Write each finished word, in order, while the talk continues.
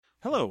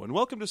Hello, and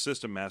welcome to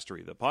System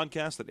Mastery, the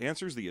podcast that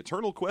answers the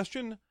eternal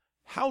question,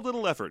 how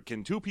little effort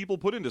can two people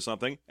put into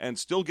something and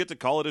still get to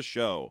call it a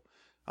show?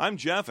 I'm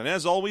Jeff, and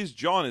as always,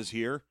 John is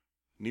here,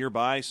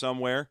 nearby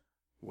somewhere,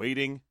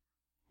 waiting,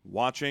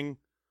 watching,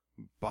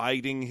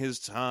 biding his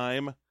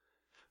time.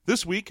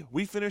 This week,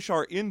 we finish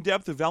our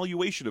in-depth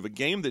evaluation of a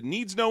game that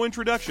needs no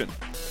introduction.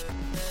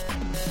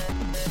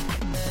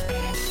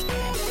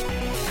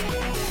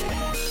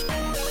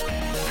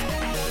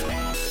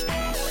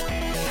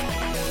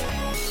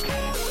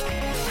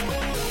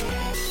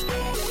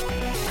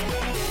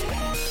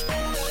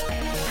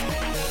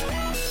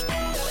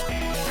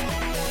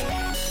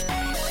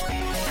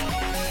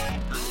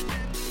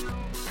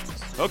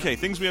 Okay,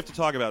 things we have to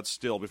talk about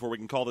still before we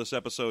can call this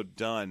episode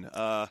done.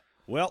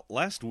 Well,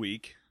 last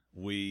week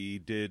we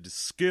did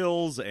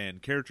skills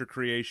and character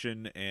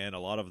creation and a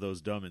lot of those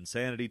dumb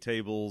insanity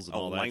tables and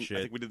all that shit.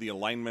 I think we did the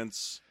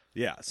alignments.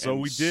 Yeah, so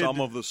and we did some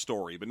of the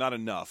story, but not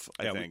enough,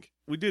 I think.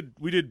 We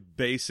did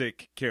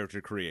basic character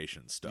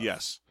creation stuff.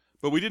 Yes.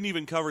 But we didn't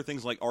even cover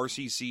things like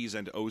RCCs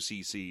and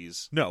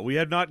OCCs. No, we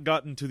had not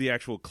gotten to the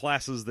actual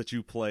classes that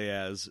you play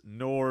as,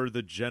 nor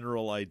the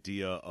general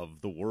idea of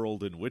the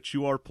world in which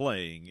you are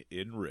playing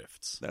in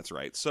Rifts. That's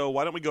right. So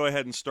why don't we go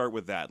ahead and start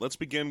with that? Let's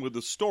begin with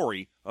the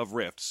story of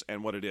Rifts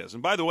and what it is.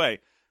 And by the way,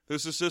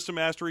 this is System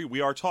Mastery.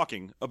 We are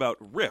talking about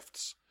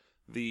Rifts,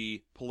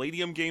 the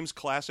Palladium Games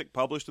classic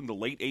published in the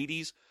late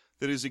 80s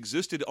that has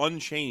existed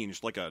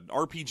unchanged like an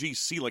RPG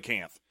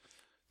coelacanth.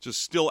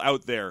 Just still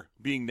out there,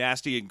 being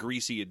nasty and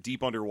greasy and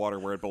deep underwater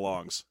where it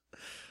belongs.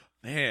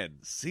 Man,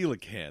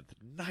 coelacanth,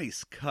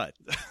 nice cut.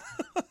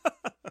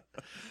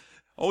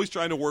 Always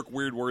trying to work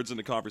weird words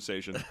into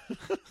conversation.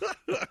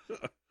 I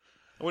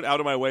went out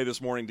of my way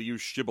this morning to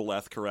use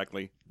shibboleth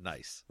correctly.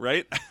 Nice.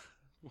 Right?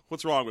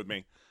 What's wrong with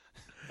me?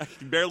 I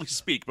can barely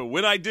speak, but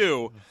when I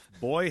do...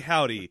 Boy,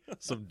 howdy,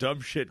 some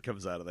dumb shit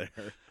comes out of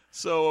there.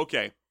 So,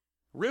 okay.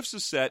 Rifts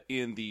is set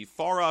in the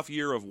far-off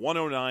year of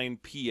 109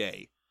 PA.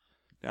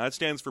 Now, that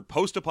stands for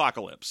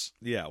post-apocalypse.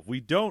 Yeah,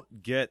 we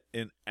don't get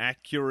an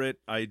accurate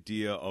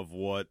idea of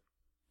what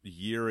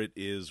year it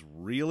is,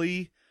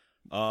 really.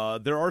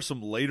 There are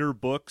some later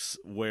books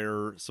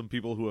where some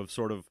people who have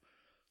sort of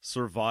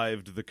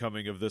survived the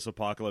coming of this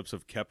apocalypse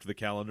have kept the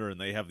calendar and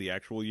they have the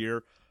actual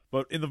year.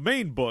 But in the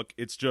main book,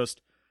 it's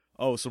just,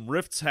 some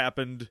rifts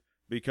happened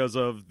because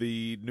of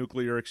the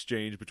nuclear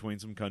exchange between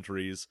some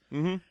countries.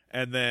 Mm-hmm.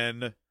 And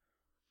then...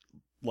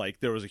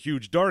 there was a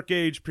huge Dark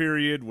Age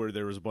period where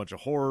there was a bunch of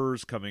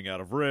horrors coming out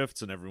of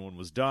rifts and everyone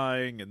was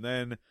dying, and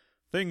then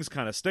things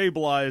kind of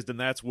stabilized, and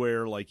that's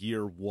where,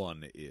 year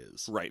one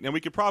is. Right. Now,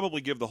 we could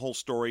probably give the whole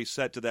story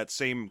set to that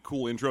same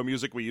cool intro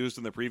music we used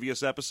in the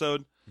previous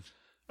episode,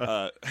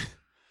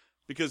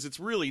 because it's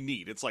really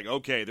neat. It's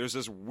okay, there's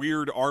this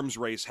weird arms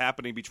race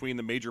happening between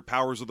the major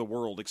powers of the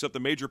world, except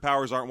the major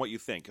powers aren't what you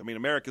think. I mean,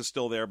 America's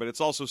still there, but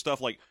it's also stuff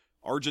like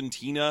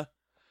Argentina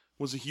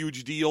was a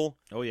huge deal.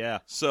 Oh, yeah.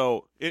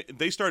 So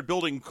they started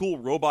building cool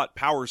robot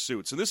power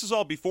suits, and this is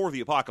all before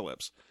the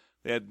apocalypse.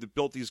 They had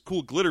built these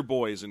cool glitter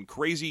boys and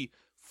crazy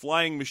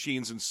flying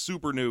machines and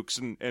super nukes,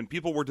 and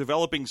people were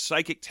developing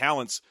psychic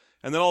talents,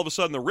 and then all of a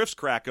sudden the rifts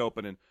crack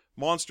open, and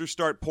monsters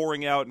start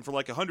pouring out, and for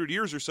 100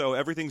 years or so,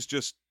 everything's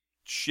just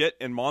shit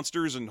and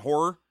monsters and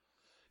horror.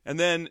 And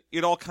then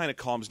it all kind of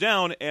calms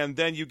down, and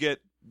then you get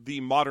the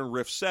modern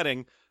rift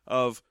setting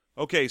of,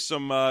 okay,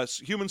 some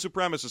human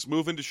supremacists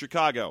move into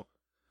Chicago.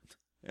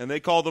 And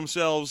they call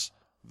themselves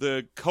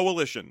the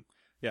Coalition.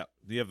 Yeah,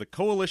 you have the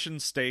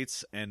Coalition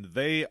states, and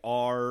they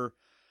are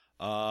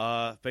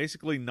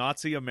basically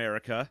Nazi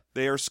America.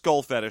 They are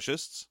skull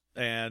fetishists.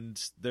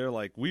 And they're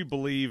we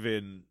believe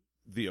in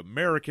the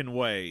American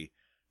way.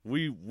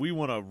 We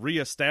want to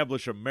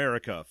reestablish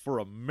America for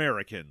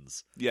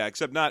Americans. Yeah,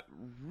 except not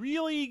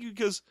really,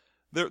 because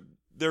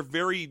they're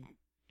very,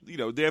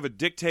 they have a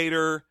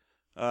dictator.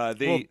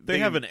 They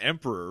have an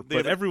emperor,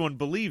 but everyone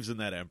believes in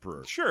that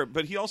emperor. Sure,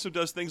 but he also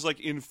does things like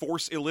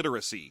enforce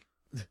illiteracy.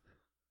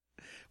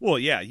 Well,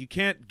 yeah, you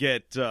can't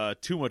get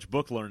too much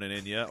book learning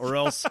in you, or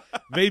else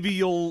maybe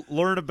you'll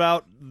learn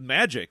about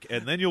magic,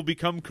 and then you'll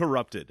become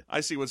corrupted.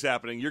 I see what's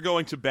happening. You're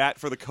going to bat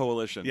for the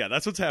Coalition. Yeah,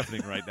 that's what's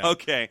happening right now.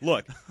 Okay.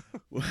 Look,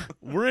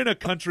 we're in a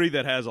country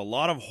that has a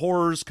lot of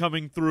horrors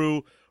coming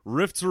through.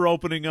 Rifts are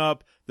opening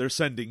up. They're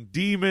sending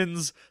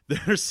demons.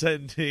 They're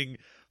sending...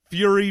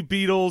 Fury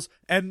beetles,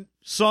 and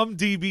some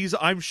DBs,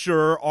 I'm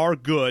sure, are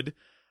good.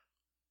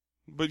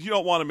 But you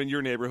don't want them in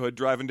your neighborhood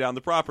driving down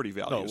the property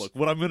values. No, look,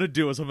 what I'm going to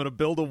do is I'm going to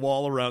build a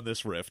wall around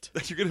this rift.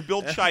 You're going to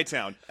build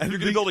Chi-Town. And you're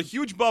going to build a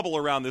huge bubble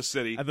around this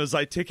city. And the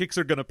Zytikics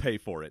are going to pay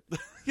for it.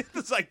 The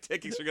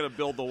Zytikics are going to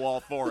build the wall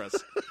for us.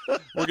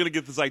 We're going to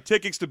get the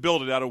Zytikics to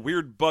build it out of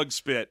weird bug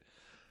spit.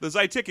 The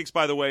Zytikics,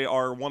 by the way,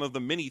 are one of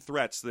the many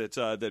threats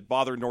that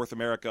bother North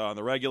America on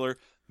the regular.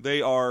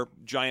 They are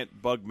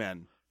giant bug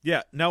men.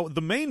 Yeah, now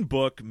the main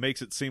book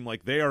makes it seem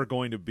like they are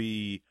going to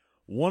be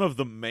one of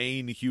the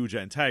main huge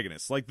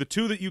antagonists. The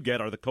two that you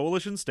get are the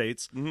Coalition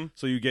states,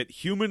 so you get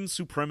human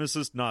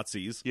supremacist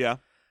Nazis. Yeah.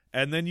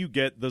 And then you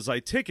get the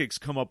Zytikics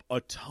come up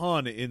a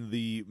ton in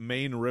the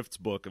main Rifts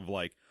book of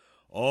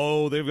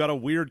oh, they've got a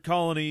weird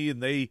colony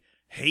and they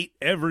hate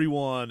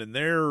everyone and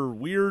they're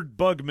weird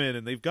bugmen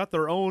and they've got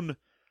their own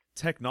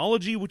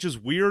technology, which is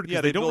weird because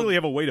Yeah, they don't build- really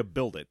have a way to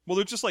build it. Well,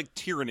 they're just like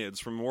Tyranids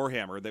from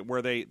Warhammer,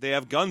 where they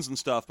have guns and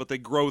stuff, but they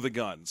grow the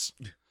guns.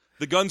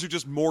 The guns are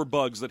just more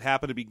bugs that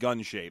happen to be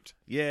gun-shaped.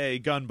 Yay,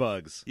 gun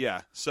bugs.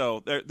 Yeah,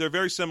 so they're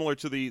very similar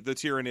to the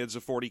Tyranids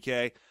of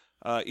 40K,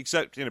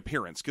 except in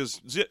appearance, because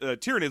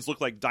Tyranids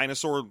look like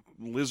dinosaur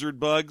lizard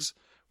bugs,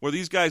 where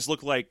these guys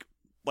look like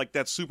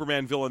that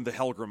Superman villain, the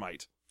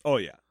Helgramite. Oh,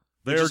 yeah.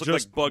 They They're just look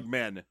like bug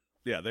men.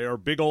 Yeah, they are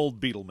big old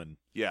beetlemen.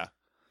 Yeah.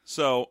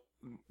 So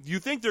you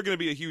think they're going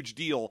to be a huge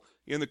deal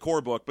in the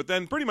core book, but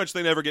then pretty much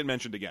they never get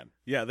mentioned again.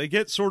 Yeah, they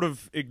get sort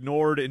of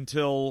ignored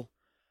until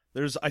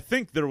I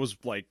think there was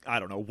like, I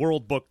don't know,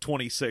 World Book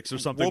 26 or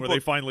something World where Book- they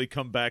finally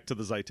come back to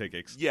the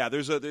Zytekix. Yeah, I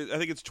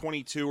think it's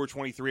 22 or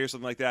 23 or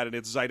something like that, and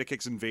it's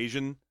Zytekix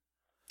Invasion.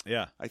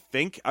 Yeah. I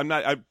think.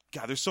 God,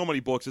 there's so many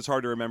books, it's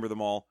hard to remember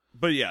them all.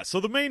 But yeah, so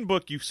the main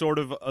book, you sort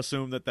of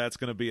assume that that's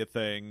going to be a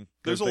thing. 'cause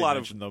There's a they lot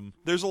mention them.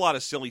 There's a lot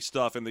of silly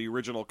stuff in the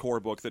original core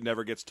book that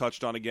never gets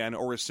touched on again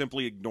or is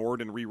simply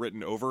ignored and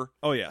rewritten over.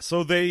 Oh yeah,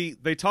 so they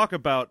talk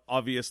about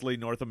obviously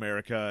North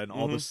America and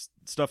all Mm-hmm. this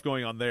stuff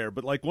going on there,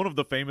 but like one of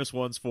the famous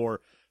ones for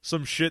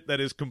some shit that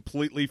is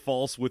completely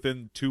false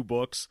within 2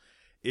 books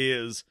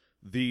is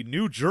the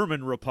New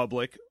German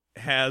Republic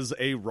has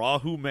a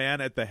Rahu man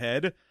at the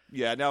head.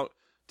 Yeah, now,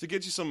 to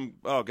get you some,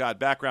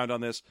 background on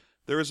this,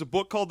 there is a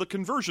book called The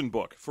Conversion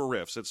Book for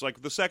Rifts. It's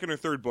like the second or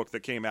third book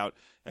that came out,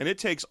 and it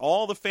takes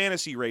all the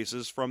fantasy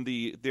races from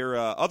their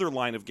other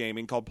line of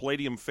gaming called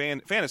Palladium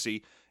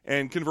Fantasy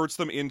and converts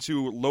them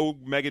into low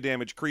mega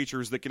damage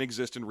creatures that can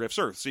exist in Rift's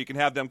Earth. So you can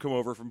have them come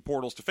over from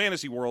portals to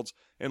fantasy worlds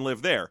and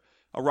live there.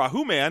 A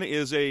Rahu Man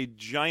is a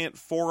giant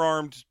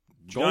four-armed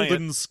giant.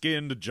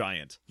 Golden-skinned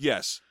giant.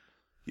 Yes.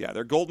 Yeah,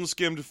 they're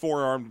golden-skimmed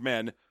four-armed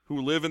men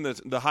who live in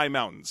the high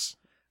mountains.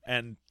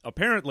 And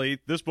apparently,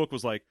 this book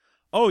was like,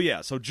 oh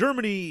yeah, so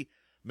Germany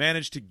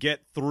managed to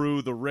get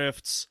through the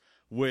rifts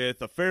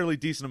with a fairly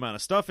decent amount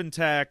of stuff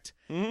intact,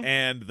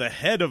 and the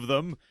head of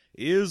them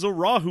is a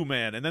Rahu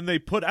man. And then they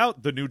put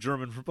out the New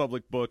German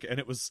Republic book, and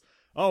it was,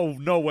 oh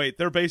no, wait,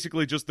 they're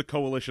basically just the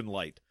Coalition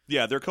Light.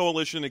 Yeah, they're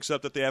Coalition,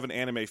 except that they have an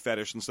anime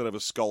fetish instead of a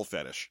skull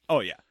fetish. Oh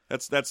yeah.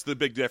 That's the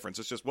big difference.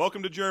 It's just,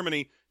 welcome to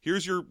Germany.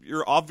 Here's your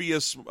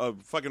obvious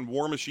fucking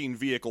war machine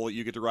vehicle that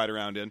you get to ride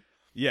around in.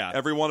 Yeah.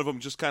 Every one of them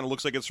just kind of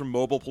looks like it's from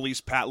Mobile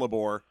Police Pat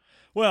Labor.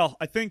 Well,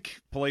 I think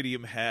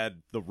Palladium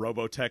had the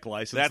Robotech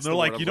license. That's and they're the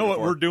like, word I'm you know what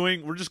looking for. we're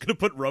doing? We're just going to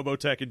put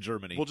Robotech in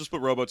Germany. We'll just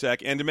put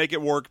Robotech, and to make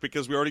it work,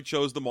 because we already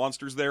chose the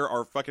monsters there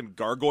are fucking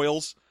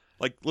gargoyles,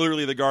 like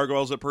literally the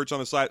gargoyles that perch on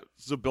the sides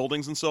of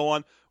buildings and so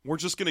on. We're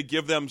just going to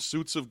give them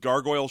suits of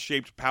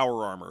gargoyle-shaped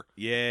power armor.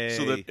 Yay.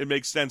 So that it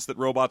makes sense that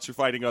robots are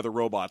fighting other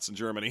robots in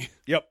Germany.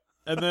 Yep.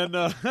 And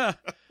then,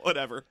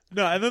 Whatever.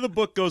 no, and then the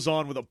book goes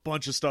on with a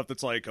bunch of stuff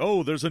that's like,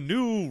 oh, there's a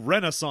new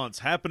renaissance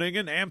happening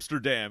in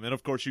Amsterdam. And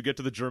of course, you get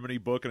to the Germany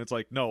book, and it's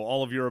like, no,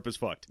 all of Europe is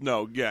fucked.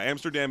 No, yeah,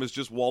 Amsterdam is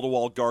just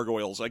wall-to-wall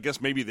gargoyles. I guess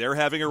maybe they're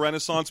having a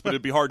renaissance, but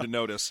it'd be hard to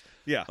notice.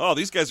 Yeah. Oh,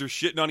 these guys are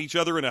shitting on each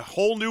other in a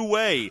whole new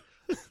way.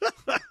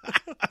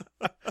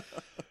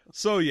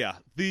 So, yeah,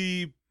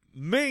 the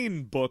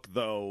main book,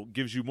 though,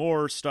 gives you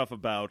more stuff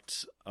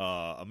about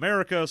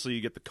America. So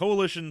you get the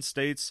coalition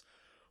states,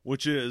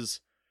 which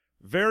is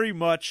very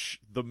much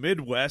the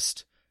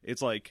Midwest.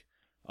 It's like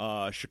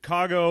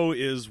Chicago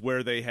is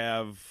where they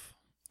have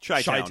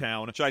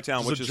Chi-Town.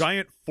 Chi-Town, which which is is a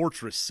giant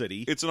fortress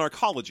city. It's an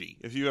arcology.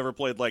 If you ever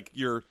played like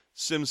your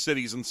Sim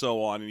Cities and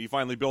so on, and you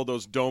finally build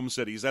those dome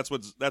cities, that's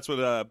what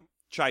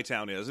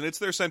Chi-Town is, and it's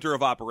their center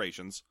of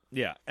operations.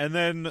 Yeah, and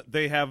then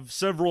they have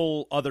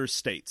several other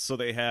states. So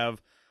they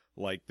have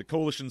like the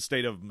coalition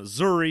state of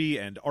Missouri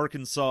and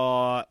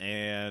Arkansas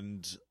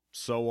and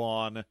so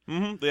on.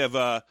 Mm-hmm. They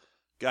have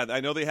God,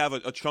 I know they have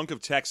a chunk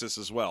of Texas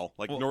as well.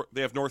 Like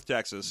they have North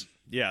Texas.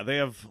 Yeah, they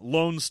have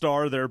Lone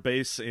Star, their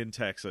base in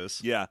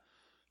Texas. Yeah.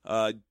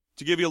 To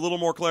give you a little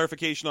more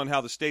clarification on how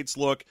the states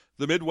look,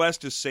 the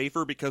Midwest is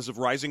safer because of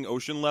rising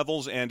ocean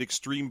levels and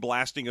extreme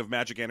blasting of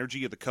magic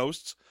energy at the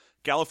coasts.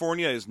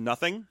 California is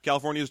nothing.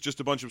 California is just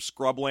a bunch of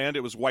scrubland.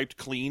 It was wiped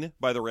clean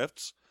by the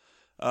rifts.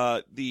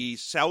 The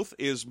South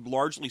is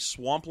largely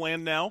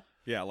swampland now.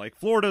 Yeah, like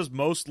Florida's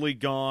mostly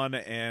gone,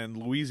 and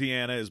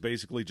Louisiana is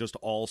basically just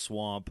all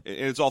swamp. And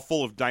it's all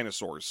full of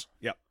dinosaurs.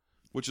 Yep.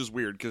 Which is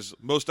weird, because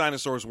most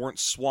dinosaurs weren't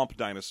swamp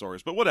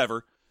dinosaurs, but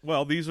whatever.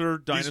 Well, these are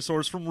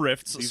dinosaurs from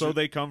rifts, so are-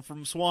 they come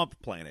from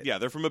Swamp Planet. Yeah,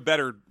 they're from a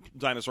better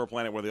dinosaur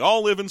planet where they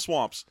all live in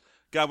swamps.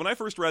 God, when I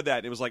first read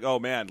that, it was like, oh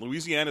man,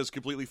 Louisiana is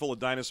completely full of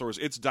dinosaurs.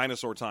 It's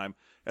dinosaur time.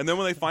 And then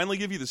when they finally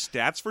give you the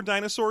stats for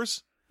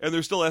dinosaurs, and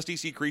they're still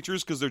SDC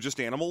creatures because they're just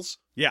animals,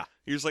 Yeah.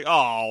 you're just like,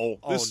 oh,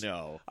 Oh, this,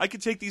 no. I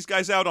could take these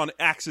guys out on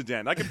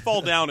accident. I could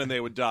fall down and they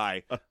would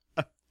die.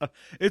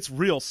 It's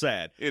real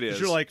sad. It 'Cause is.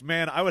 You're like,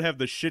 man, I would have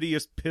the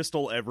shittiest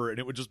pistol ever, and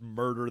it would just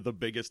murder the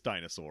biggest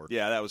dinosaur.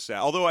 Yeah, that was sad.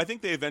 Although I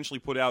think they eventually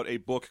put out a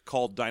book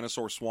called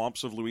Dinosaur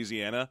Swamps of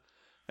Louisiana,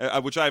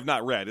 which I have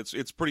not read.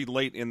 It's pretty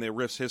late in the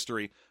Rift's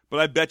history, but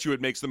I bet you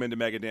it makes them into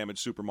Mega Damage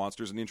super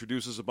monsters and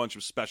introduces a bunch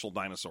of special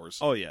dinosaurs.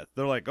 Oh, yeah.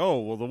 They're like, oh,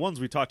 well, the ones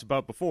we talked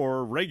about before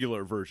are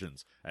regular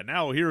versions. And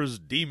now here's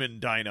Demon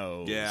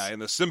Dinos. Yeah,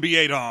 and the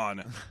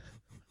Symbioton.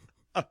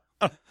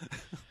 The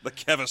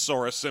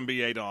Kevisaurus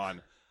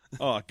Symbioton.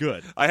 Oh,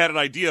 good. I had an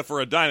idea for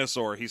a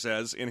dinosaur, he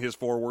says, in his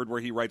foreword,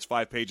 where he writes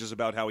 5 pages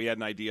about how he had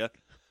an idea.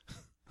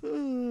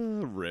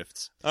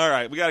 Rifts. All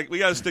right, we got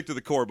to stick to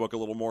the core book a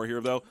little more here,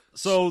 though.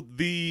 So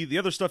the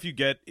other stuff you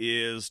get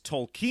is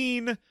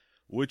Tolkien,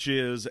 which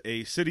is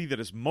a city that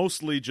is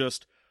mostly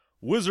just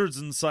wizards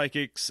and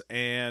psychics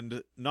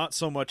and not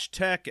so much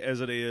tech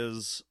as it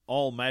is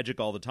all magic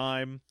all the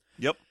time.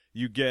 Yep.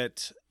 You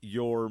get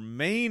your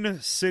main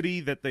city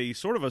that they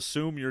sort of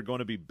assume you're going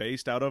to be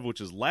based out of,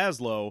 which is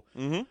Laszlo,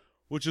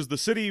 which is the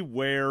city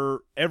where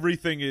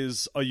everything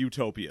is a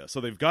utopia. So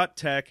they've got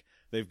tech,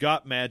 they've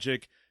got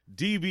magic,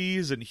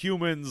 DBs and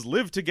humans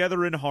live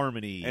together in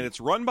harmony. And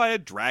it's run by a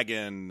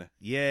dragon.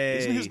 Yay.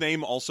 Isn't his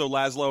name also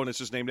Laszlo and it's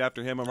just named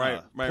after him? Am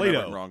I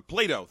remembering wrong?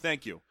 Plato,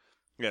 thank you.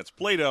 Yeah, it's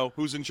Plato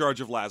who's in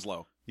charge of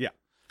Laszlo. Yeah.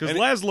 Because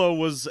Laszlo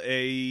was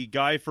a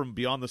guy from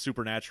Beyond the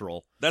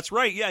Supernatural. That's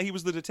right. Yeah, he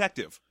was the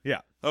detective.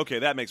 Yeah. Okay,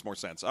 that makes more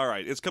sense. All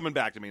right, it's coming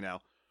back to me now.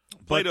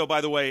 Plato,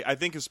 by the way, I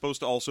think is supposed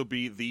to also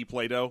be the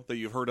Plato that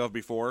you've heard of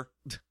before.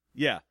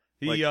 Yeah.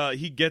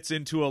 He gets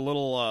into a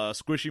little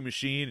squishy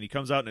machine and he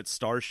comes out and it's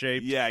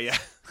star-shaped. Yeah.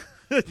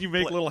 You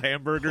make little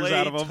hamburgers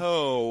out of him.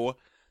 Plato.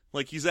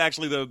 Like he's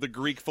actually the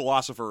Greek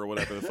philosopher or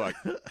whatever the fuck.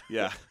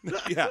 Yeah.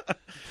 Yeah.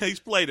 He's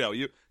Plato.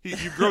 You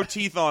grow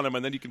teeth on him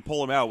and then you can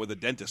pull him out with a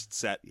dentist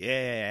set.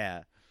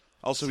 Yeah.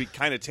 Also, he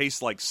kind of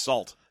tastes like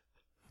salt.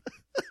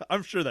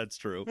 I'm sure that's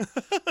true.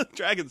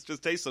 Dragons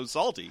just taste so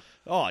salty.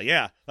 Oh,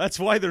 yeah. That's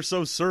why they're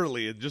so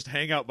surly and just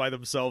hang out by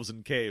themselves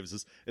in caves.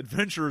 Is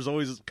adventurers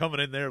always coming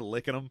in there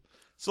licking them.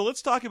 So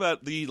let's talk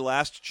about the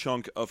last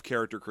chunk of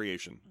character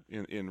creation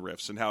in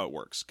Rifts and how it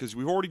works. Because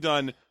we've already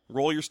done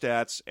roll your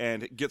stats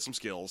and get some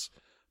skills.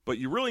 But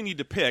you really need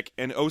to pick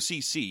an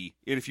OCC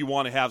if you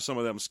want to have some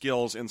of them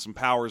skills and some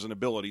powers and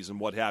abilities and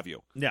what have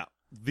you. Yeah.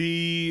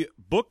 The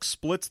book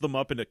splits them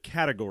up into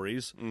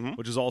categories,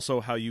 which is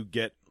also how you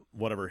get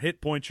whatever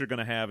hit points you're going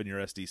to have in your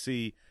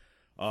SDC.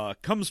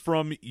 Comes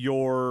from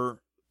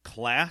your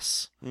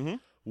class,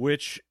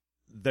 which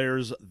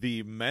there's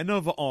the Men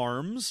of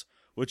Arms,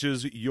 which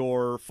is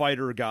your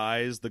fighter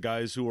guys, the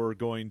guys who are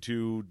going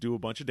to do a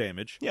bunch of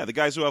damage. Yeah, the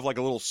guys who have like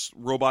a little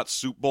robot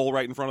soup bowl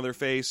right in front of their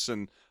face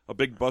and a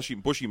big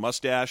bushy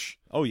mustache.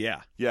 Oh,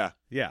 yeah. Yeah.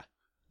 Yeah.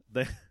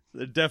 They're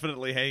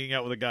definitely hanging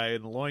out with a guy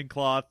in a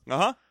loincloth.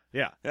 Uh-huh.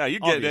 Yeah. Yeah, you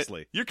get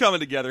obviously. it. You're coming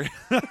together.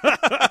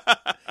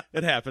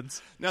 It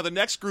happens. Now, the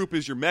next group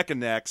is your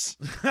Mechanics.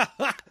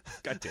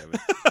 God damn it.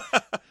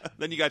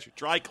 Then you got your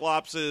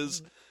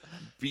Triclopses,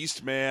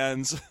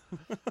 Beastmans,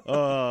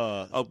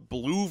 a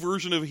blue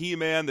version of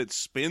He-Man that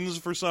spins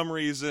for some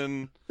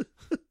reason,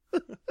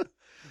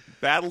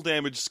 battle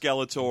damage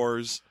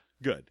Skeletors,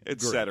 Good.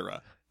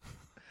 etc.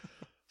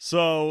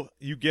 So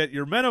you get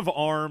your Men of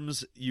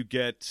Arms, you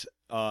get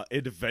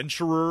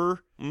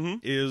Adventurer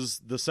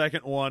is the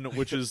second one,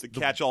 which is the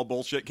catch-all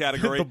bullshit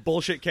category. The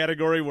bullshit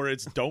category where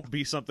it's don't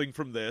be something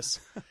from this.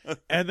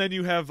 And then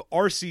you have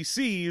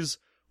RCCs,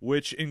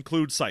 which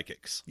include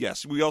psychics.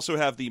 Yes, we also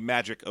have the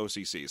magic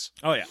OCCs.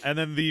 Oh, yeah. And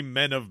then the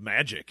Men of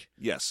Magic.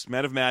 Yes,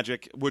 Men of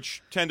Magic,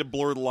 which tend to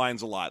blur the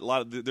lines a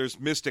lot. There's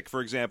Mystic,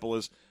 for example,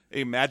 is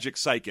a magic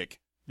psychic.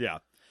 Yeah.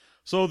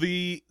 So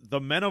the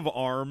Men of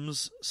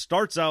Arms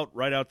starts out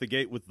right out the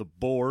gate with the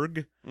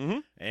Borg,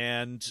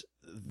 and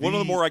one of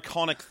the more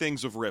iconic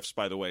things of Rifts,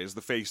 by the way, is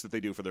the face that they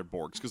do for their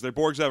Borgs, because their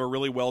Borgs have a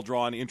really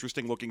well-drawn,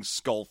 interesting-looking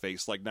skull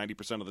face, like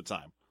 90% of the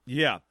time.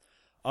 Yeah.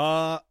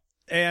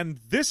 And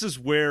this is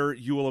where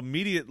you will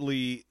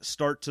immediately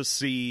start to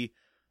see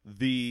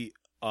the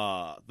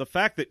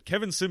fact that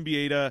Kevin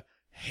Symbieta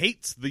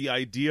hates the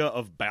idea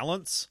of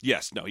balance.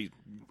 Yes, no, he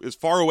is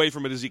far away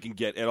from it as he can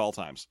get at all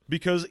times.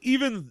 Because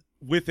even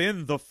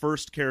within the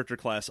first character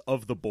class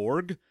of the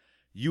Borg,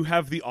 you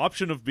have the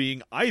option of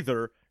being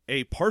either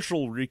a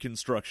partial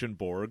reconstruction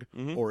Borg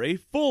or a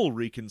full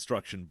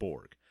reconstruction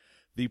Borg.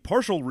 The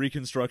partial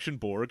reconstruction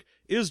Borg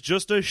is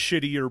just a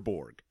shittier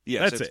Borg.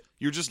 Yes, that's it.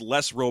 You're just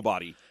less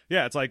robot-y.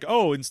 Yeah, it's like,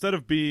 oh, instead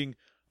of being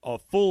a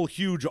full,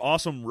 huge,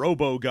 awesome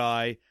robo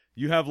guy,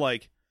 you have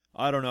like,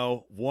 I don't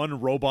know,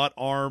 one robot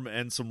arm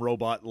and some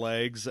robot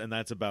legs, and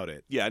that's about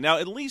it. Yeah, now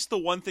at least the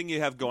one thing you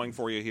have going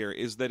for you here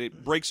is that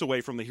it breaks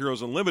away from the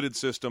Heroes Unlimited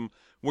system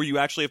where you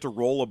actually have to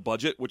roll a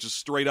budget, which is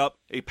straight up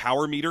a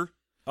power meter.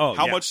 Oh,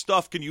 how much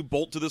stuff can you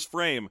bolt to this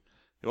frame?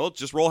 Well,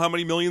 just roll how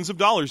many millions of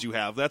dollars you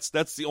have.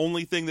 That's the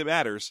only thing that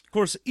matters. Of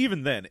course,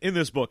 even then, in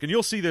this book, and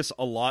you'll see this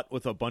a lot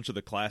with a bunch of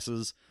the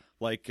classes,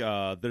 like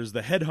there's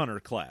the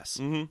Headhunter class,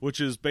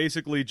 which is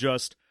basically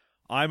just,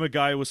 I'm a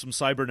guy with some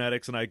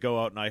cybernetics and I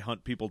go out and I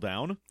hunt people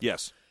down.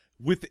 Yes.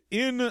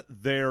 Within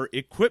their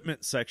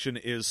equipment section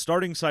is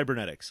starting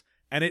cybernetics,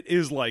 and it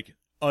is like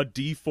a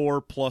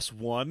D4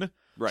 +1.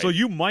 Right. So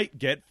you might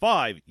get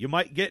 5. You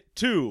might get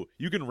 2.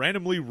 You can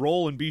randomly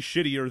roll and be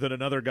shittier than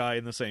another guy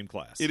in the same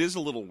class. It is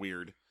a little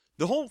weird.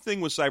 The whole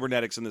thing with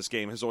cybernetics in this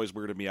game has always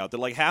weirded me out. That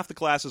like half the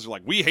classes are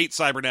like, we hate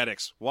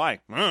cybernetics.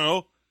 Why? I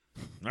don't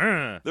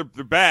know.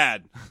 They're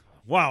bad.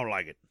 Wow,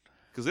 like it.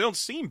 Because they don't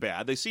seem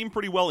bad. They seem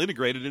pretty well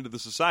integrated into the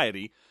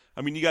society.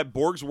 I mean, you got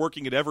Borgs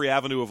working at every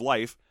avenue of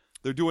life.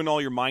 They're doing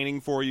all your mining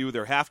for you.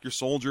 They're half your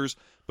soldiers.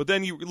 But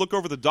then you look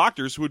over the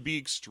doctors who would be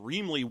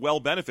extremely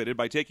well benefited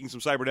by taking some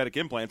cybernetic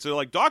implants. They're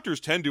like, doctors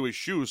tend to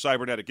eschew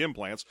cybernetic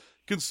implants,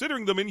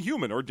 considering them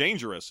inhuman or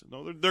dangerous.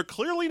 No, they're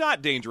clearly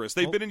not dangerous.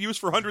 They've been in use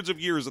for hundreds of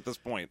years at this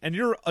point. And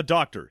you're a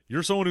doctor.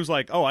 You're someone who's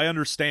like, oh, I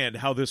understand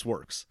how this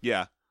works.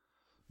 Yeah.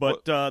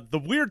 But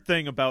the weird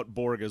thing about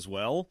Borg as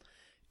well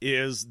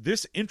is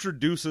this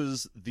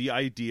introduces the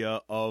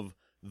idea of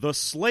the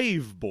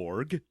slave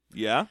Borg.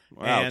 Yeah?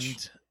 Ouch.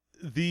 And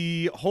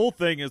the whole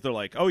thing is they're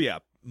like, oh yeah,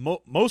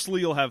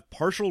 mostly you'll have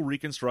partial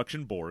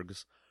reconstruction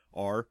Borgs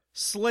are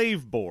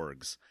slave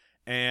Borgs.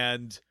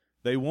 And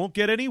they won't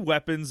get any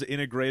weapons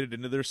integrated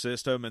into their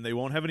system, and they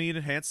won't have any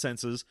enhanced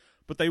senses,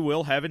 but they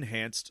will have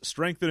enhanced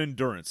strength and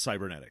endurance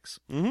cybernetics.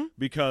 Mm-hmm.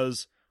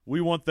 Because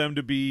we want them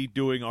to be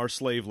doing our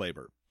slave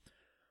labor.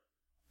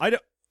 I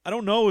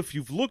don't know if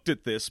you've looked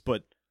at this,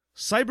 but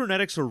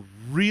cybernetics are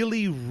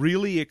really,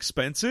 really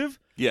expensive.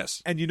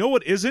 Yes. And you know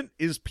what isn't?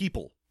 Is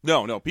people.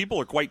 No, people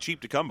are quite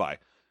cheap to come by.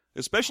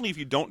 Especially if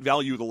you don't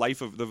value the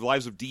lives of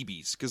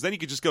DBs, because then you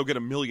could just go get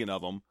 1 million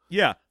of them.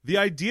 Yeah, the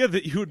idea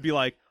that you would be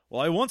like,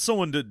 well, I want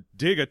someone to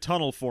dig a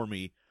tunnel for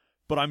me,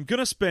 but I'm going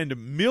to spend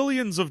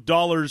millions of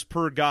dollars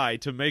per guy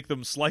to make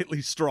them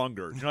slightly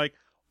stronger. You're like,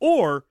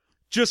 or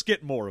just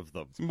get more of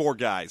them. More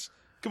guys.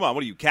 Come on,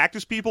 what are you,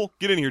 cactus people?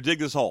 Get in here, dig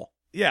this hole.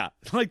 Yeah,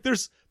 like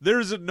there's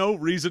no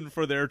reason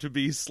for there to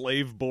be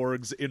slave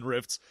Borgs in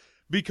Rifts,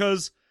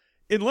 because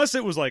unless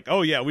it was like,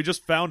 oh yeah, we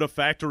just found a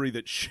factory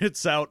that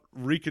shits out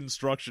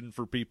reconstruction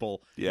for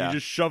people. Yeah. You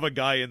just shove a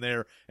guy in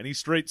there, and he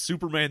straight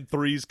Superman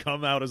 3s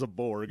come out as a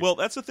Borg. Well,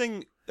 that's the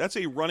thing. That's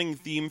a running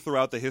theme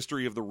throughout the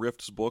history of the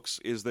Rifts books,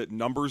 is that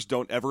numbers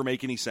don't ever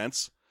make any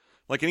sense.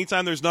 Like,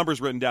 anytime there's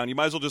numbers written down, you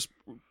might as well just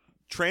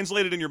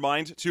translate it in your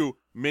mind to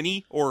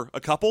many or a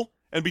couple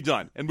and be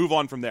done, and move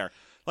on from there.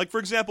 Like, for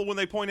example, when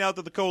they point out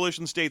that the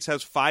Coalition States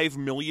has 5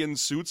 million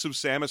suits of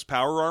Samus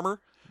power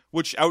armor,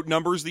 which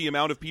outnumbers the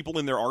amount of people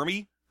in their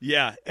army.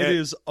 Yeah, it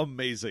is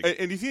amazing.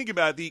 And you think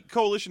about it, the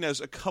Coalition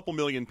has a couple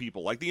million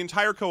people. Like, the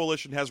entire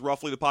Coalition has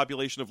roughly the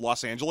population of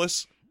Los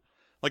Angeles.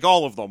 Like,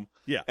 all of them.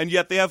 Yeah. And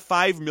yet they have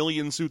 5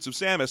 million suits of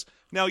Samus.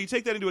 Now, you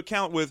take that into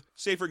account with,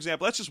 say, for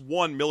example, that's just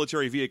one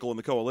military vehicle in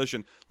the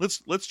Coalition.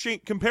 Let's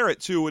compare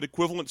it to an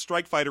equivalent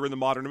strike fighter in the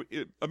modern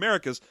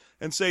Americas,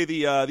 and say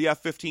the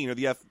F-15 or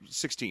the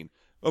F-16,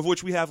 of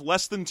which we have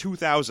less than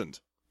 2,000.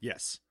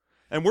 Yes.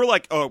 And we're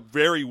like a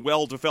very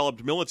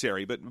well-developed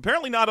military, but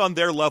apparently not on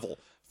their level.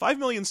 5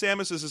 million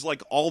Samuses is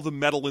like all the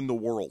metal in the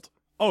world.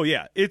 Oh,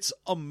 yeah. It's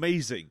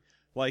amazing.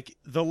 Like,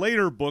 the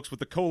later books with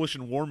the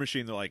Coalition War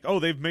Machine, they're like, oh,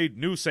 they've made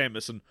new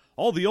Samus, and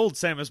all the old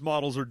Samus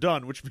models are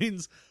done, which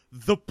means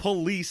the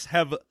police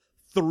have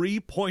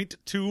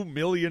 3.2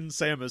 million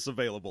Samus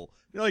available.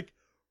 You're like,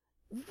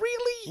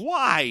 really?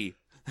 Why?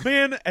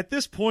 Man, at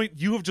this point,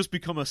 you have just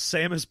become a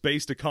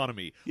Samus-based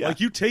economy. Yeah.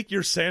 Like, you take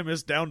your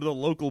Samus down to the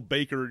local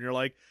baker, and you're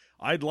like,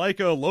 I'd like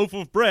a loaf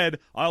of bread.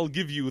 I'll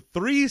give you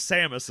 3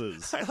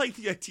 Samuses. I like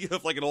the idea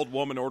of like an old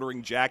woman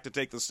ordering Jack to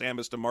take the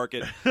Samus to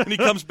market, and he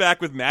comes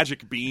back with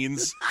magic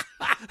beans.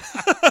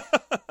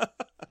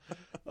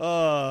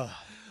 I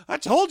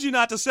told you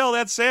not to sell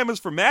that Samus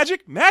for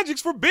magic.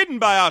 Magic's forbidden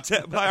by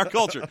our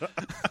culture.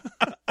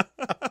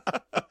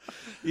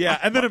 Yeah,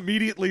 and then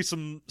immediately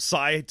some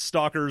side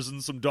stalkers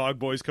and some dog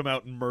boys come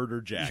out and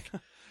murder Jack.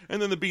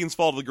 And then the beans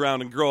fall to the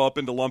ground and grow up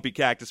into lumpy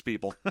cactus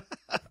people.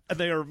 And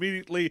they are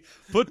immediately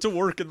put to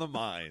work in the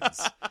mines.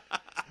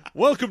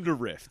 Welcome to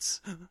Rifts.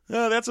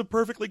 That's a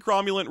perfectly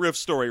cromulent Rift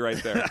story right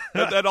there.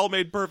 That all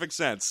made perfect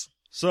sense.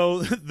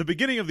 So, the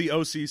beginning of the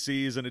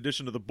OCCs, in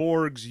addition to the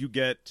Borgs, you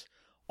get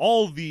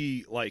all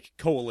the, like,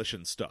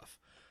 Coalition stuff.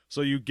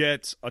 So you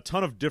get a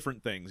ton of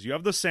different things. You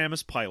have the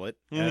Samus pilot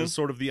as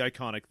sort of the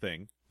iconic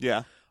thing.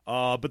 Yeah.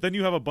 But then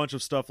you have a bunch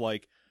of stuff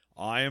like,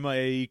 I'm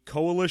a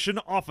Coalition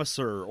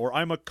officer, or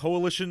I'm a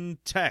Coalition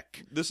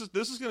tech. This is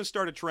going to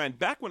start a trend.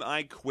 Back when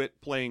I quit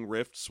playing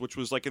Rifts, which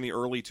was like in the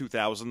early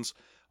 2000s,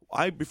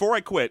 before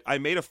I quit, I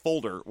made a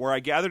folder where I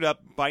gathered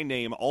up by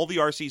name all the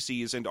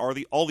RCCs and all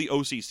the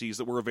OCCs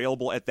that were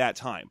available at that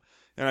time.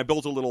 And I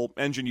built a little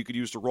engine you could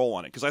use to roll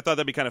on it, because I thought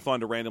that'd be kind of fun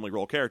to randomly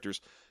roll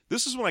characters.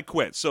 This is when I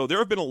quit, so there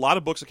have been a lot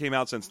of books that came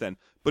out since then,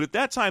 but at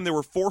that time there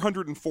were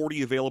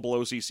 440 available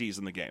OCCs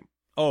in the game.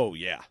 Oh,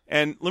 yeah.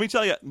 And let me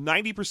tell you,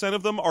 90%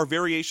 of them are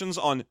variations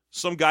on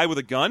some guy with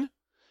a gun,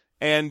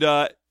 and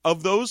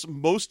of those,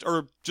 most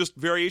are just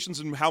variations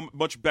in how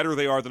much better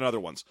they are than other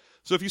ones.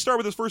 So if you start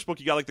with this first book,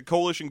 you got like the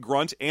Coalition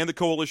Grunt and the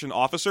Coalition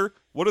Officer.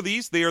 What are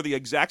these? They are the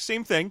exact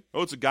same thing.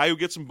 Oh, it's a guy who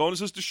gets some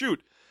bonuses to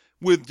shoot,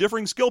 with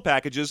differing skill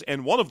packages,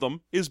 and one of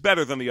them is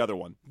better than the other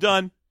one.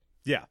 Done.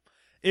 Yeah.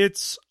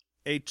 It's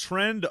a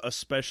trend,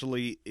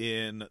 especially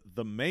in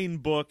the main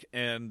book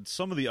and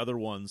some of the other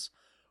ones,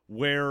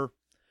 where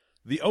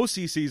the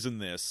OCCs in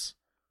this,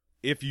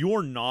 if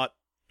you're not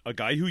a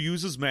guy who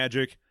uses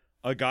magic,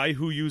 a guy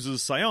who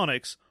uses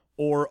psionics,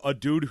 or a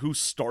dude who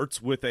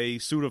starts with a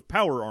suit of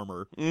power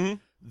armor,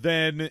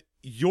 then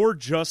you're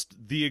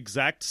just the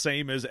exact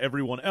same as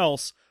everyone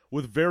else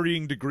with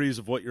varying degrees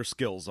of what your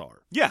skills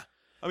are. Yeah.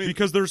 I mean,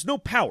 because there's no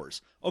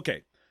powers.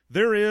 Okay,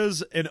 there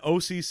is an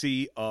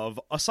OCC of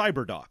a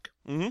cyberdoc.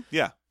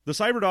 Yeah. The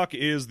cyberdoc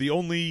is the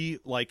only,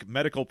 like,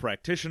 medical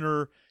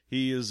practitioner.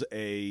 He is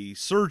a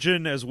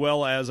surgeon as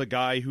well as a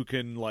guy who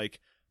can, like,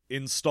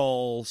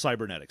 install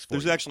cybernetics for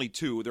There's you. actually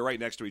two. They're right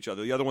next to each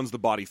other. The other one's the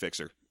body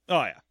fixer.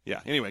 Oh, yeah.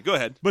 Yeah. Anyway, go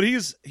ahead. But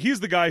he's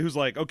the guy who's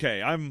like,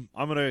 okay, I'm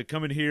gonna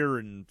come in here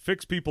and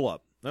fix people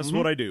up. That's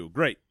what I do.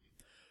 Great.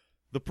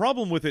 The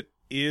problem with it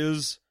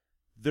is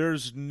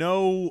there's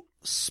no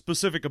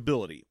specific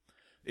ability.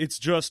 It's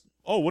just,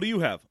 oh, what do you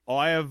have? Oh,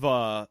 I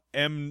have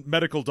M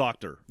medical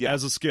doctor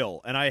as a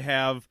skill, and I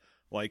have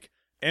like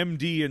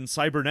MD in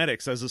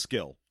cybernetics as a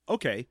skill.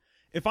 Okay,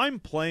 if I'm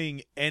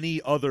playing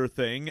any other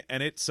thing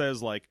and it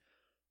says like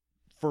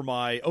for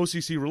my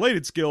OCC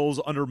related skills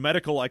under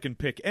medical I can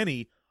pick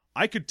any,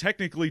 I could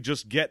technically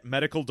just get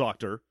medical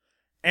doctor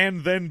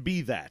and then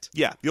be that.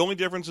 Yeah, the only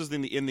difference is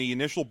in the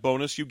initial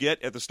bonus you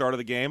get at the start of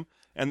the game,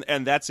 and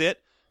that's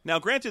it. Now,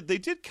 granted, they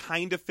did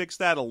kind of fix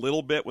that a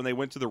little bit when they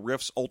went to the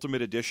Rifts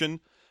Ultimate Edition,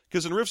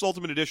 because in Rifts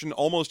Ultimate Edition,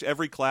 almost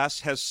every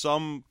class has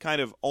some kind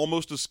of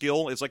almost a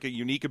skill. It's like a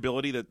unique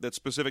ability that's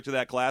specific to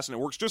that class, and it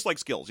works just like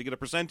skills. You get a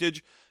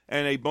percentage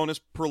and a bonus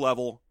per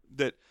level,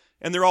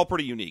 and they're all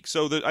pretty unique.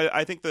 So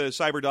I think the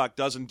Cyberdoc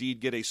does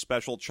indeed get a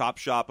special Chop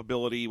Shop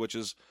ability, which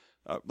is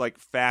like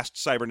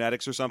fast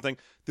cybernetics or something.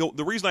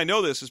 The reason I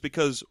know this is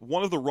because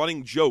one of the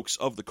running jokes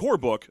of the core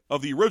book,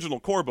 of the original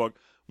core book,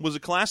 was a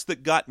class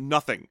that got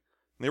nothing.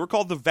 They were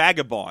called the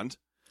Vagabond,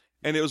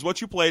 and it was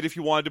what you played if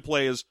you wanted to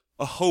play as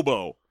a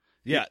hobo.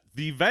 Yeah,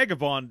 the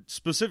Vagabond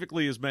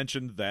specifically is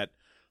mentioned that,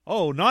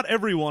 oh, not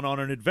everyone on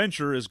an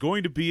adventure is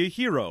going to be a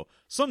hero.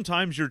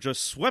 Sometimes you're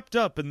just swept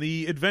up in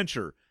the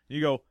adventure.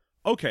 You go,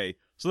 okay,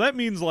 so that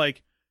means,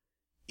 like,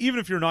 even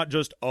if you're not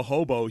just a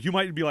hobo, you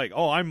might be like,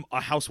 oh, I'm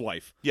a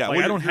housewife. Yeah,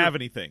 like, I don't have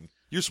anything.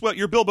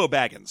 You're Bilbo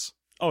Baggins.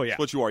 Oh, yeah. That's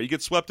what you are. You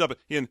get swept up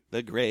in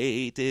the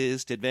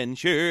greatest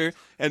adventure,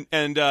 and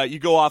you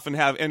go off and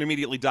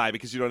immediately die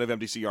because you don't have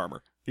MDC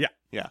armor. Yeah.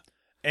 Yeah.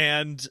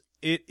 And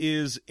it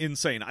is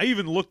insane. I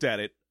even looked at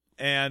it,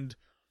 and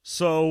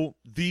so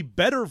the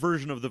better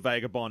version of the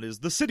Vagabond is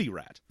the City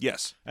Rat.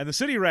 Yes. And the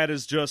City Rat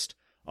is just,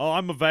 oh,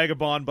 I'm a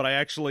vagabond, but I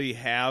actually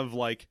have,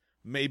 like,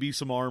 maybe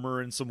some armor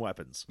and some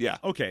weapons. Yeah.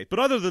 Okay, but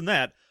other than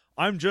that,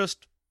 I'm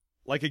just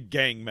like a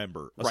gang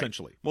member,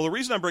 essentially. Right. Well, the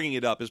reason I'm bringing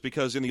it up is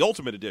because in the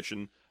Ultimate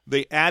Edition,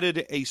 they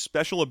added a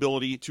special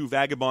ability to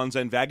Vagabonds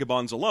and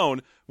Vagabonds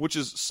alone, which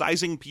is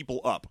sizing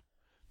people up.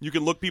 You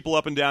can look people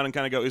up and down and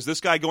kind of go, is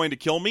this guy going to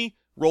kill me?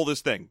 Roll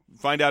this thing.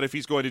 Find out if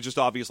he's going to just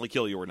obviously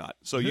kill you or not.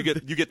 So you get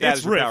that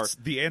as your power.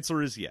 The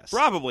answer is yes.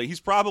 Probably.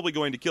 He's probably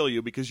going to kill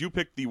you because you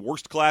picked the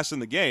worst class in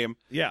the game.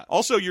 Yeah.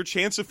 Also, your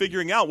chance of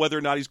figuring out whether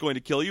or not he's going to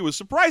kill you is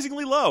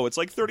surprisingly low. It's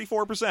like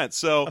 34%.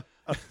 So...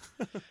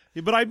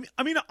 But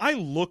I mean, I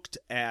looked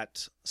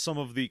at some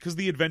of because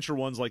the adventure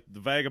ones like the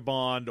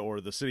Vagabond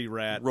or the City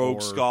Rat,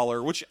 Rogue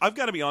Scholar, which I've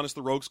got to be honest,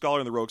 the Rogue Scholar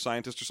and the Rogue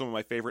Scientist are some of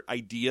my favorite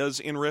ideas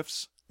in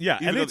Rifts. Yeah,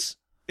 and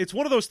it's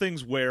one of those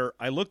things where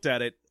I looked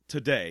at it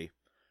today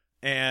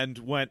and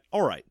went,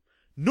 all right,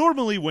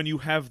 normally when you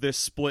have this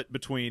split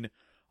between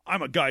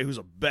I'm a guy who's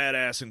a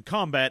badass in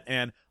combat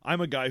and I'm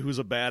a guy who's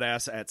a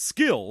badass at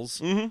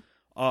skills,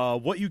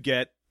 what you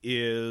get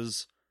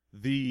is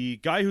the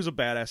guy who's a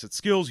badass at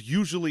skills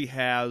usually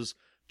has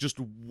just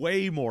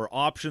way more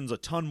options, a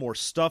ton more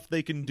stuff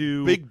they can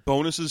do. Big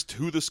bonuses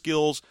to the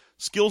skills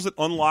that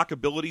unlock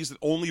abilities that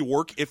only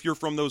work if you're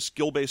from those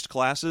skill-based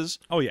classes.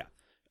 Oh, yeah.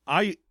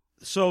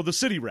 So the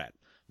City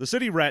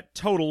Rat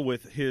total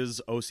with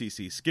his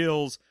OCC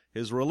skills,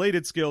 his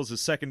related skills,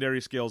 his secondary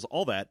skills,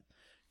 all that,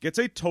 gets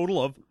a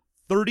total of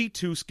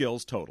 32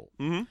 skills total.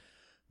 Mm-hmm.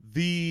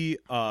 The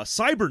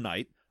Cyber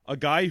Knight, a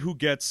guy who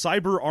gets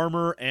cyber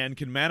armor and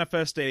can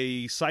manifest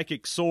a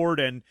psychic sword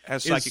and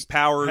has psychic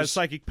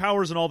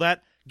powers and all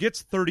that,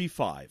 gets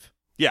 35.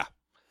 Yeah.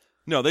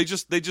 No, they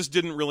just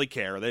didn't really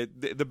care.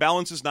 The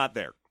balance is not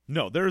there.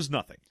 No, there is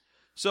nothing.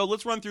 So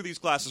let's run through these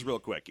classes real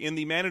quick. In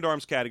the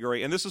Man-at-Arms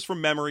category, and this is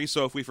from memory,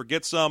 so if we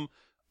forget some,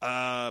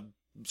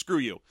 screw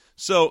you.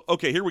 So,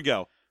 okay, here we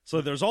go. So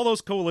there's all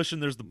those coalition,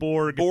 there's the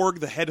Borg,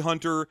 the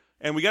Headhunter,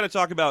 and we got to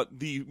talk about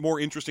the more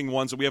interesting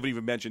ones that we haven't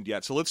even mentioned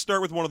yet. So let's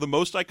start with one of the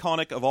most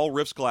iconic of all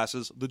Rifts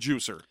classes, the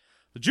Juicer.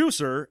 The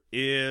Juicer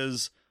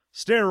is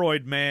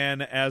Steroid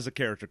Man as a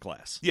character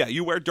class. Yeah,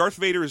 you wear Darth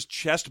Vader's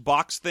chest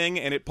box thing,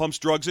 and it pumps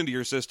drugs into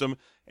your system,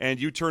 and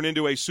you turn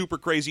into a super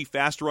crazy,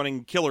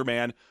 fast-running killer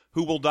man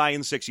who will die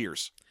in 6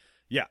 years.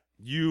 Yeah,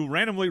 you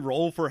randomly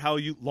roll for how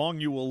long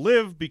you will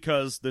live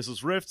because this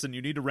is Rifts, and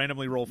you need to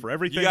randomly roll for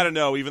everything. You got to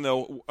know, even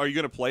though, are you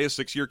going to play a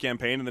 6-year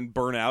campaign and then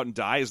burn out and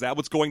die? Is that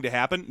what's going to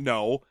happen?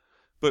 No.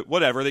 but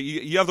whatever.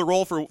 You have the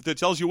roll that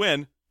tells you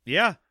when.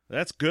 Yeah,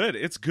 that's good.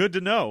 It's good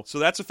to know. So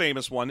that's a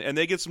famous one, and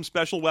they get some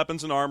special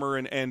weapons and armor,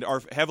 and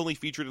are heavily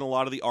featured in a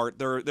lot of the art.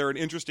 They're an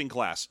interesting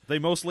class. They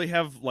mostly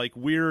have like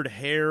weird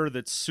hair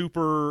that's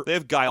super. They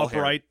have Guile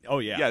upright. hair. Oh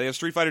yeah, Yeah, they have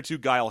Street Fighter II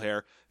Guile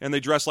hair, and they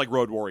dress like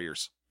Road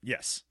Warriors.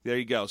 yes. There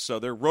you go. So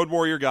they're Road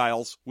Warrior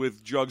Guiles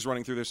with jugs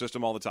running through their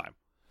system all the time.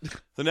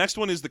 The next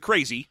one is the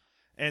Crazy.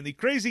 And the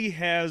Crazy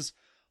has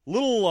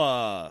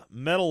little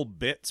metal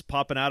bits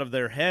popping out of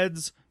their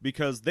heads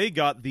because they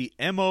got the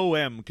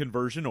MOM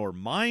conversion, or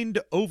mind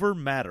over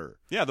matter.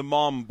 Yeah, the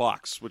Mom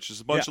box, which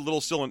is a bunch of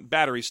little cylinder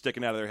batteries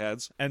sticking out of their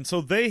heads. And so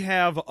they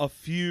have a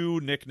few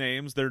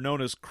nicknames. They're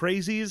known as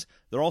Crazies.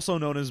 They're also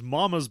known as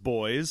Mama's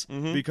Boys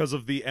because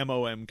of the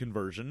MOM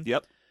conversion.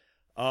 Yep.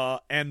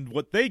 And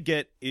what they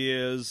get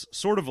is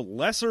sort of a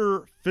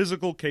lesser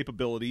physical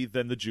capability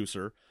than the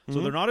Juicer. So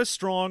they're not as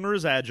strong or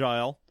as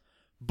agile,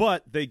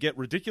 but they get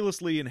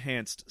ridiculously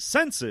enhanced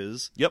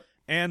senses. Yep.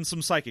 And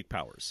some psychic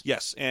powers.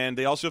 Yes, and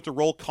they also have to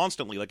roll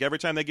constantly. Like every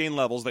time they gain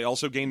levels, they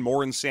also gain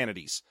more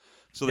insanities.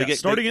 So they get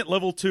starting at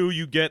level 2,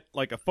 you get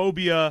like a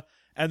phobia,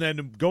 and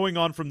then going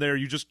on from there,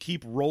 you just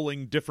keep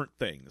rolling different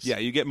things. Yeah,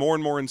 you get more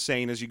and more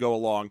insane as you go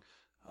along.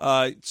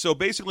 So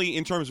basically,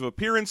 in terms of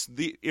appearance,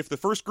 if the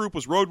first group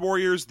was Road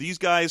Warriors, these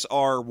guys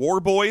are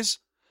War Boys.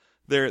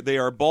 They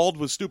are bald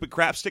with stupid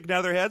crap sticking out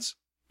of their heads.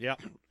 Yeah.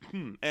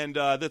 And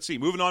let's see,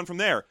 moving on from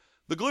there,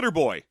 the Glitter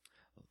Boy.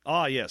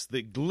 Ah, yes,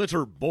 the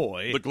Glitter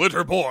Boy. The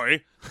Glitter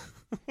Boy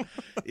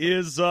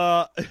is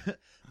the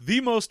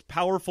most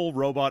powerful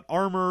robot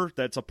armor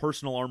that's a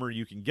personal armor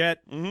you can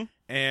get,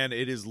 and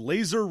it is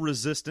laser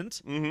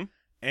resistant,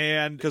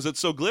 and because it's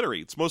so glittery,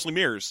 it's mostly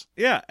mirrors.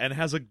 Yeah, and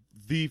has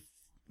the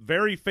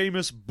very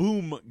famous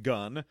boom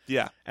gun.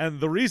 Yeah, and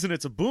the reason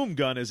it's a boom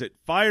gun is it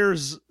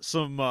fires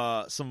some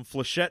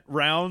flechette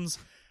rounds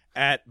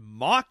at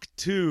Mach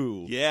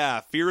 2. Yeah,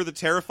 fear the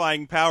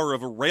terrifying power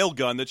of a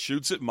railgun that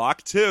shoots at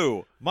Mach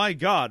 2. My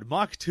God,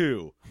 Mach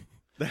 2.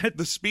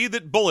 The speed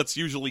that bullets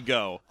usually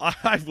go.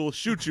 I will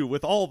shoot you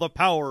with all the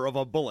power of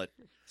a bullet.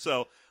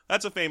 So,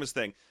 that's a famous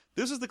thing.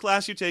 This is the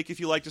class you take if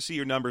you like to see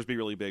your numbers be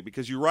really big,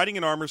 because you're riding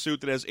an armor suit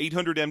that has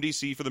 800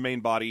 MDC for the main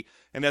body,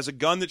 and has a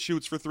gun that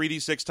shoots for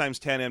 3d6 times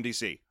 10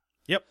 MDC.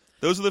 Yep.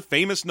 Those are the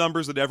famous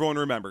numbers that everyone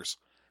remembers.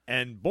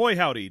 And boy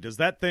howdy, does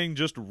that thing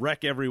just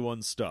wreck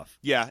everyone's stuff.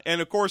 Yeah, and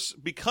of course,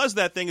 because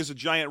that thing is a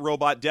giant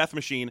robot death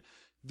machine,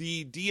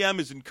 the DM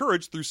is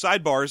encouraged through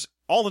sidebars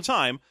all the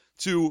time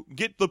to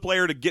get the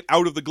player to get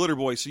out of the Glitter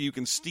Boy so you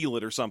can steal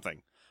it or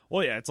something.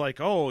 Well, yeah, it's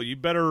like, oh, you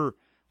better,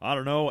 I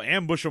don't know,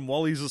 ambush him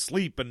while he's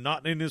asleep and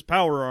not in his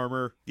power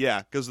armor.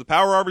 Yeah, because the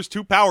power armor's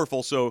too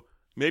powerful, so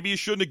maybe you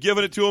shouldn't have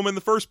given it to him in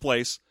the first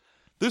place.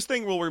 This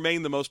thing will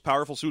remain the most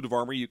powerful suit of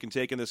armor you can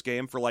take in this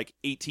game for like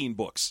 18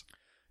 books.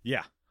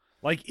 Yeah.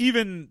 Like,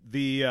 even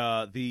the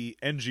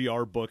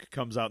NGR book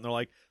comes out, and they're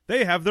like,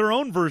 they have their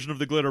own version of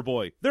the Glitter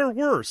Boy. They're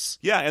worse.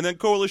 Yeah, and then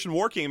Coalition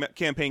War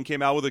Campaign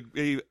came out with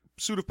a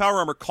suit of power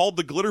armor called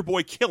the Glitter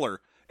Boy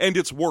Killer, and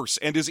it's worse,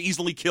 and is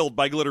easily killed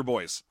by Glitter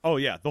Boys. Oh,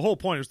 yeah. The whole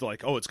point is to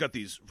like, oh, it's got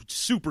these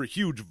super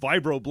huge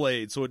vibro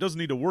blades, so it doesn't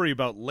need to worry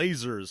about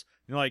lasers.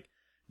 And you're like,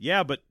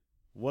 yeah, but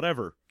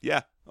whatever.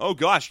 Yeah. Oh,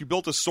 gosh, you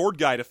built a sword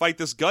guy to fight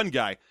this gun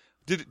guy.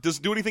 Does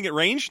it do anything at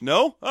range?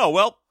 No? Oh,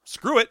 well,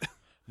 screw it.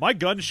 My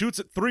gun shoots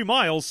at 3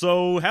 miles,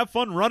 so have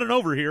fun running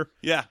over here.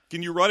 Yeah.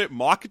 Can you run at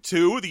Mach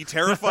 2, the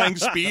terrifying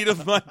speed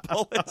of my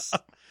bullets?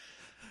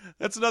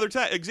 That's another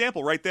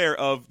example right there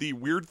of the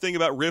weird thing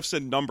about riffs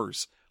and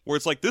numbers, where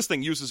it's like this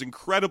thing uses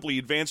incredibly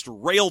advanced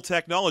rail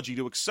technology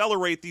to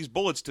accelerate these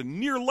bullets to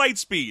near light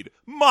speed.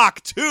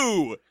 Mach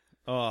 2!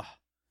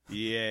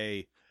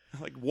 Yay.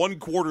 Like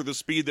 1/4 the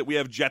speed that we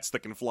have jets that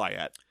can fly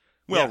at.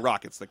 Well, Yeah.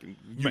 rockets that can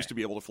used to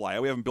be able to fly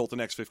at. We haven't built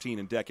an X-15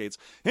 in decades.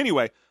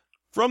 Anyway,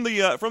 from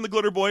the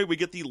Glitter Boy, we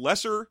get the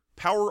lesser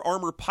power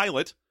armor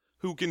pilot,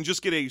 who can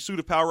just get a suit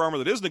of power armor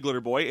that isn't a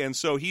Glitter Boy, and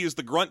so he is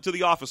the grunt to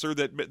the officer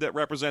that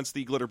represents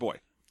the Glitter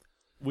Boy.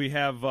 We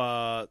have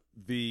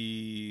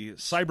the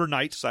Cyber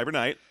Knight, Cyber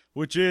Knight.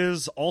 which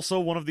is also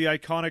one of the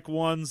iconic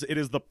ones. It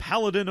is the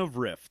Paladin of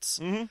Rifts.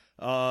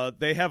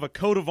 They have a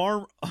code of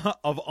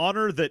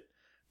honor that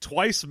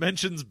twice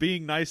mentions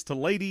being nice to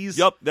ladies.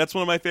 Yup, that's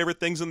one of my favorite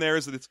things in there,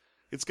 is that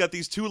it's got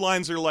these two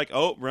lines that are like,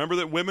 oh, remember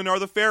that women are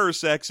the fairer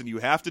sex, and you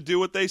have to do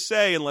what they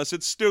say unless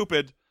it's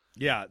stupid.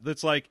 Yeah,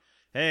 that's like,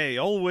 hey,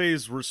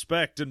 always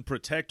respect and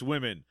protect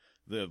women.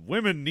 The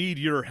women need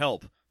your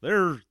help.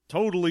 They're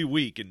totally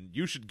weak, and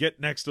you should get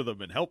next to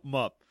them and help them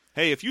up.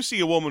 Hey, if you see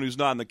a woman who's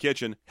not in the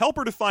kitchen, help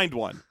her to find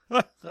one.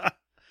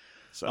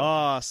 So,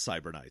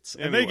 Cyber Knights.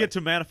 And they Anyway. get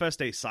to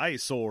manifest a Psy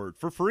Sword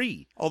for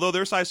free. although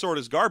their Psy Sword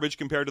is garbage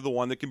compared to the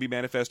one that can be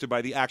manifested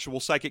by the actual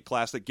psychic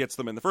class that gets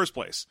them in the first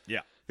place.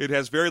 Yeah. It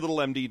has very little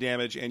MD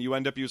damage, and you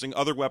end up using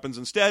other weapons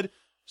instead.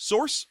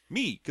 Source?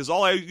 Me, because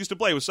all I used to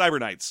play was Cyber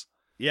Knights.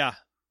 Yeah.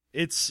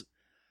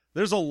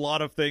 There's a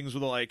lot of things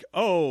where they're like,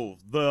 oh,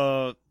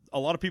 a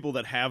lot of people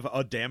that have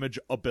a damage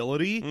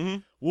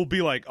ability will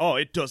be like, oh,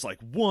 it does like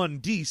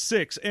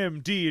 1d6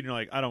 MD, and you're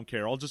like, I don't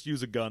care, I'll just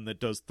use a gun that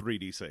does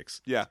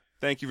 3d6. Yeah.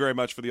 Thank you very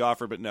much for the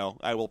offer, but no,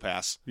 I will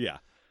pass. Yeah.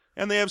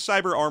 And they have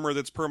cyber armor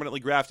that's permanently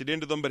grafted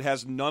into them, but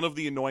has none of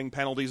the annoying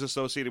penalties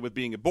associated with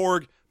being a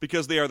Borg,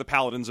 because they are the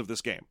paladins of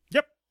this game.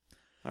 Yep.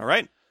 All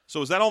right.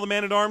 So is that all the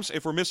Man-at-Arms?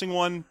 If we're missing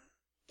one,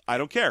 I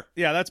don't care.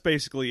 Yeah, that's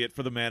basically it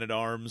for the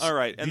Man-at-Arms. All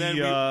right. And then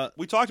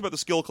we talked about the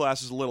skill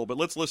classes a little, but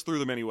let's list through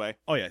them anyway.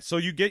 Oh, yeah. So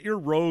you get your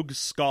Rogue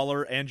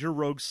Scholar and your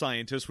Rogue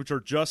Scientist, which are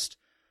just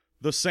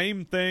the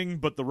same thing,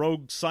 but the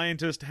Rogue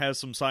Scientist has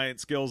some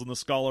science skills, and the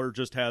Scholar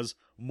just has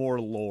more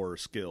lore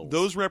skills.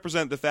 Those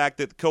represent the fact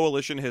that the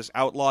Coalition has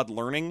outlawed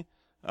learning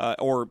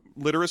or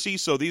literacy,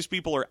 so these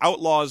people are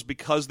outlaws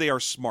because they are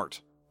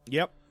smart.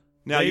 Yep.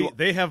 Now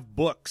they have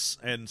books,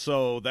 and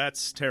so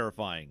that's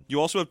terrifying.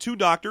 You also have two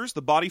doctors,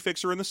 the Body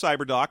Fixer and the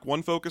Cyberdoc.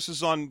 One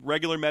focuses on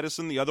regular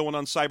medicine, the other one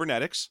on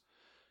cybernetics.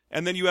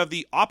 And then you have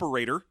the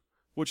Operator,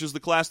 which is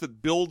the class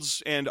that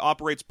builds and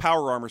operates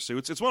power armor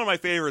suits. It's one of my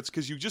favorites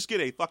because you just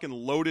get a fucking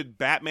loaded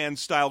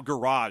Batman-style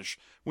garage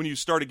when you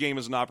start a game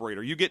as an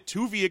Operator. You get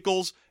 2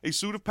 vehicles, a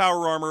suit of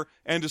power armor,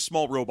 and a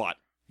small robot.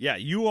 Yeah,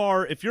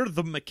 if you're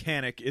the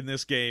mechanic in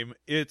this game,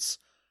 it's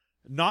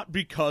not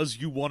because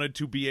you wanted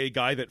to be a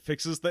guy that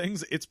fixes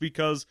things, it's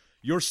because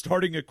your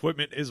starting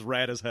equipment is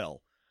rad as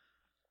hell.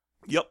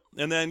 Yep,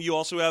 and then you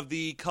also have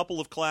the couple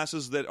of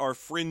classes that are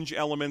fringe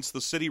elements,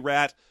 the City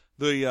Rat,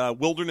 the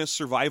Wilderness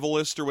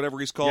Survivalist, or whatever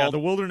he's called. Yeah, the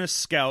Wilderness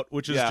Scout,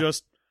 which is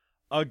just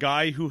a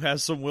guy who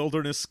has some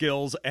wilderness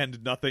skills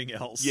and nothing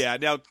else. Yeah,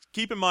 now,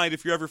 keep in mind,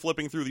 if you're ever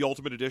flipping through the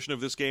Ultimate Edition of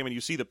this game and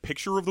you see the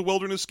picture of the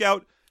Wilderness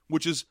Scout,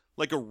 which is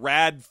like a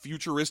rad,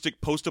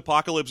 futuristic,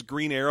 post-apocalypse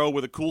green arrow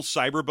with a cool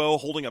cyber bow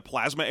holding a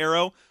plasma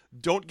arrow,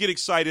 don't get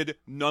excited.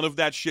 None of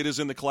that shit is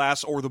in the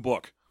class or the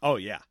book. Oh,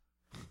 yeah.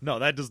 No,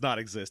 that does not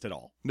exist at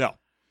all. No.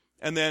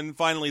 And then,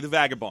 finally, the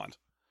Vagabond.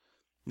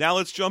 Now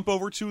let's jump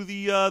over to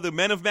the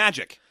Men of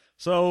Magic.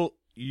 So,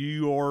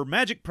 your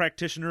magic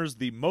practitioners,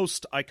 the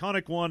most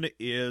iconic one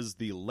is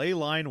the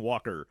Leyline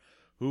Walker,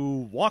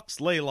 who walks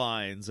ley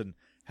lines and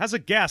has a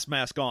gas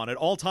mask on at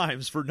all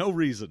times for no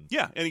reason.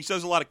 Yeah, and he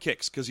says a lot of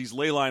kicks because he's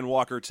Leyline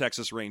Walker,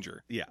 Texas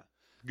Ranger. Yeah,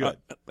 good.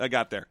 I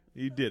got there.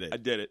 You did it. I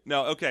did it.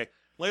 No, okay.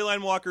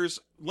 Leyline Walkers,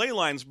 ley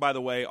lines, by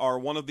the way, are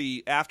one of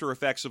the after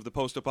effects of the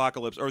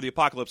post-apocalypse, or the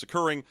apocalypse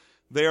occurring.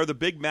 They are the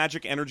big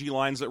magic energy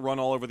lines that run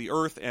all over the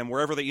Earth, and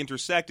wherever they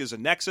intersect is a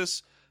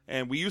nexus.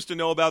 And we used to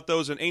know about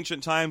those in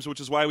ancient times, which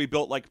is why we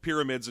built like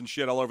pyramids and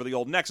shit all over the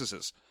old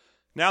nexuses.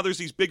 Now there's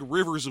these big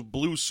rivers of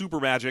blue super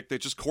magic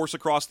that just course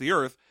across the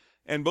Earth,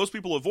 and most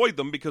people avoid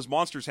them because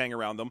monsters hang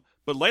around them.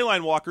 But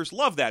leyline walkers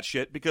love that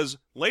shit because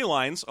ley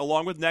lines,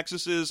 along with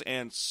nexuses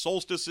and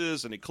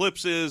solstices and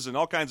eclipses and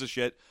all kinds of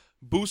shit,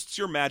 boosts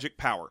your magic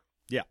power.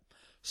 Yeah.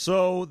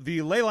 So the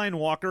Leyline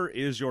Walker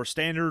is your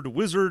standard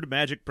wizard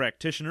magic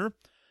practitioner.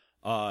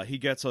 He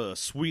gets a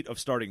suite of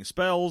starting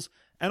spells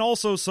and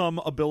also some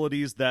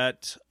abilities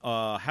that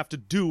have to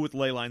do with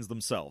ley lines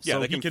themselves. Yeah, so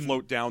they can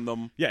float down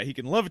them. Yeah, he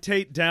can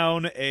levitate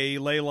down a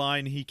ley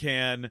line. He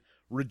can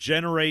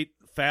regenerate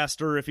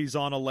faster if he's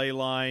on a ley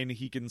line.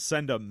 He can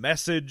send a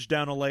message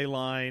down a ley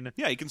line.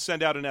 Yeah, he can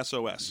send out an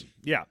SOS.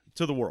 Yeah,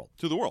 to the world.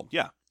 To the world,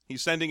 yeah.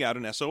 He's sending out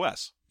an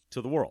SOS.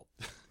 To the world.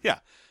 Yeah.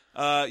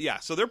 Yeah,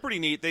 so they're pretty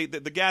neat.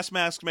 The gas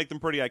masks make them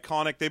pretty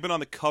iconic. They've been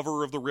on the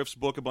cover of the Rifts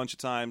book a bunch of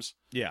times.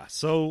 Yeah,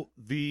 so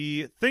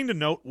the thing to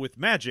note with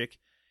magic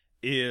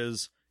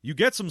is you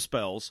get some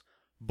spells,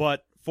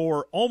 but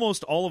for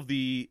almost all of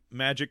the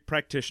magic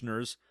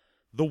practitioners,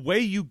 the way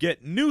you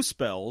get new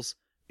spells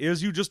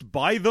is you just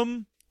buy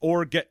them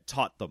or get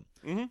taught them.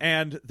 Mm-hmm.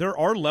 And there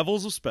are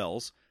levels of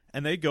spells,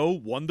 and they go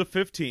 1 to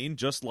 15,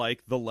 just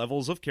like the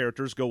levels of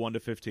characters go 1 to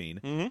 15.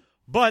 Mm-hmm.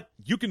 But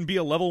you can be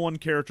a level 1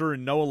 character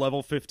and know a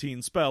level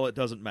 15 spell, it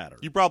doesn't matter.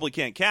 You probably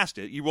can't cast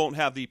it. You won't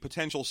have the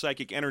potential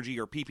psychic energy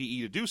or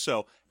PPE to do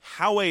so.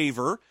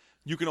 However,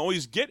 you can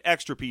always get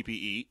extra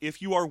PPE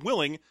if you are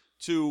willing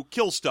to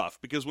kill stuff,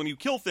 because when you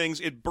kill things,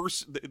 it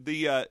bursts,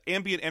 the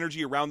ambient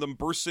energy around them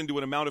bursts into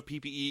an amount of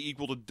PPE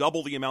equal to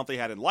double the amount they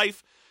had in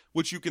life,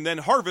 which you can then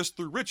harvest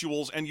through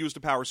rituals and use to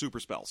power super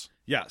spells.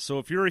 Yeah, so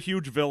if you're a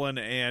huge villain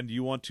and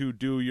you want to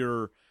do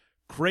your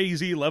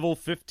crazy level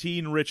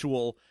 15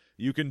 ritual,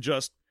 you can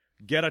just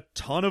get a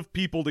ton of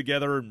people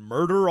together and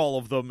murder all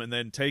of them and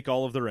then take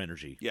all of their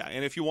energy. Yeah,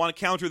 and if you want to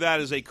counter that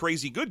as a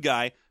crazy good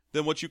guy,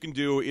 then what you can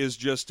do is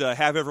just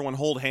have everyone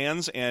hold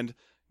hands and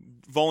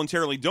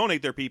voluntarily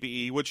donate their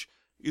PPE, which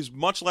is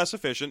much less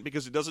efficient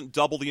because it doesn't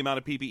double the amount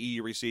of PPE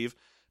you receive.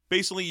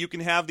 Basically, you can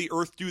have the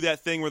Earth do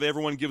that thing where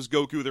everyone gives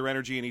Goku their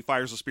energy and he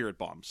fires a spirit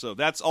bomb. So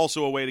that's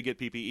also a way to get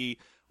PPE.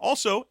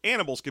 Also,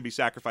 animals can be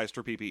sacrificed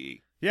for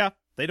PPE. Yeah,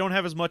 they don't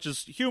have as much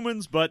as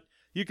humans, but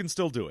you can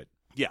still do it.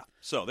 Yeah,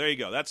 so there you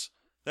go. That's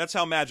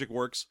how magic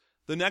works.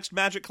 The next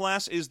magic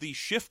class is the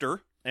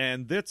Shifter.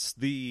 And that's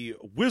the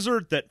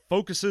wizard that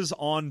focuses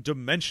on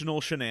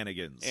dimensional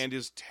shenanigans. And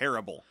is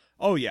terrible.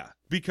 Oh yeah,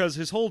 because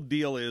his whole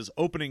deal is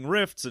opening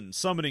rifts and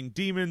summoning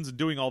demons and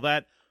doing all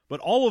that, but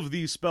all of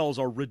these spells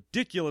are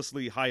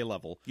ridiculously high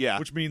level. Yeah.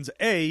 Which means,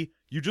 A,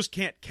 you just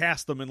can't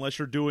cast them unless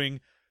you're doing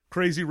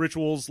crazy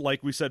rituals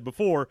like we said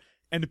before,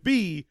 and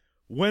B,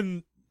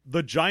 when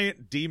the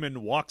giant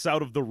demon walks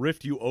out of the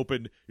rift you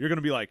opened, you're going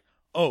to be like,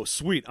 oh,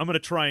 sweet, I'm going to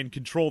try and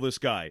control this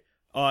guy.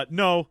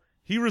 No,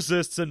 he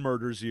resists and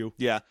murders you.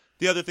 Yeah.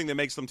 The other thing that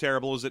makes them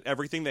terrible is that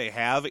everything they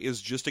have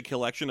is just a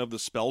collection of the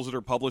spells that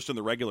are published in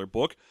the regular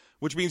book,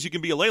 which means you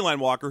can be a leyline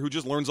walker who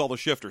just learns all the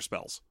shifter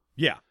spells.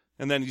 Yeah.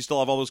 And then you still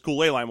have all those cool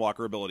leyline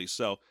walker abilities,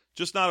 so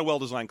just not a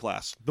well-designed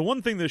class. The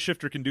one thing the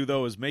shifter can do,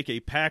 though, is make a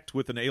pact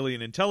with an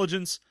alien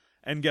intelligence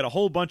and get a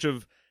whole bunch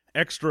of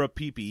extra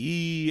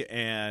PPE,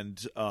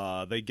 and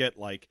they get,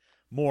 like,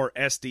 more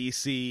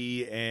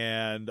SDC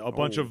and a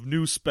bunch of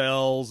new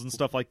spells and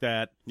stuff like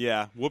that.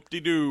 Yeah,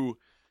 whoop-de-doo.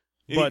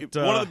 But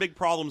one of the big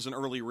problems in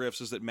early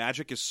Rifts is that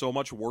magic is so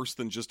much worse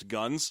than just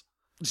guns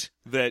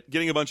that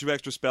getting a bunch of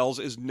extra spells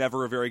is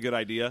never a very good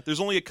idea. There's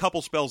only a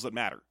couple spells that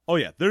matter. Oh,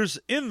 yeah. There's,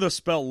 in the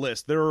spell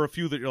list, there are a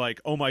few that you're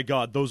like, oh my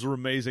god, those are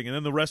amazing. And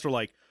then the rest are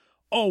like,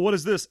 oh, what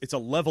is this? It's a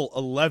level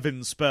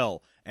 11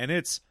 spell, and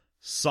it's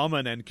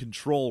summon and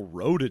control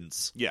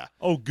rodents. Yeah.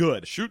 Oh,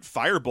 good. Shoot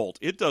Firebolt.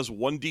 It does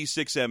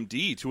 1d6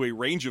 MD to a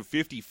range of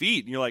 50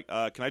 feet. And you're like,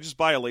 can I just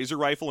buy a laser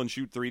rifle and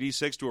shoot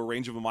 3d6 to a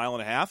range of 1.5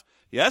 miles?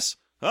 Yes?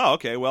 Oh,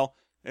 okay, well.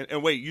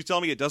 And wait, you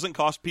tell me it doesn't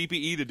cost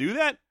PPE to do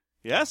that?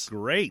 Yes?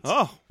 Great.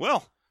 Oh,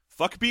 well,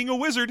 fuck being a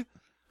wizard.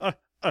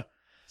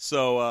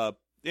 So,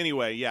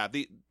 anyway, yeah,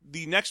 the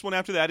next one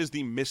after that is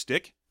the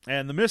Mystic.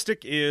 And the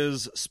Mystic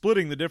is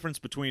splitting the difference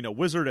between a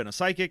wizard and a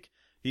psychic.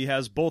 He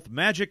has both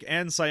magic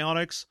and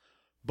psionics,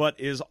 but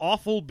is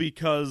awful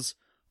because,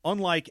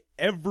 unlike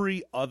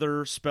every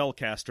other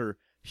spellcaster,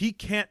 he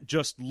can't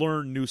just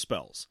learn new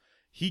spells.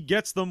 He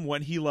gets them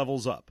when he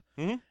levels up.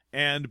 Mm-hmm.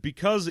 And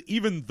because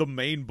even the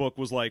main book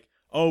was like,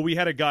 oh, we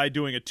had a guy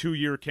doing a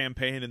 2-year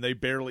campaign and they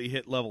barely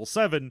hit level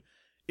 7,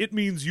 it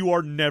means you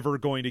are never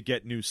going to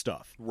get new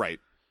stuff. Right.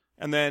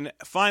 And then,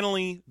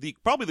 finally,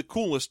 probably the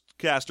coolest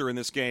caster in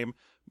this game,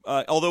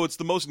 although it's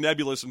the most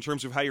nebulous in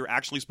terms of how you're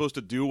actually supposed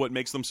to do what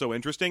makes them so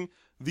interesting,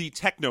 the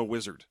Techno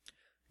Wizard.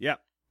 Yeah.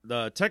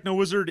 The Techno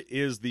Wizard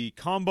is the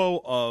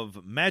combo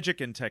of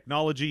magic and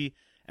technology,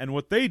 and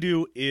what they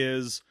do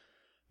is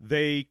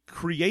they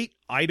create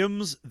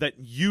items that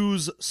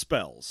use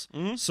spells.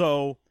 Mm-hmm.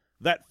 So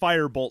that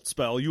firebolt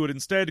spell, you would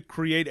instead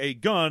create a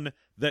gun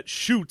that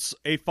shoots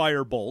a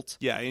firebolt.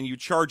 Yeah, and you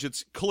charge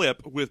its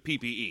clip with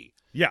PPE.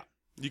 Yeah.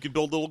 You can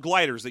build little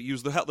gliders that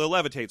use the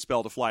levitate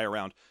spell to fly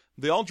around.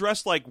 They all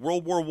dress like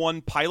World War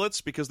I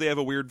pilots because they have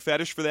a weird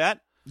fetish for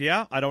that.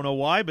 Yeah, I don't know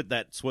why, but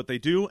that's what they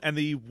do. And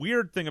the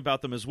weird thing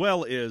about them as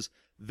well is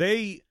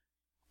they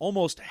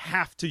almost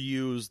have to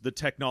use the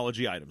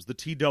technology items, the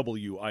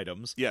TW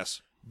items.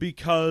 Yes.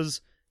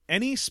 Because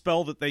any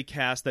spell that they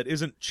cast that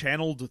isn't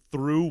channeled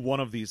through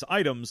one of these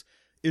items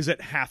is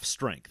at half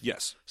strength.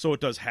 Yes. So it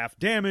does half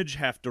damage,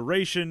 half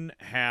duration,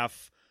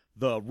 half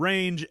the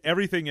range.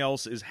 Everything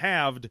else is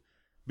halved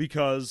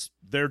because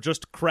they're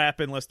just crap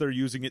unless they're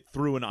using it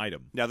through an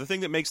item. Now, the thing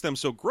that makes them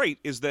so great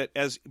is that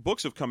as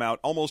books have come out,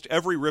 almost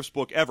every Rifts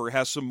book ever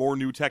has some more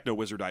new Techno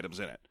Wizard items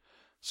in it.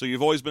 So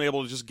you've always been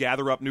able to just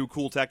gather up new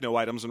cool techno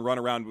items and run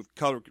around with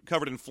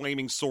covered in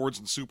flaming swords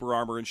and super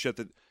armor and shit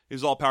that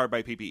is all powered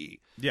by PPE.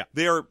 Yeah.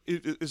 They are,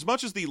 as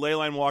much as the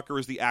Leyline Walker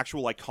is the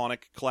actual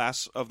iconic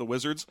class of the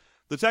wizards,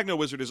 the Techno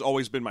Wizard has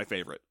always been my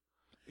favorite.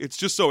 It's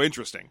just so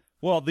interesting.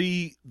 Well,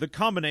 the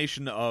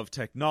combination of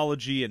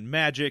technology and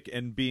magic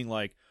and being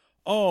like,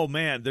 oh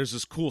man, there's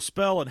this cool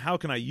spell and how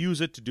can I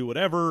use it to do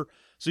whatever?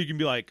 So you can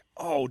be like,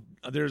 oh,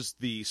 there's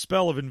the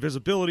spell of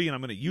invisibility and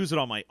I'm going to use it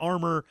on my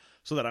armor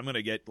so that I'm going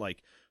to get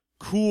like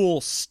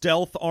cool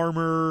stealth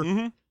armor.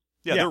 Mm-hmm.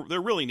 Yeah,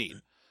 they're really neat.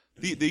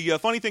 The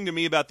funny thing to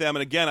me about them,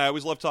 and again, I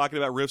always love talking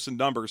about Rifts and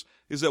numbers,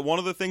 is that one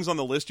of the things on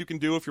the list you can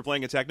do if you're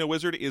playing a Techno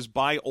Wizard is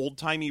buy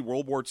old-timey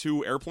World War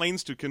II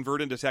airplanes to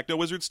convert into Techno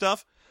Wizard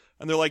stuff.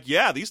 And they're like,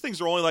 yeah, these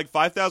things are only like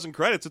 5,000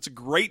 credits. It's a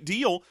great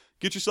deal.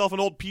 Get yourself an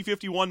old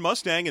P-51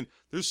 Mustang, and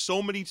there's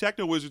so many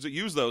Techno Wizards that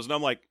use those. And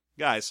I'm like,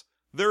 guys,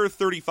 there are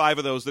 35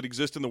 of those that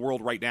exist in the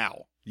world right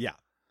now. Yeah.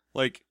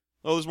 Like,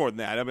 oh, there's more than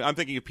that. I mean, I'm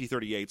thinking of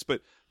P-38s,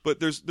 but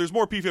there's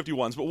more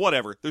P-51s, but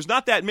whatever. There's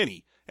not that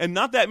many. And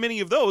not that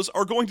many of those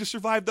are going to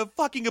survive the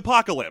fucking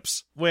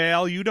apocalypse.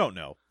 Well, you don't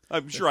know.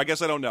 I'm sure. I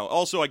guess I don't know.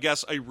 Also, I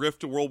guess a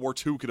rift to World War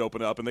II could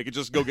open up and they could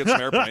just go get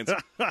some airplanes.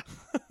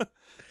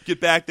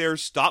 Get back there,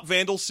 stop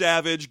Vandal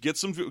Savage, get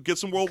some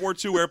World War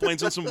II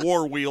airplanes and some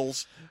war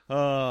wheels.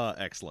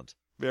 Excellent.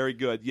 Very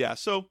good. Yeah.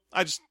 So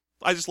I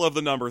just love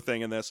the number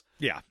thing in this.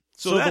 Yeah.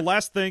 So the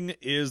last thing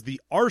is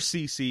the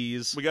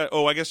RCCs. We got.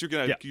 Oh, I guess you're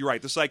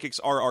right. The psychics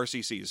are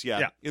RCCs.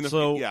 Yeah.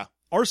 Yeah.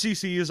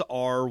 RCCs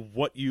are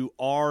what you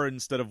are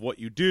instead of what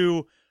you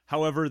do.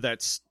 However,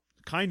 that's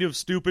kind of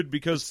stupid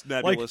because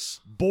like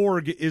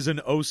Borg is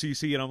an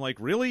OCC, and I'm like,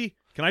 really?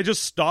 Can I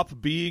just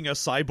stop being a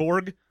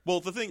cyborg?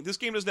 Well, this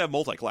game doesn't have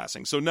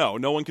multi-classing, so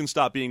no one can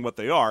stop being what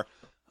they are.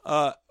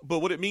 But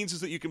what it means is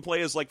that you can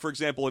play as, like, for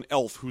example, an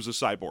elf who's a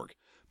cyborg.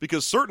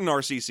 Because certain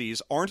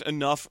RCCs aren't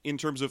enough in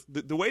terms of...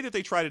 The way that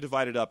they try to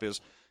divide it up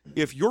is,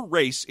 if your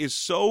race is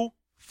so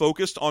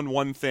focused on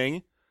one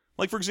thing...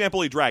 Like, for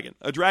example, a dragon.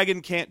 A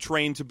dragon can't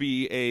train to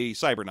be a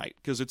cyber knight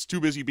because it's too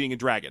busy being a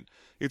dragon.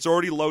 It's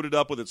already loaded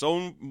up with its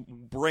own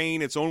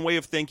brain, its own way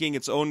of thinking,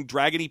 its own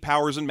dragony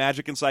powers and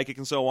magic and psychic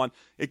and so on.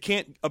 It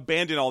can't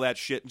abandon all that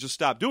shit and just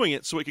stop doing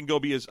it so it can go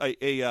be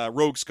a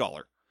rogue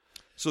scholar.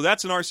 So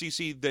that's an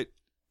RCC that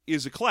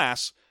is a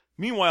class.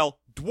 Meanwhile,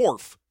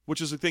 dwarf, which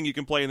is a thing you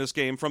can play in this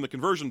game from the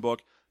conversion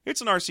book,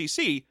 it's an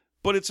RCC,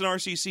 but it's an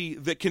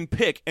RCC that can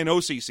pick an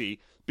OCC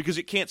because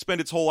it can't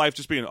spend its whole life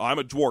just being, I'm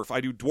a dwarf.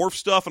 I do dwarf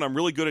stuff, and I'm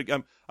really good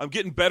at. I'm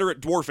getting better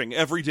at dwarfing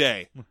every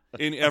day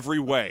in every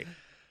way.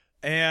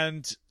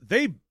 And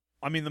the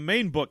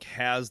main book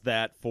has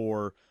that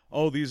for,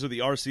 these are the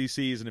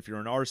RCCs, and if you're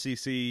an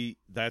RCC,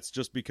 that's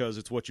just because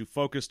it's what you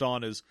focused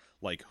on is,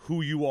 like,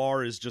 who you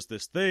are is just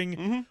this thing.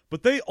 Mm-hmm.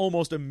 But they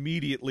almost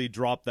immediately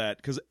drop that,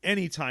 because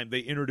anytime they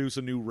introduce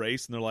a new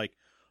race, and they're like,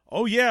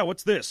 oh yeah,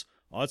 what's this?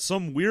 Oh, it's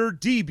some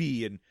weird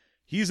DB, and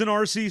he's an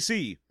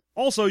RCC.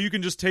 Also, you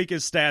can just take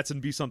his stats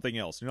and be something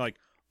else. And you're like,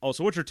 oh,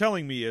 so what you're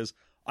telling me is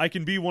I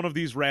can be one of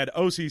these rad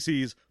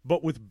OCCs,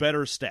 but with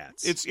better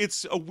stats.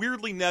 It's a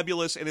weirdly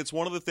nebulous, and it's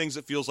one of the things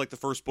that feels like the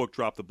first book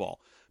dropped the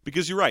ball.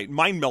 Because you're right,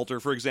 Mind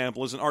Melter, for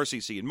example, is an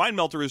RCC, and Mind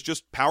Melter is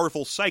just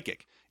powerful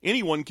psychic.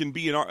 Anyone can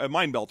be a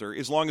Mind Melter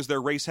as long as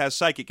their race has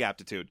psychic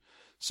aptitude.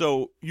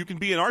 So you can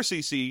be an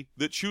RCC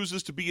that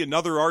chooses to be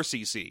another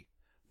RCC,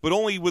 but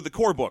only with the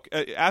core book.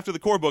 After the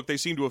core book, they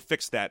seem to have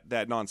fixed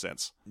that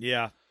nonsense.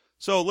 Yeah.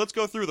 So let's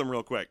go through them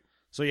real quick.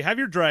 So you have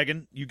your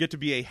dragon. You get to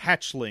be a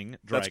hatchling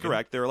dragon. That's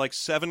correct. There are like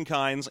 7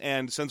 kinds,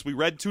 and since we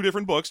read 2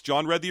 different books,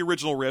 John read the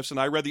original Rifts, and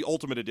I read the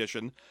Ultimate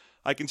Edition,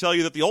 I can tell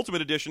you that the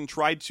Ultimate Edition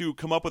tried to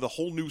come up with a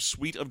whole new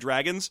suite of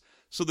dragons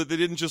so that they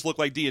didn't just look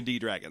like D&D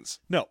dragons.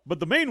 No, but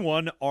the main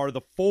one are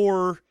the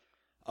 4,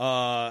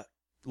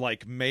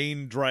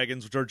 main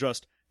dragons, which are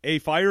just a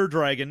fire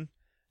dragon,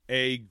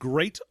 a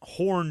great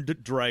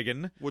horned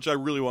dragon. Which I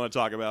really want to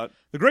talk about.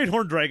 The great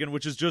horned dragon,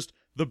 which is just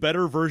the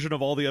better version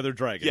of all the other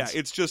dragons. Yeah,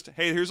 it's just,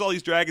 hey, here's all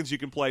these dragons you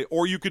can play,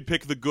 or you could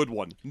pick the good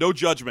one. No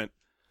judgment.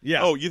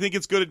 Yeah. Oh, you think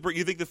it's good at?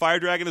 You think the fire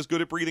dragon is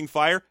good at breathing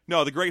fire?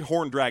 No, the great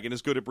horned dragon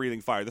is good at breathing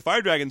fire. The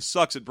fire dragon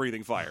sucks at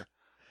breathing fire.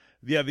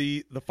 Yeah,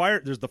 the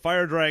fire. There's the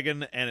fire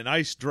dragon and an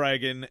ice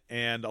dragon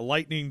and a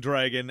lightning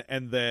dragon,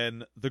 and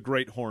then the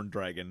great horned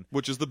dragon,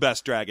 which is the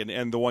best dragon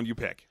and the one you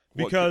pick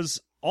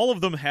because all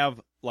of them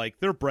have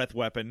their breath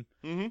weapon,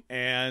 mm-hmm.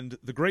 and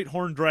the great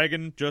horned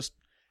dragon just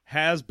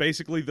has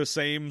basically the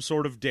same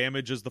sort of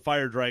damage as the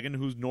fire dragon,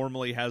 who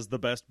normally has the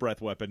best breath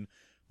weapon.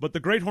 But the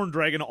great horned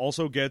dragon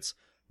also gets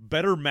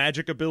better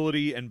magic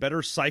ability and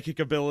better psychic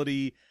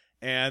ability,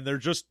 and they're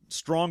just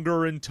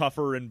stronger and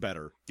tougher and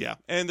better. Yeah,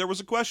 and there was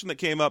a question that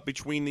came up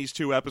between these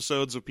 2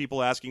 episodes of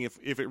people asking if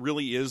it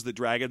really is that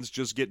dragons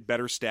just get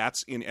better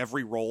stats in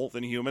every roll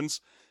than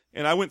humans.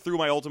 And I went through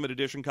my Ultimate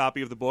Edition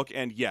copy of the book,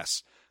 and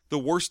yes, the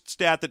worst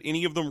stat that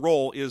any of them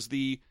roll is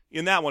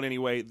in that one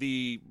anyway,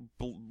 the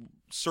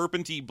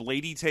serpenty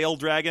blady tail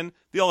dragon.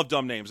 They all have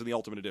dumb names in the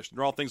Ultimate Edition.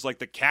 They're all things like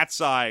the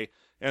cat's eye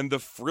and the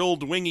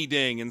frilled wingy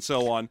ding and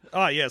so on.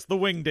 Ah, yes, the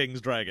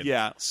wingdings dragon.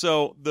 Yeah,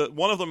 so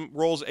one of them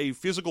rolls a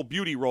physical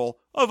beauty roll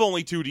of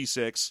only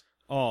 2d6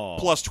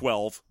 plus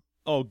 12.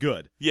 Oh,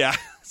 good. Yeah,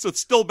 so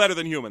it's still better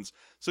than humans.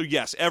 So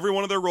yes, every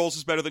one of their rolls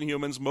is better than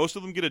humans. Most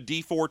of them get a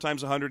d4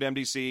 times 100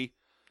 MDC.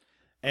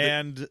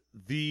 And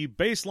the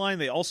baseline,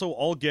 they also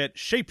all get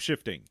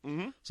shape-shifting.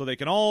 Mm-hmm. So they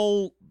can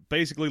all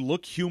basically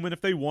look human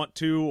if they want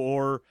to,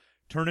 or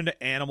turn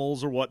into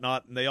animals or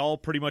whatnot, and they all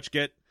pretty much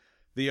get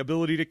the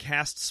ability to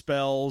cast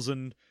spells,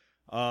 and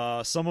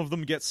some of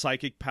them get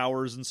psychic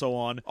powers and so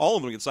on. All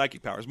of them get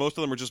psychic powers. Most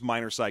of them are just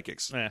minor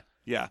psychics.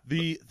 Yeah.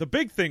 The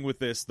big thing with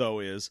this, though,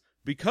 is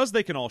because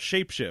they can all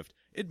shapeshift,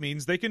 it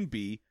means they can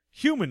be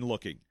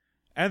human-looking.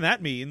 And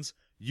that means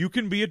you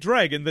can be a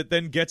dragon that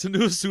then gets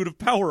into a suit of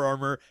power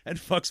armor and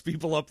fucks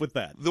people up with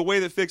that. The way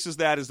that fixes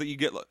that is that you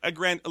get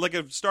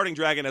a starting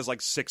dragon has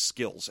 6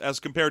 skills, as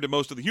compared to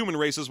most of the human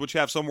races, which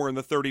have somewhere in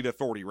the 30 to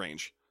 40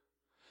 range.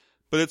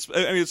 But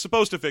it's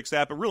supposed to fix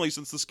that, but really,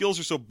 since the skills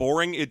are so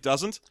boring, it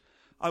doesn't.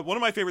 One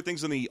of my favorite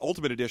things in the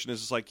Ultimate Edition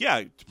is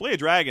to play a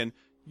dragon,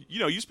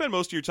 you spend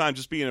most of your time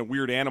just being a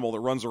weird animal that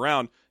runs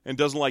around and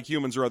doesn't like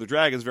humans or other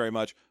dragons very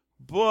much.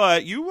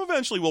 But you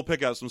eventually will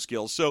pick out some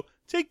skills. So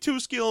take 2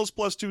 skills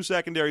plus 2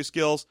 secondary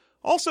skills.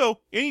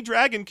 Also, any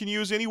dragon can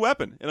use any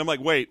weapon. And I'm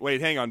like, wait,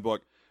 hang on,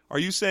 book. Are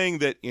you saying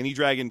that any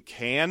dragon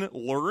can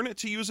learn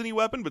to use any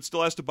weapon, but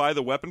still has to buy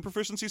the weapon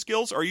proficiency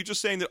skills? Or are you just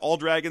saying that all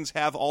dragons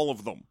have all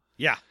of them?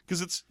 Yeah.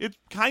 Because it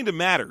kind of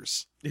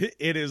matters.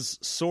 It is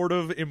sort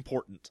of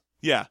important.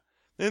 Yeah.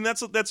 And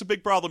that's a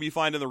big problem you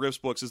find in the Rifts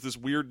books, is this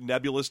weird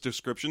nebulous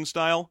description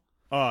style.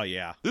 Oh,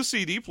 yeah. This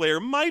CD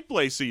player might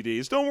play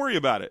CDs. Don't worry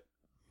about it.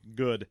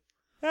 Good.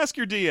 Ask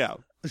your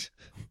DM.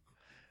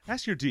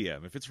 Ask your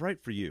DM if it's right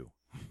for you.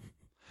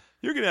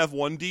 You're going to have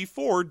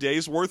 1d4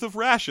 days worth of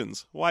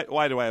rations. Why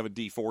do I have a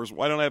d4?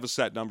 Why don't I have a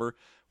set number?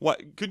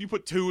 What could you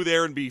put 2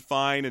 there and be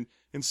fine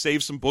and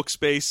save some book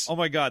space? Oh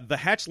my god, the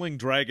hatchling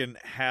dragon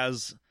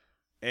has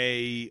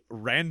a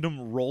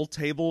random roll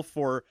table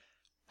for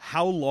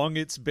how long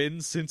it's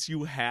been since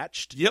you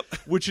hatched. Yep.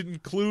 Which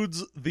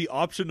includes the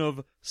option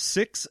of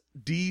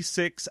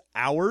 6d6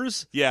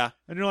 hours. Yeah.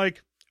 And you're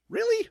like,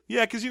 really?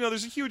 Yeah, because,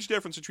 there's a huge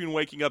difference between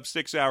waking up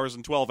 6 hours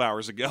and 12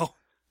 hours ago.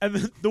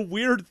 And the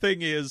weird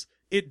thing is,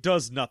 it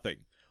does nothing.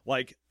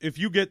 Like, if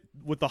you get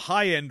with the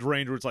high-end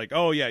range where it's like,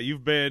 oh, yeah,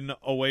 you've been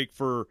awake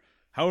for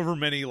however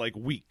many, like,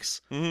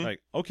 weeks. Mhm.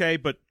 Like, okay,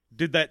 but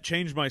did that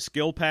change my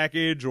skill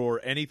package or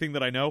anything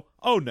that I know?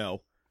 Oh,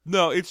 no.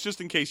 No, it's just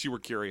in case you were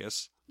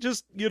curious.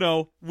 Just,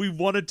 we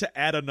wanted to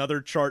add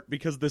another chart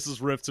because this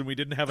is Rifts and we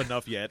didn't have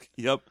enough yet.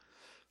 Yep.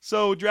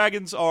 So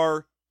dragons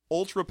are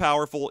ultra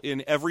powerful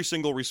in every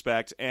single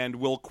respect and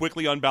will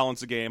quickly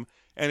unbalance a game,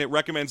 and it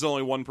recommends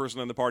only one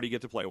person in the party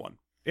get to play one.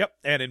 Yep,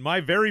 and in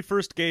my very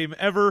first game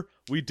ever,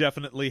 we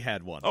definitely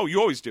had one. Oh, you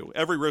always do.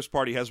 Every Rifts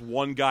party has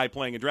one guy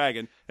playing a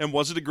dragon, and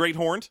was it a Great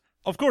Horned?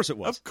 Of course it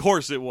was. Of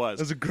course it It was.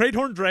 was a Great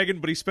Horned Dragon,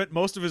 but he spent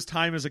most of his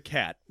time as a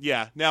cat.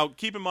 Yeah. Now,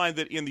 keep in mind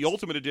that in the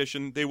Ultimate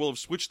Edition, they will have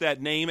switched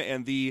that name,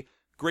 and the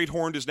Great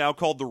Horned is now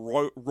called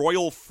the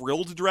Royal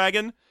Frilled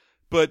Dragon.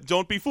 But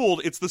don't be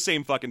fooled, it's the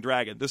same fucking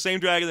dragon. The same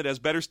dragon that has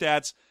better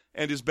stats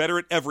and is better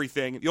at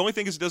everything. The only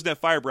thing is it doesn't have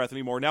fire breath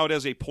anymore. Now it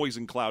has a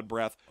poison cloud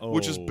breath,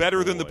 which is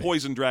better than the boy.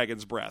 poison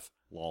dragon's breath.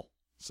 Lol.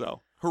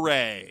 So,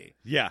 hooray.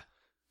 Yeah.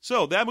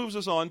 So, that moves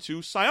us on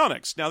to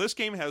psionics. Now, this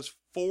game has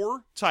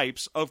 4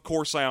 types of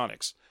core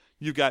psionics.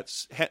 You've got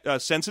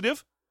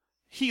sensitive,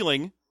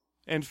 healing,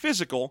 and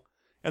physical,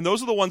 and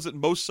those are the ones that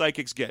most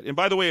psychics get. And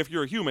by the way, if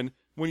you're a human,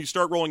 when you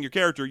start rolling your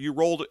character, you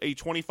rolled a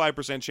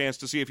 25% chance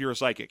to see if you're a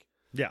psychic.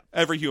 Yeah.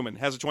 Every human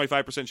has a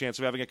 25% chance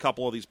of having a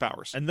couple of these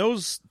powers. And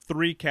those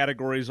 3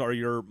 categories are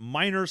your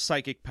minor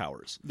psychic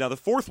powers. Now, the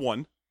 4th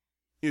one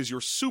is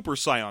your super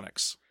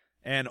psionics.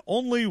 And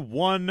only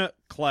one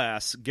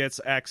class gets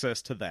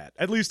access to that,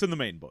 at least in the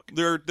main book.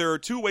 There are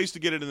 2 ways to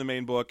get it in the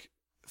main book.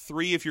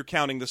 3 if you're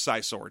counting the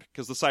Psi Sword,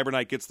 because the Cyber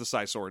Knight gets the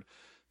Psi Sword.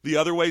 The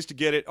other ways to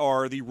get it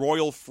are the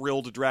Royal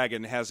Frilled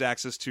Dragon has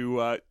access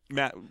to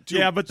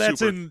yeah, but that's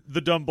super. in the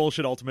Dumb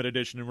Bullshit Ultimate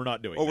Edition, and we're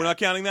not doing Oh, that. we're not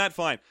counting that?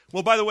 Fine.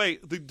 Well, by the way,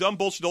 the Dumb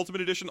Bullshit Ultimate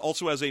Edition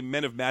also has a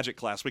Men of Magic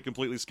class we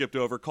completely skipped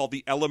over called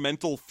the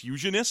Elemental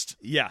Fusionist.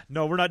 Yeah,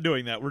 no, we're not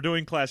doing that. We're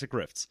doing Classic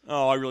Rifts.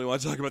 Oh, I really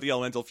want to talk about the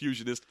Elemental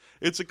Fusionist.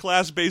 It's a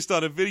class based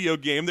on a video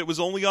game that was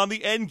only on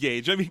the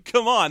N-Gauge. I mean,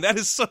 come on, that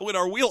is so in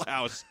our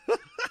wheelhouse.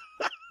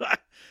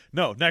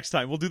 No, next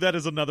time. We'll do that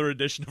as another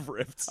edition of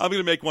Rifts. I'm going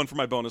to make one for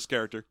my bonus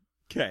character.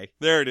 Okay.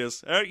 There it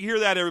is. All right, you hear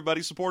that,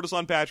 everybody? Support us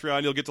on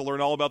Patreon. You'll get to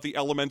learn all about the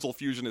Elemental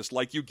Fusionist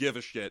like you give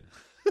a shit.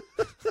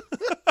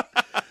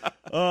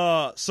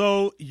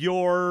 So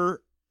your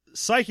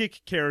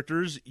psychic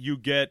characters, you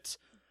get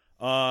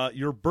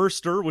your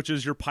Burster, which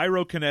is your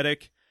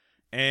pyrokinetic,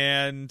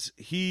 and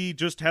he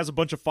just has a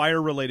bunch of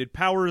fire-related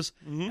powers,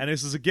 and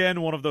this is,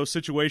 again, one of those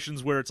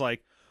situations where it's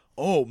like,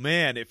 oh,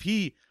 man, if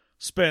he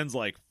spends,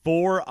 like,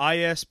 4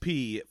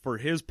 ISP for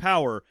his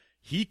power,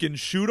 he can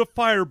shoot a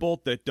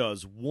firebolt that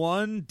does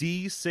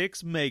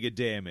 1d6 mega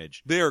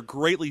damage. They are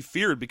greatly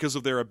feared because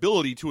of their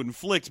ability to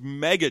inflict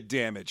mega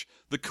damage.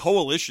 The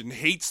Coalition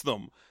hates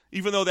them,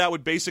 even though that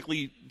would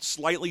basically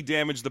slightly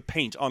damage the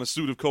paint on a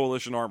suit of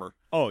Coalition armor.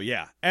 Oh,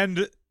 yeah.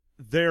 And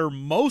their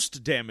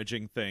most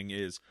damaging thing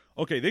is,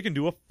 okay, they can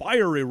do a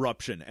fire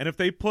eruption. And if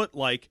they put,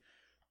 like,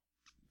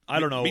 I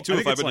don't know. Me too, I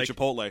if think I've it's been like, to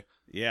Chipotle.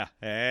 Yeah.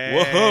 Hey.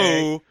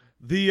 Whoa!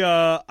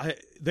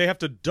 They have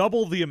to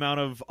double the amount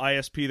of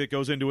ISP that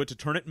goes into it to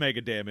turn it mega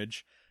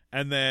damage,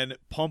 and then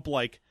pump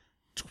like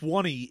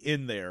 20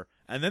 in there,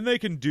 and then they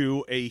can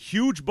do a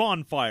huge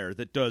bonfire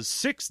that does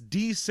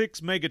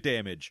 6d6 mega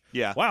damage.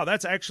 Yeah. Wow,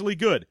 that's actually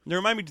good. Now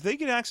remind me, do they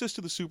get access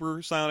to the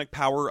super psionic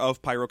power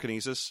of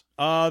pyrokinesis?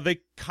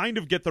 They kind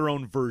of get their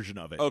own version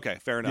of it. Okay,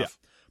 fair enough.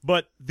 Yeah.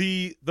 But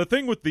the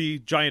thing with the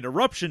giant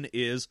eruption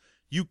is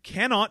you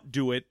cannot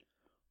do it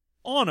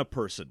on a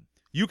person.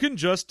 You can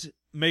just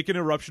make an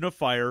eruption of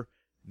fire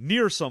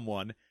near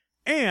someone,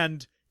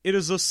 and it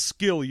is a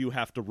skill you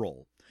have to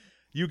roll.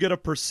 You get a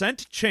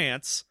 %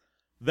 chance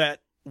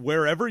that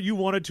wherever you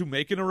wanted to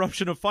make an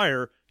eruption of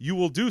fire, you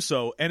will do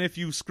so, and if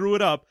you screw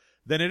it up,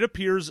 then it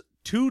appears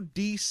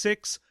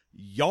 2d6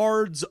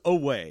 yards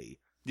away.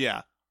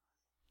 Yeah.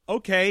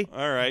 Okay.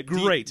 All right.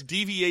 Great.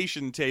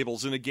 Deviation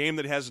tables in a game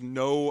that has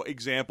no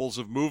examples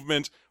of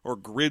movement or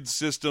grid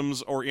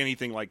systems or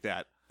anything like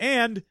that.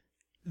 And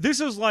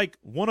this is like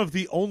one of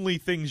the only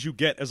things you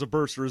get as a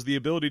burster is the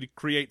ability to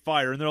create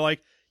fire. And they're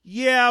like,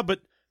 yeah,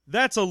 but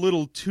that's a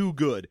little too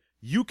good.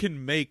 You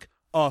can make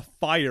a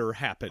fire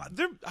happen.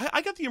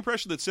 I got the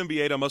impression that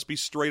Symbieta must be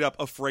straight up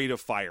afraid of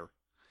fire.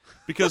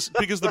 Because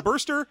the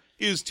Burster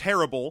is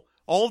terrible.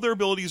 All of their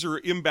abilities are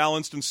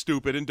imbalanced and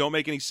stupid and don't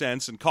make any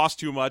sense and cost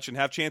too much and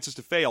have chances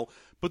to fail.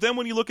 But then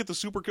when you look at the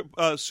super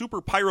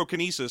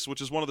pyrokinesis,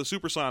 which is one of the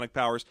supersonic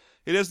powers,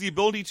 it has the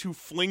ability to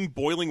fling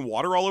boiling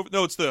water all over.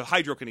 No, it's the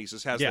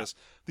hydrokinesis has this.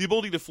 The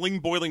ability to fling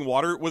boiling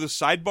water with a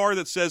sidebar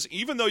that says,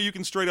 even though you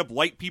can straight up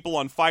light people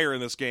on fire in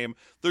this game,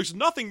 there's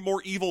nothing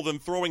more evil than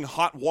throwing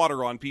hot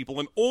water on people,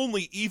 and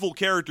only evil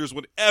characters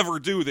would ever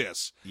do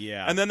this.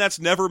 Yeah. And then that's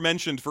never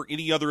mentioned for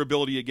any other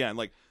ability again.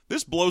 Like,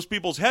 This blows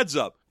people's heads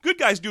up. Good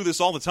guys do this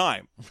all the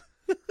time.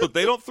 But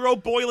they don't throw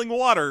boiling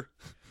water.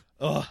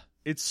 Ugh,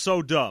 it's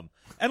so dumb.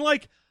 And,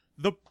 like,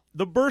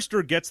 the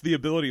burster gets the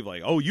ability of,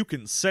 like, oh, you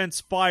can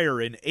sense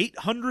fire in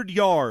 800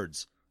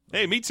 yards.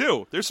 Hey, me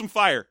too. There's some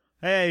fire.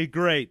 Hey,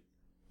 great.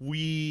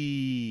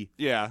 Wee.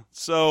 Yeah,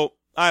 so,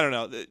 I don't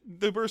know.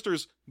 The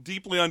burster's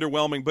deeply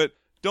underwhelming, but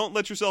don't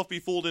let yourself be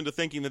fooled into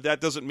thinking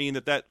that doesn't mean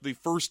that the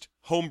first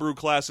homebrew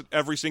class that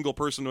every single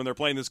person when they're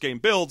playing this game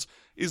builds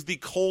is the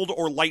cold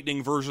or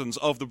lightning versions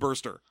of the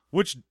burster.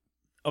 Which,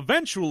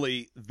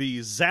 eventually, the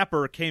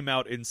Zapper came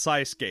out in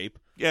Psyscape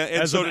and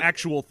as so an did,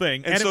 actual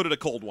thing. And so did a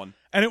cold one.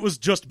 And it was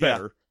just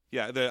better.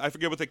 Yeah, I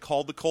forget what they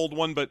called the cold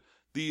one, but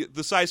the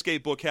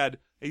Psyscape book had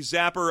a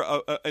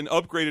Zapper, an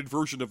upgraded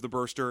version of the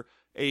burster,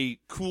 a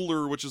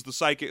cooler, which is the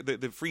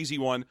freezy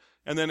one,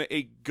 and then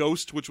a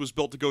ghost, which was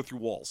built to go through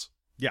walls.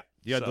 Yeah,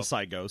 you had the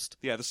Psy Ghost.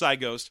 Yeah, the Psy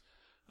Ghost.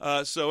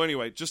 So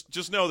anyway,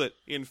 just know that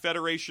in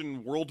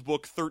Federation World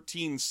Book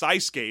 13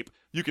 Psyscape,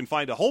 you can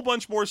find a whole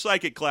bunch more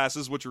psychic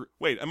classes, which are...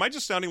 Wait, am I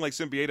just sounding like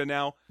Symbieta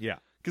now? Yeah.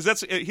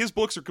 Because his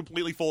books are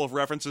completely full of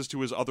references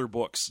to his other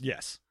books.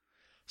 Yes.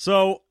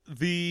 So,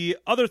 the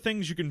other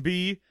things you can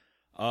be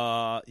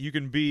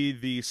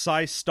the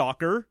Psy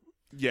Stalker.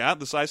 Yeah,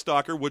 the Psy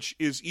Stalker, which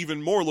is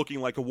even more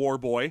looking like a war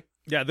boy.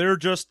 Yeah, they're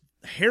just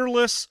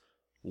hairless,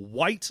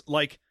 white,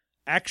 like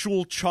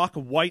actual chalk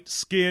white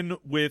skin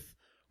with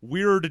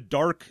weird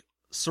dark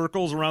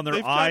circles around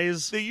their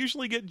eyes. They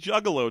usually get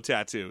juggalo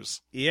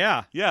tattoos.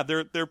 Yeah. Yeah,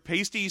 they're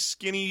pasty,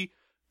 skinny,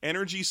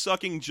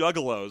 energy-sucking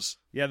juggalos.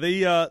 Yeah,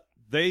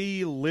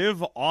 they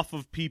live off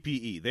of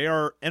PPE. They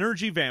are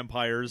energy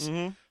vampires,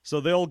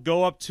 so they'll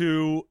go up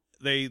to...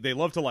 They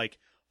love to, like,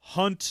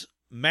 hunt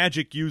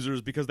magic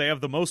users because they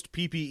have the most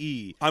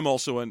PPE. I'm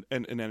also an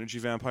energy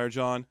vampire,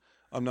 John.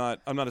 I'm not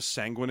a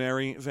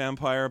sanguinary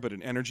vampire, but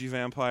an energy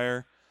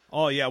vampire.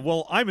 Oh, yeah.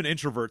 Well, I'm an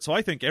introvert, so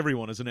I think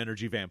everyone is an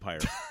energy vampire.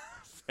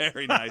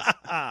 Very nice.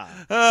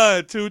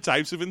 Two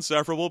types of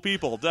insufferable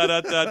people.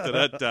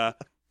 Da-da-da-da-da-da.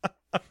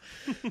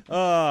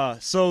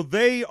 So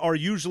they are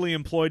usually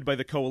employed by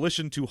the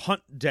Coalition to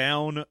hunt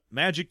down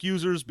magic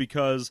users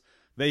because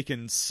they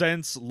can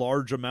sense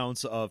large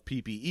amounts of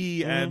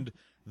PPE, and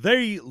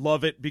they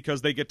love it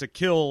because they get to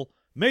kill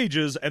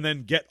mages and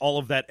then get all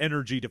of that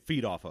energy to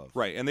feed off of.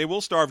 Right, and they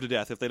will starve to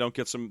death if they don't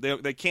get some...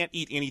 They can't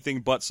eat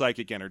anything but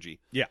psychic energy.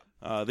 Yeah.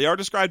 They are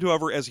described,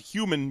 however, as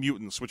human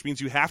mutants, which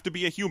means you have to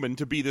be a human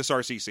to be this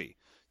RCC.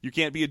 You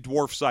can't be a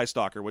dwarf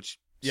Psy-Stalker, which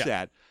is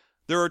sad.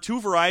 There are two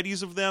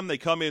varieties of them. They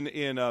come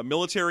in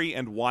military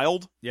and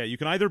wild. Yeah, you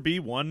can either be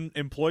one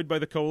employed by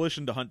the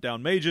Coalition to hunt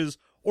down mages,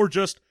 or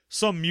just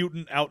some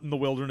mutant out in the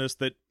wilderness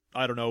that,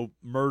 I don't know,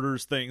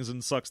 murders things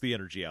and sucks the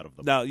energy out of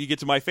them. Now, you get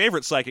to my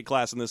favorite psychic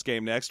class in this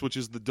game next, which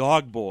is the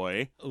Dog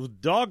Boy.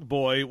 Dog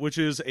Boy, which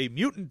is a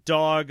mutant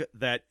dog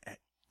that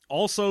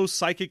also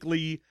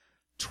psychically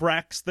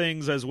tracks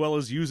things as well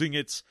as using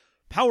its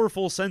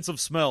powerful sense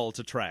of smell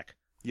to track.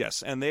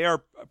 Yes, and they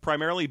are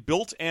primarily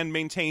built and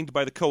maintained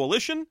by the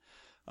Coalition.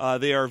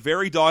 They are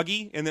very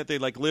doggy in that they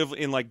live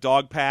in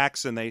dog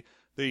packs, and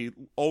they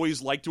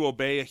always like to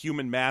obey a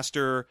human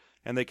master,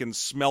 and they can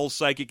smell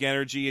psychic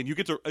energy, and you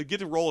get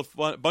to roll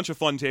a bunch of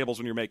fun tables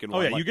when you're making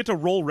one. Oh yeah, you get to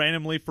roll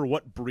randomly for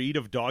what breed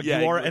of dog you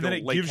are, and then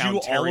it gives you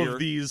all of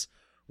these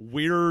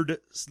weird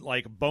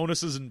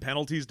bonuses and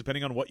penalties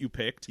depending on what you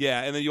picked.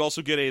 Yeah, and then you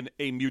also get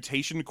a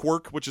mutation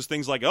quirk, which is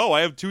things like, oh,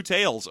 I have two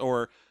tails,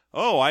 or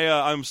oh,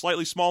 I'm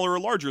slightly smaller or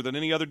larger than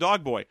any other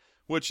dog boy,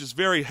 which is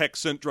very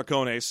Hexent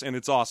Dracones, and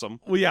it's awesome.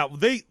 Well, yeah,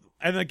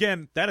 and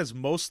again, that is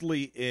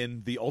mostly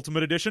in the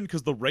Ultimate Edition,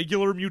 because the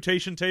regular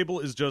mutation table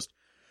is just,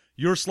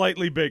 you're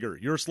slightly bigger,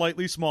 you're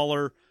slightly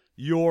smaller,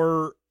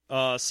 your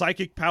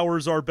psychic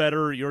powers are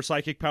better, your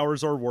psychic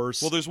powers are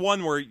worse. Well, there's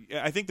one where,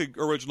 I think the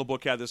original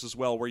book had this as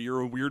well, where you're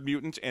a weird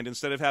mutant, and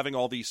instead of having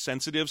all these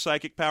sensitive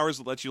psychic powers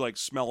that let you,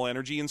 smell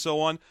energy and so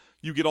on,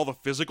 you get all the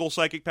physical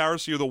psychic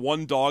powers, so you're the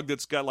one dog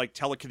that's got,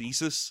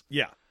 telekinesis.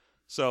 Yeah.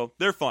 So,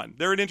 they're fun.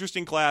 They're an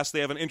interesting class.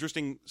 They have an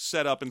interesting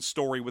setup and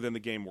story within the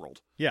game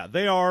world. Yeah,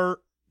 they are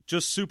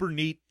just super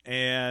neat,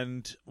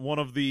 and one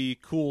of the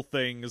cool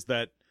things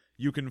that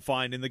you can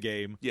find in the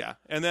game. Yeah,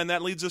 and then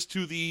that leads us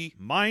to the...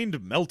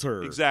 Mind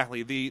Melter.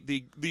 Exactly,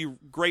 the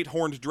great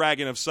horned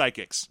dragon of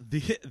psychics.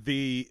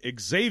 The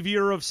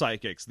Xavier of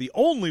psychics, the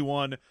only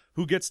one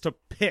who gets to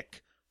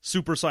pick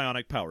super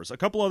psionic powers. A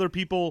couple other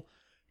people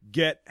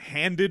get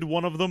handed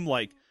one of them,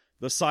 like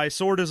the Psy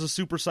Sword is a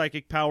super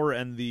psychic power,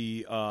 and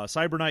the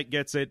Cyber Knight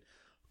gets it.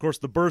 Of course,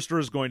 the Burster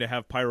is going to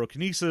have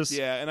pyrokinesis.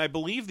 Yeah, and I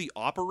believe the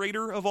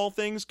Operator, of all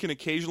things, can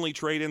occasionally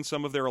trade in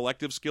some of their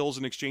elective skills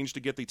in exchange to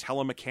get the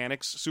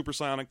Telemechanics super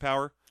psionic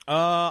power.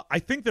 I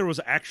think there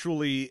was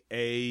actually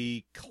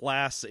a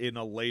class in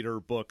a later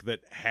book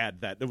that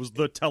had that. It was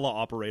the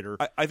Teleoperator.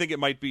 I think it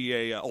might be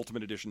a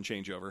Ultimate Edition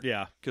changeover.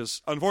 Yeah.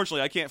 Because,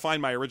 unfortunately, I can't find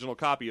my original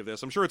copy of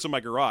this. I'm sure it's in my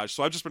garage,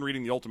 so I've just been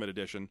reading the Ultimate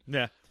Edition.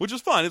 Yeah. Which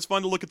is fun. It's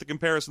fun to look at the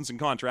comparisons and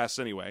contrasts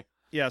anyway.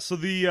 Yeah, so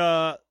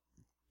the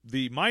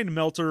Mind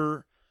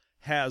Melter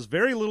has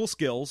very little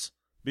skills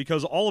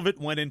because all of it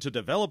went into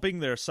developing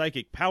their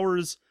psychic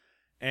powers,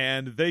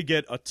 and they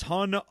get a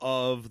ton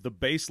of the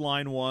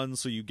baseline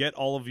ones, so you get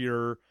all of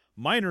your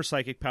minor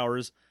psychic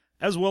powers,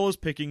 as well as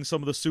picking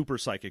some of the super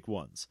psychic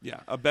ones.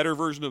 Yeah, a better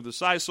version of the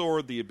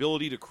Psysword, the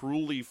ability to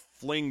cruelly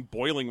fling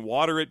boiling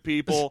water at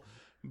people,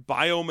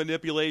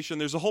 biomanipulation.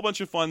 There's a whole bunch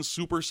of fun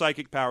super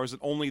psychic powers that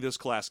only this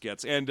class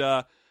gets. And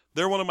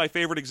they're one of my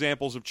favorite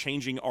examples of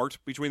changing art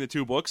between the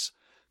two books.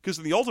 Because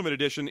in the Ultimate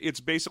Edition, it's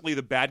basically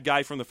the bad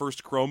guy from the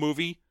first Crow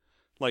movie.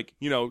 Like,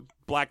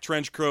 black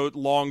trench coat,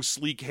 long,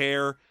 sleek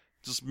hair,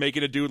 just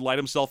making a dude light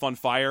himself on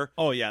fire.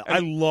 Oh, yeah. And, I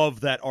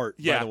love that art,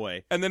 by the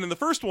way. And then in the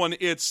first one,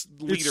 it's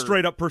Leader. It's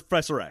straight up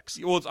Professor X.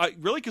 Well,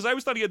 really? Because I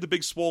always thought he had the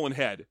big swollen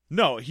head.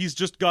 No, he's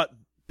just got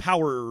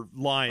power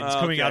lines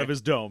coming out of his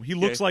dome. He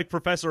looks like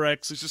Professor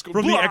X just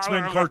from the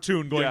X-Men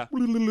cartoon going...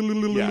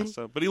 Yeah,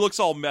 but he looks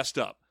all messed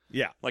up.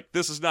 Yeah. Like,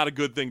 this is not a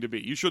good thing to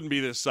be. You shouldn't be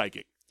this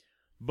psychic.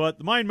 But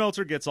the Mind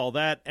Melter gets all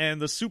that, and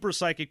the super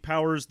psychic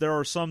powers, there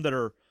are some that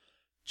are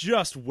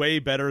just way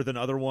better than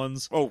other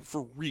ones. Oh,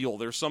 for real.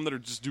 There's some that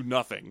just do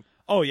nothing.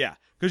 Oh, yeah.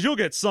 Because you'll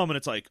get some, and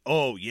it's like,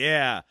 oh,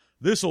 yeah,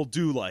 this'll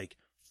do,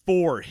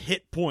 4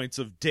 hit points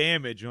of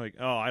damage. You're like,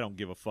 oh, I don't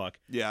give a fuck.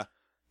 Yeah.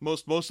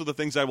 Most of the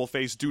things I will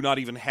face do not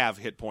even have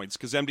hit points,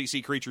 because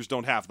MDC creatures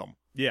don't have them.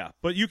 Yeah,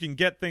 but you can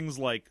get things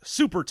like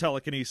super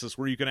telekinesis,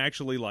 where you can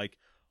actually,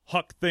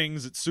 huck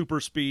things at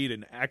super speed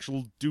and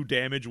actually do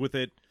damage with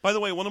it. By the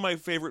way, one of my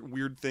favorite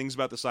weird things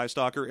about the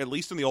Psystalker, at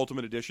least in the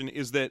Ultimate Edition,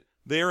 is that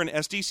they are an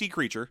SDC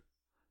creature,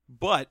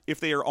 but if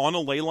they are on a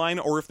ley line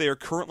or if they are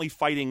currently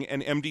fighting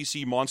an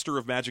MDC monster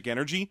of magic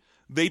energy,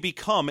 they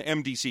become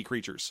MDC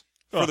creatures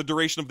for the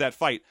duration of that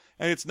fight.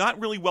 And it's not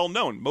really well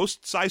known.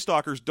 Most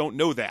Psystalkers don't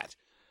know that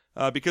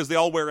because they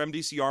all wear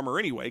MDC armor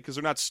anyway because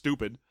they're not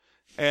stupid.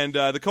 And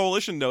the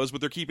Coalition knows, but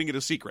they're keeping it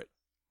a secret.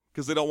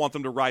 Because they don't want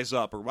them to rise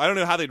up. Or I don't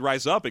know how they'd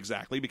rise up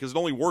exactly, because it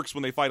only works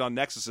when they fight on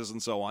Nexuses and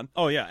so on.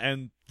 Oh, yeah,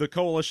 and the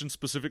Coalition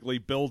specifically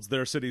builds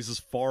their cities as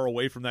far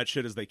away from that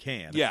shit as they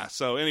can. Yeah,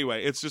 so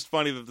anyway, it's just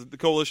funny that the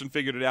Coalition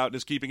figured it out and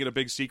is keeping it a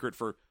big secret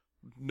for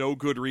no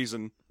good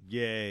reason.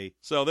 Yay.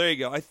 So there you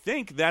go. I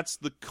think that's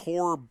the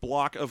core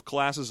block of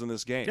classes in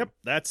this game. Yep,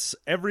 that's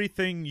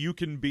everything you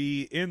can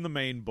be in the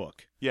main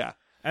book. Yeah.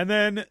 And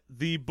then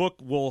the book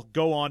will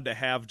go on to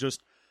have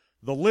just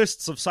the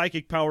lists of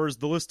psychic powers,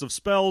 the list of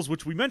spells,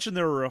 which we mentioned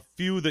there are a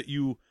few that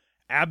you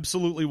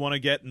absolutely want to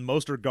get, and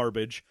most are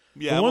garbage.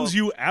 Yeah, the ones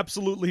you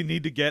absolutely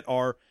need to get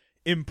are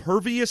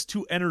Impervious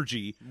to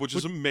Energy. Which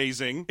is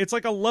amazing. It's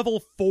like a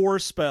level 4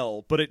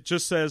 spell, but it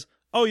just says,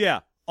 oh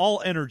yeah,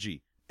 all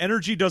energy.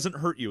 Energy doesn't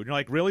hurt you. And you're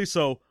like, really?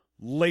 So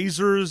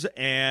lasers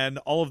and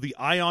all of the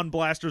ion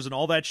blasters and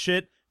all that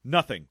shit,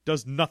 nothing.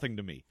 Does nothing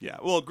to me. Yeah,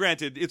 well,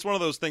 granted, it's one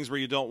of those things where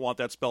you don't want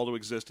that spell to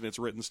exist in its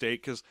written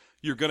state, because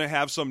you're going to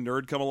have some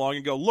nerd come along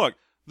and go, look,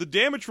 the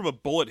damage from a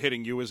bullet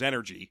hitting you is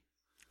energy.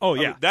 Oh,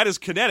 yeah. I mean, that is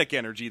kinetic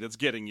energy that's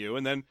getting you,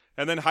 and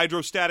then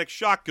hydrostatic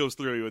shock goes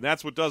through you, and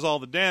that's what does all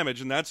the damage,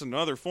 and that's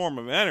another form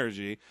of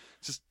energy.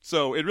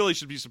 So it really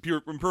should be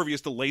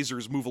impervious to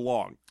lasers, move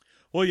along.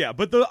 Well, yeah,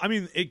 but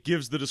it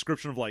gives the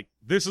description of,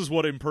 this is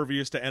what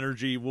impervious to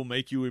energy will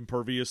make you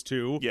impervious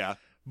to. Yeah.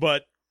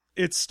 But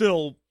it's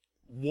still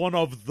one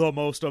of the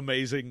most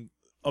amazing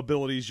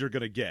abilities you're going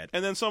to get.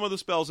 And then some of the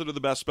spells that are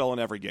the best spell in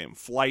every game.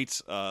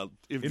 Flight,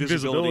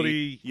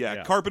 invisibility.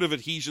 Yeah, Carpet of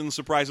Adhesion,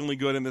 surprisingly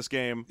good in this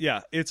game.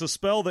 Yeah, it's a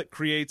spell that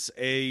creates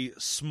a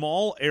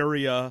small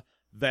area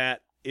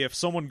that if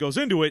someone goes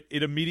into it,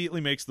 it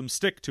immediately makes them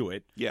stick to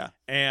it. Yeah.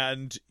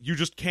 And you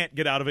just can't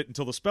get out of it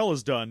until the spell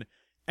is done.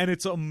 And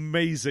it's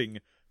amazing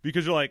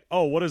because you're like,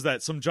 oh, what is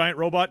that? Some giant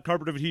robot?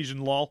 Carpet of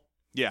Adhesion, lol.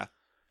 Yeah.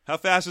 How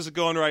fast is it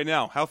going right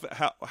now?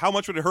 How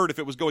much would it hurt if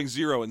it was going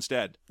 0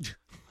 instead?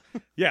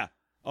 Yeah.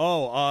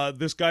 Oh,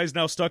 this guy's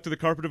now stuck to the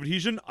Carpet of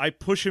Adhesion. I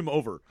push him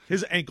over.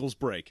 His ankles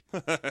break.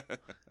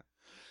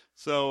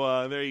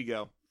 So there you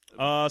go.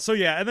 So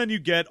yeah, and then you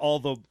get all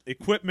the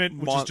equipment,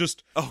 which is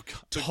just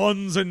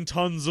tons and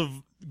tons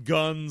of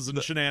guns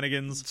and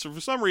shenanigans. So for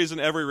some reason,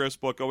 every Rifts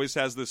book always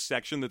has this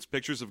section that's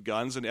pictures of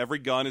guns, and every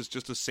gun is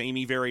just a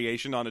samey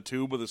variation on a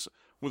tube with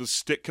a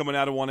stick coming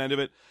out of one end of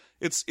it.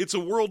 It's a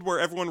world where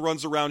everyone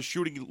runs around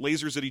shooting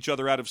lasers at each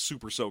other out of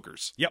super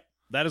soakers. Yep,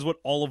 that is what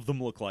all of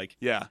them look like.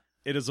 Yeah.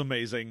 It is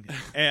amazing.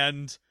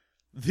 And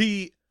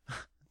the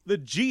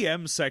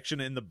GM section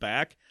in the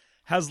back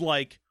has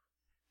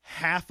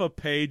half a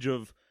page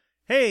of,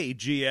 hey,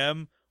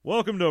 GM,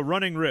 welcome to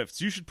Running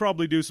Rifts. You should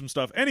probably do some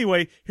stuff.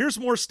 Anyway, here's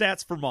more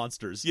stats for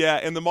monsters. Yeah,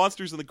 and the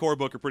monsters in the core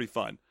book are pretty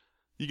fun.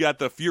 You got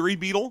the Fury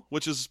Beetle,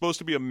 which is supposed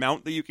to be a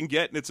mount that you can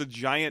get, and it's a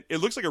giant... It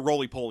looks like a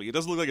roly-poly. It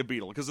doesn't look like a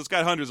beetle, because it's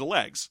got hundreds of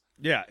legs.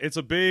 Yeah, it's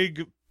a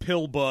big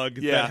pill bug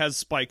that has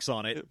spikes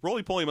on it.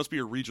 Roly-poly must be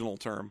a regional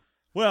term.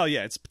 Well,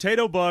 yeah, it's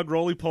potato bug,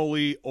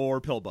 roly-poly,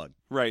 or pill bug.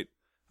 Right.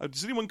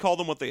 Does anyone call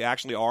them what they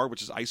actually are,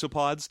 which is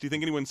isopods? Do you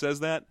think anyone says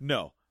that?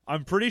 No.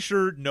 I'm pretty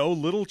sure no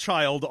little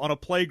child on a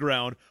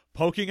playground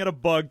poking at a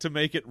bug to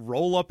make it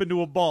roll up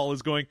into a ball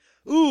is going,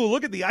 ooh,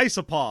 look at the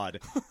isopod.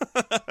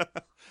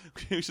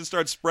 We should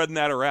start spreading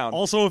that around.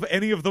 Also, if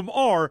any of them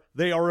are,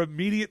 they are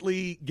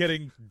immediately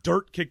getting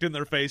dirt kicked in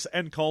their face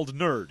and called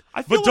nerd.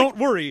 But don't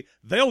worry,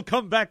 they'll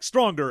come back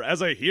stronger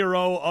as a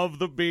hero of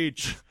the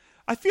beach.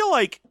 I feel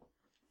like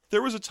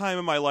there was a time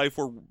in my life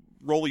where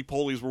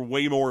roly-polies were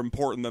way more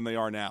important than they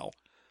are now.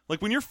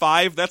 Like, when you're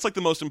 5, that's like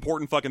the most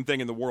important fucking thing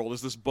in the world,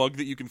 is this bug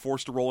that you can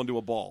force to roll into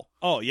a ball.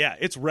 Oh, yeah,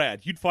 it's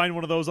rad. You'd find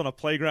one of those on a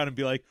playground and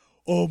be like,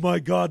 oh my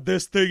god,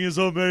 this thing is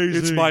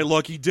amazing. It's my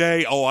lucky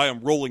day. Oh, I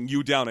am rolling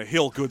you down a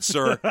hill, good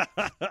sir.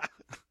 I'm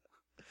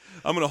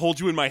going to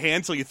hold you in my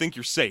hand till you think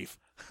you're safe.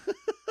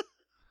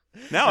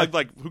 Now, I'd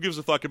like, who gives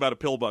a fuck about a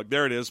pill bug?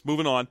 There it is.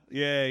 Moving on.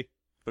 Yay.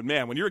 But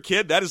man, when you're a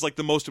kid, that is like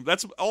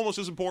that's almost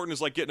as important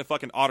as like getting a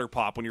fucking otter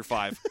pop when you're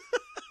 5.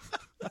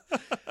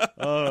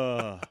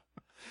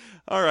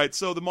 All right,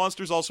 so the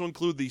monsters also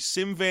include the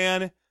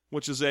Simvan,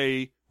 which is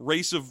a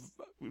race of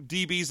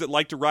DBs that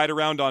like to ride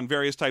around on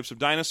various types of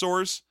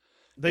dinosaurs.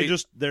 They're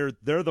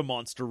the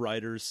monster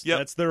riders. Yep.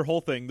 That's their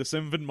whole thing, the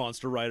Simvan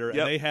monster rider, Yep.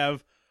 and they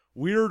have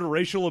weird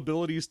racial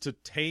abilities to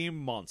tame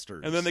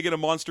monsters. And then they get a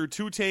monster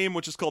to tame,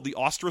 which is called the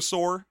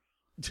Ostrosaur.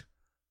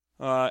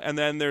 And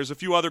then there's a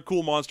few other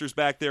cool monsters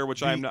back there,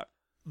 which I'm not...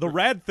 The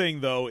rad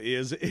thing, though,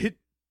 is it,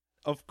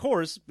 of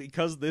course,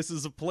 because this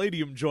is a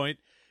Palladium joint,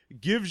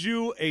 gives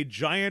you a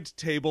giant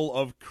table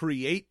of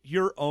create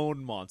your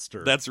own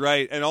monster. That's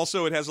right. And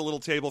also it has a little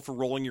table for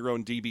rolling your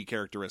own DB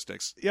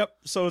characteristics. Yep.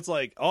 So it's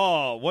like,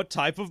 oh, what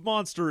type of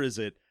monster is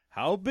it?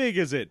 How big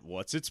is it?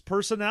 What's its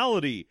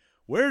personality?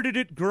 Where did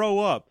it grow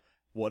up?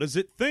 What does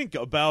it think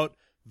about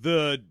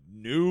the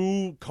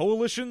new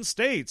coalition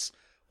states?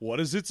 What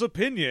is its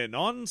opinion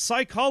on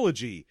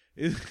psychology?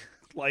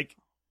 Like,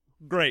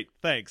 great,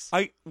 thanks.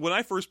 When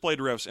I first played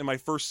Rifts in my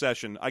first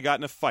session, I got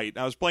in a fight.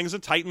 I was playing as a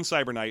Titan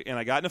Cyber Knight, and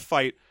I got in a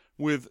fight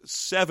with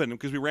 7,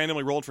 because we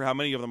randomly rolled for how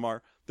many of them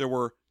are. There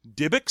were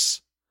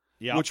Dybbuk,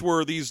 which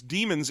were these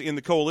demons in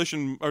the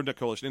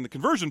in the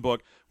conversion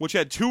book, which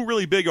had 2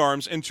 really big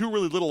arms and 2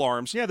 really little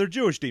arms. Yeah, they're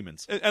Jewish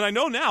demons. And I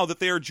know now that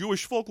they are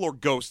Jewish folklore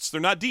ghosts.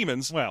 They're not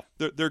demons. Well,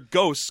 they're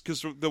ghosts,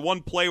 because the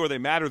one play where they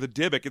matter, the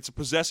Dybbuk, it's a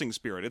possessing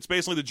spirit. It's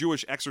basically the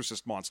Jewish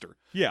exorcist monster.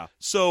 Yeah.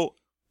 So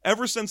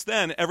ever since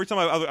then, every time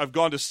I've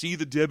gone to see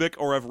the Dybbuk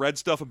or I've read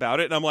stuff about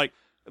it, and I'm like,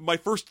 my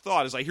first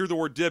thought is I hear the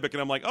word Dybbuk,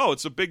 and I'm like, oh,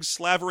 it's a big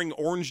slavering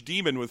orange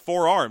demon with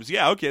 4 arms.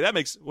 Yeah, okay, that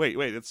makes... Wait,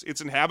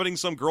 it's inhabiting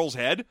some girl's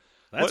head?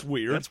 That's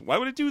weird. Why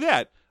would it do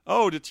that?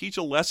 Oh, to teach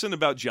a lesson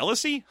about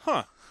jealousy?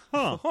 Huh.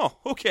 Oh,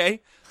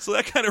 okay. So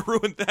that kind of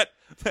ruined that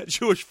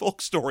Jewish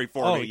folk story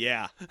for me. Oh,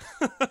 yeah.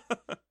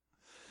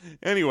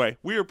 Anyway,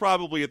 we are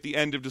probably at the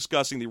end of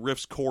discussing the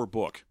Rift's core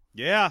book.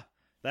 Yeah,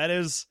 that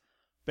is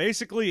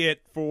basically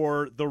it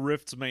for the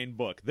Rift's main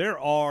book. There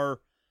are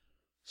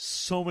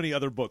so many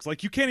other books.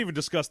 Like, you can't even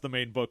discuss the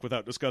main book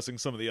without discussing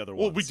some of the other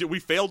ones. Well, we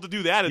failed to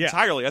do that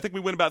entirely. I think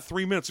we went about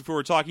 3 minutes before we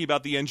were talking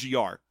about the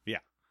NGR. Yeah.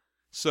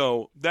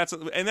 So that's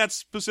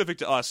specific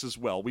to us as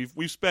well. We've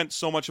spent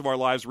so much of our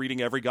lives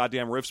reading every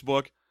goddamn Rifts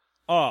book.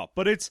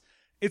 But it's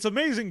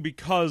amazing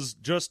because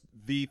just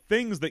the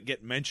things that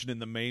get mentioned in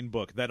the main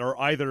book that are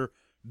either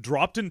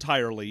dropped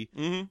entirely,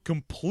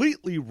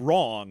 completely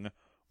wrong,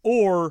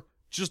 or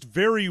just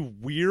very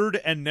weird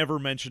and never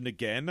mentioned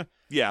again.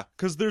 Yeah.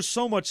 Because there's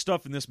so much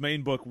stuff in this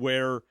main book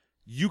where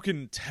you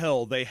can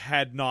tell they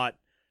had not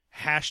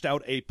hashed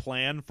out a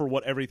plan for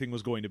what everything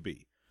was going to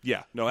be.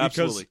 Yeah, no,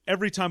 absolutely. Because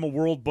every time a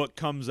world book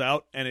comes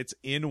out and it's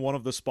in one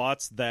of the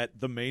spots that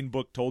the main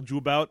book told you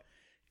about,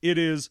 it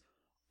is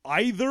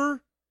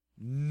either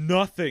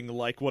nothing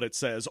like what it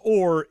says,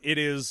 or it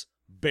is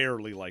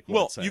barely like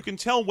what it said. Well, you can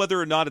tell whether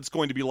or not it's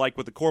going to be like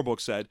what the core book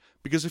said,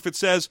 because if it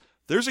says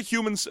there's a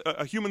human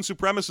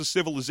supremacist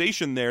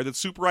civilization there that's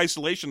super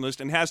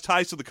isolationist and has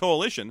ties to the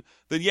coalition,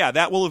 then yeah,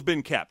 that will have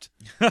been kept.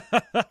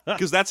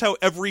 Because that's how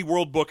every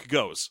world book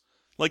goes.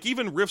 Like,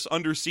 even Rifts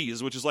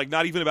Underseas, which is like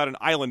not even about an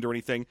island or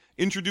anything,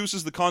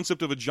 introduces the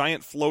concept of a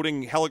giant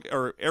floating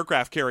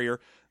aircraft carrier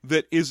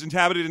that is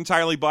inhabited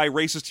entirely by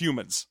racist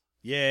humans.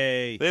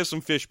 Yay. They have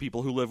some fish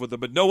people who live with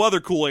them, but no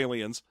other cool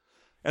aliens.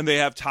 And they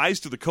have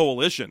ties to the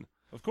coalition.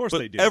 Of course but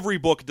they do. Every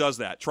book does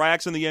that.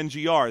 Triax and the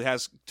NGR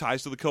has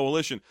ties to the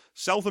coalition.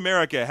 South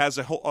America has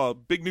a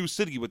big new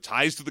city with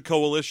ties to the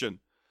coalition.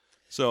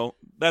 So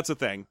that's a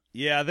thing.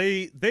 Yeah,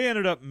 they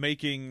ended up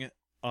making...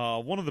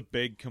 one of the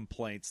big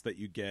complaints that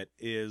you get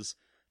is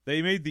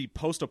they made the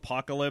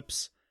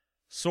post-apocalypse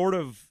sort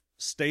of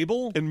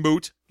stable and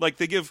moot. Like,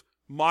 they give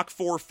Mach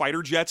 4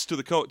 fighter jets to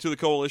the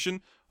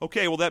coalition.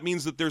 Okay, well, that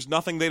means that there's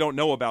nothing they don't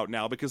know about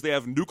now, because they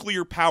have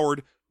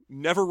nuclear-powered,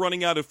 never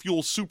running out of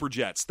fuel super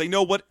jets. They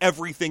know what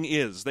everything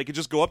is. They could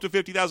just go up to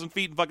 50,000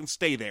 feet and fucking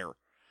stay there.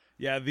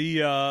 Yeah,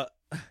 the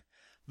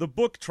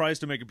book tries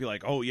to make it be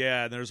like, oh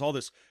yeah, there's all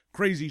this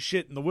crazy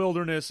shit in the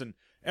wilderness, and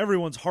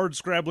everyone's hard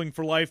scrabbling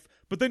for life.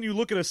 But then you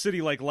look at a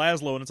city like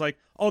Laszlo, and it's like,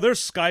 oh, there's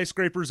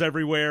skyscrapers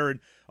everywhere,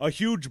 and a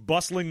huge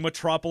bustling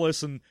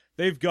metropolis, and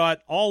they've got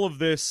all of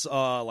this,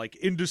 like,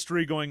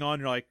 industry going on.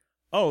 You're like,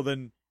 oh,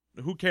 then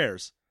who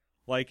cares?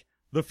 Like,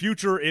 the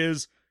future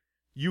is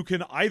you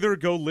can either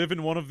go live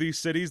in one of these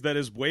cities that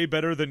is way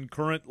better than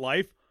current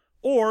life,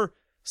 or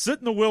sit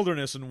in the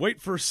wilderness and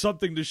wait for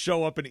something to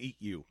show up and eat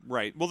you.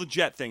 Right. Well, the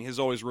jet thing has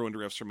always ruined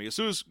Rifts for me. As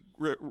soon as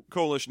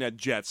Coalition had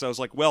jets, I was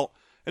like, well,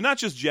 and not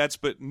just jets,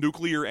 but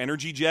nuclear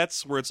energy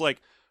jets, where it's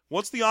like,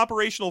 what's the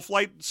operational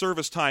flight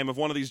service time of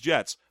one of these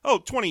jets? Oh,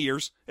 20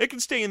 years. It can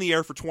stay in the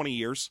air for 20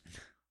 years.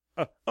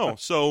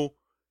 So,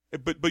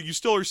 but you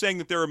still are saying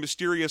that there are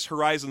mysterious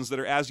horizons that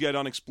are as yet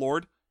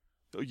unexplored?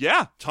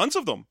 Yeah, tons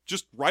of them.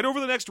 Just right over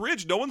the next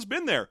ridge. No one's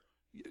been there.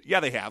 Yeah,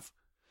 they have.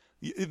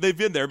 They've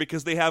been there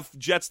because they have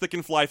jets that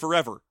can fly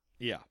forever.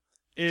 Yeah.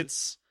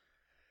 It's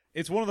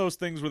one of those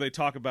things where they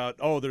talk about,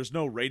 there's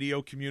no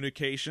radio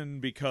communication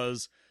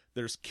because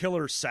there's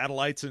killer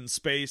satellites in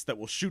space that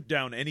will shoot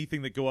down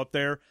anything that go up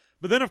there.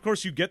 But then, of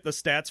course, you get the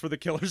stats for the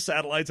killer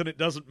satellites, and it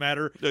doesn't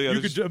matter. Yeah,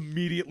 you could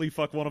immediately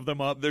fuck one of them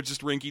up. They're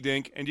just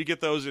rinky-dink, and you get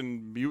those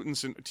in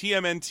Mutants and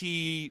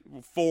TMNT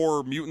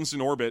 4 Mutants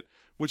in Orbit,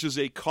 which is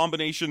a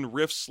combination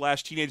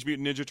Rifts/Teenage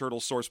Mutant Ninja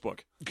Turtles source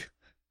book.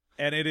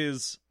 And it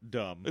is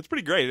dumb. It's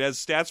pretty great. It has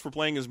stats for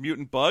playing as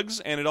mutant bugs,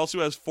 and it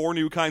also has 4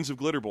 new kinds of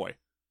Glitter Boy.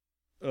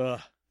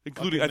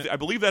 Including, I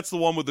believe that's the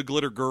one with the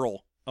Glitter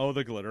Girl. Oh,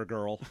 the Glitter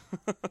Girl.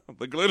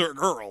 The Glitter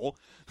Girl.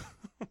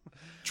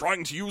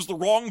 Trying to use the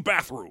wrong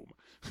bathroom.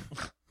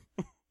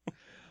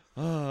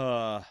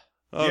 Okay.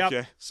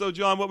 Yep. So,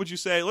 John, what would you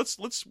say?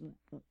 Let's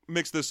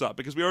mix this up,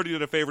 because we already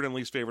did a favorite and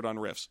least favorite on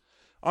Rifts.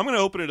 I'm going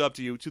to open it up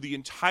to you to the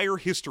entire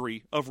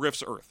history of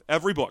Rifts Earth,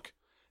 every book.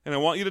 And I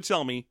want you to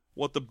tell me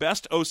what the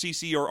best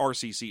OCC or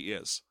RCC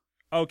is.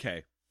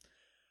 Okay.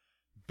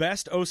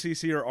 Best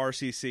OCC or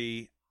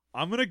RCC,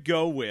 I'm going to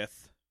go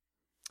with,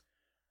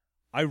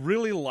 I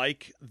really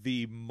like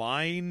the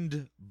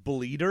Mind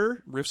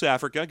Bleeder. Rifts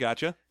Africa,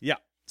 gotcha. Yeah.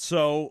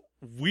 So,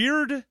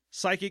 weird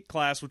psychic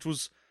class, which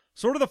was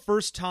sort of the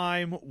first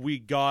time we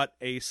got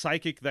a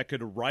psychic that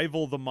could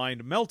rival the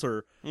Mind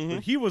Melter,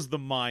 but he was the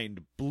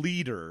Mind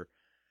Bleeder.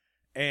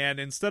 And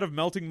instead of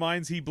melting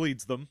minds, he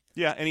bleeds them.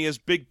 Yeah, and he has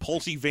big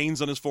pulsy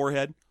veins on his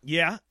forehead.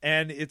 Yeah,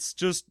 and it's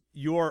just,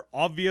 you're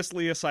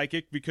obviously a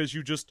psychic because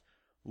you just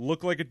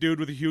look like a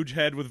dude with a huge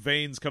head with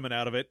veins coming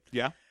out of it.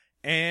 Yeah.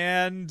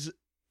 And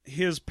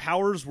his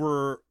powers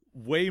were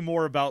way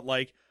more about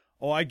like,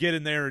 I get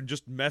in there and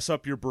just mess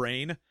up your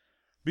brain.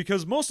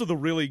 Because most of the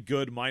really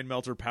good Mind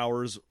Melter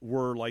powers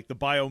were like the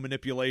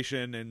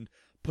biomanipulation and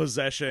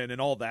possession and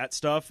all that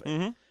stuff.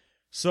 Mm-hmm.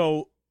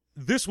 So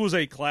this was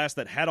a class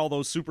that had all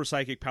those super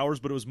psychic powers,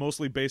 but it was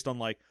mostly based on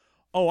like,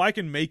 I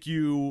can make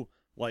you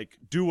like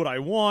do what I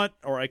want,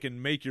 or I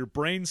can make your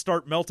brain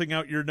start melting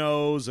out your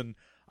nose, and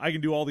I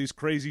can do all these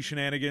crazy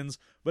shenanigans.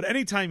 But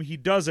anytime he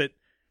does it,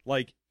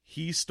 like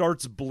he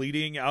starts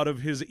bleeding out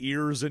of his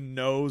ears and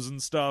nose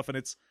and stuff, and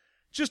it's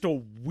just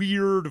a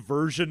weird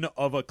version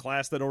of a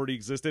class that already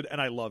existed, and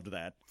I loved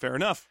that. Fair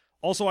enough.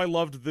 Also, I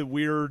loved the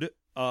weird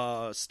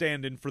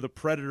stand-in for the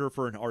Predator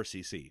for an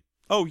RCC.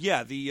 Oh,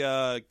 yeah, the,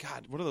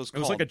 God, what are those called?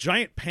 It was like a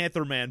giant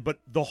panther man, but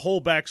the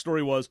whole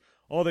backstory was,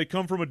 they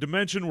come from a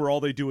dimension where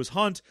all they do is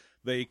hunt,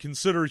 they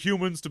consider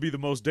humans to be the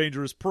most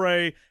dangerous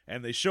prey,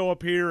 and they show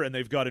up here, and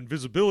they've got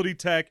invisibility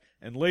tech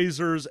and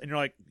lasers, and you're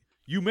like,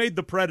 you made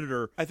the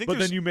Predator, but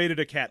then you made it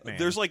a cat man.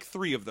 There's like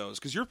 3 of those,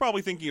 because you're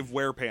probably thinking of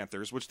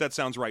were-panthers, which that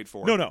sounds right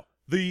for. No.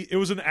 It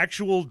was an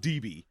actual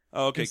DB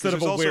instead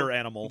of a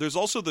were-animal. There's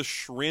also the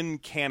Shrin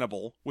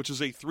Cannibal, which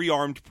is a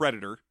 3-armed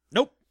predator.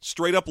 Nope.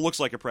 Straight up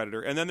looks like a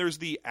predator. And then there's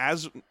the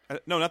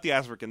no, not the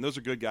African. Those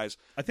are good guys.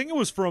 I think it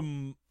was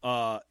from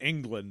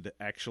England,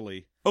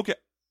 actually. Okay.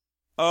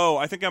 Oh,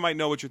 I think I might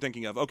know what you're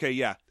thinking of. Okay,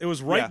 yeah. It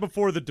was right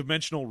before the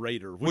Dimensional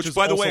Raider, which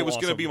by the way, was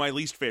going to be my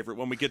least favorite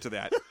when we get to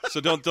that.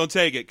 So don't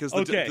take it, because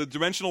the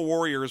Dimensional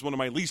Warrior is one of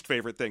my least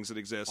favorite things that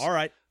exists. All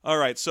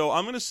right. So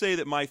I'm going to say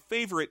that my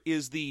favorite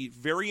is the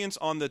variant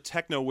on the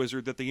Techno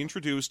Wizard that they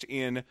introduced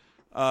in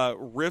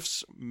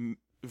Rift's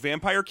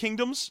Vampire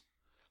Kingdoms.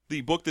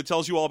 The book that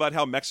tells you all about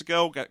how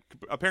Mexico got,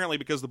 apparently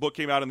because the book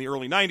came out in the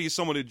early 90s,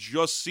 someone had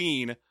just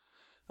seen,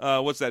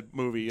 what's that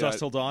movie? Dusk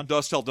Till Dawn.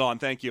 Dusk Till Dawn,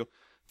 thank you.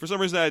 For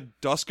some reason I had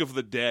Dusk of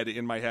the Dead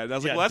in my head. I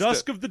was like, well,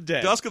 Dusk of the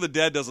Dead. Dusk of the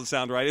Dead doesn't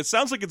sound right. It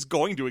sounds like it's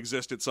going to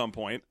exist at some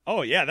point.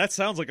 Oh, yeah, that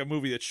sounds like a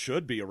movie that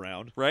should be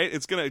around. Right?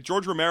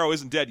 George Romero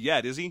isn't dead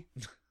yet, is he?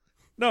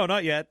 No,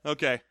 not yet.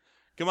 Okay.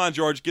 Come on,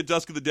 George, get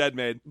Dusk of the Dead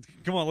made.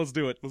 Come on, let's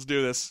do it. Let's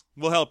do this.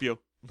 We'll help you.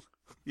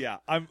 Yeah,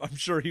 I'm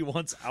sure he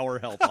wants our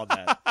help on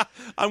that.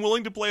 I'm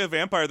willing to play a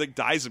vampire that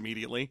dies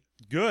immediately.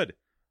 Good.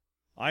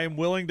 I am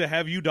willing to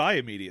have you die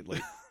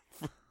immediately.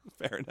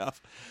 Fair enough.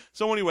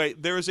 So anyway,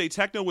 there is a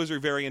Techno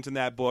Wizard variant in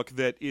that book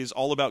that is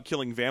all about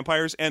killing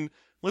vampires. And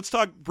let's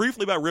talk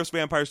briefly about Rift's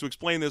vampires to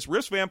explain this.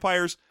 Rift's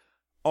vampires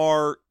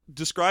are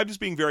described as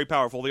being very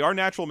powerful. They are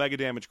natural mega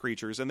damage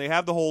creatures, and they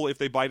have the whole, if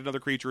they bite another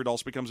creature, it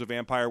also becomes a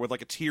vampire with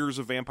like a tiers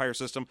of vampire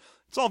system.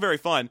 It's all very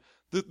fun.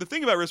 The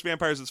thing about Rift's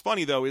vampires that's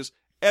funny, though, is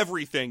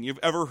everything you've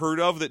ever heard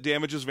of that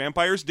damages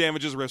vampires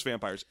damages Rift's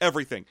vampires.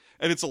 Everything.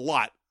 And it's a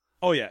lot.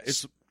 Oh, yeah.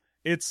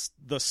 It's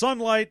the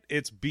sunlight,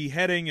 it's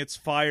beheading, it's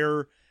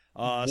fire,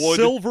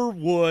 silver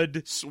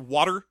wood,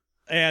 water,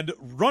 and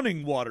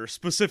running water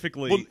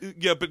specifically. Well,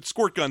 yeah, but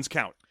squirt guns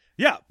count.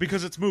 Yeah,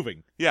 because it's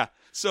moving. Yeah.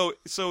 So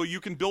you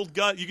can build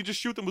gun. You can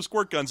just shoot them with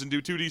squirt guns and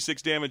do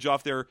 2d6 damage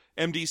off their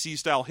MDC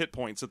style hit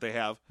points that they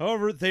have.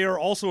 However, they are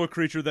also a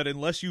creature that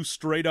unless you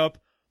straight up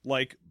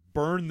like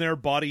burn their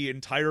body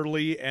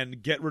entirely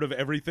and get rid of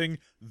everything,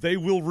 they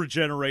will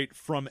regenerate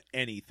from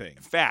anything.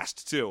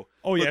 Fast too.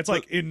 Oh yeah, But- it's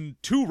like in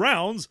 2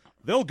 rounds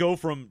they'll go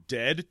from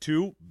dead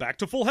to back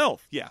to full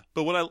health. Yeah,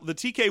 but the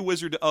TK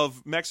Wizard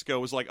of Mexico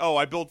was like, oh,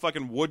 I build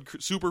fucking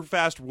super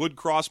fast wood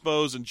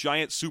crossbows and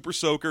giant super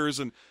soakers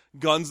and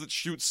guns that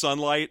shoot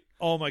sunlight.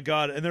 Oh my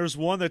god, and there's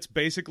one that's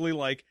basically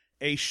like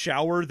a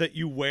shower that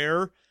you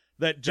wear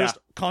that just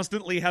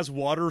constantly has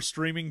water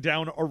streaming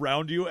down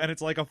around you, and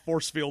it's like a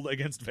force field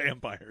against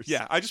vampires.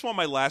 Yeah, I just want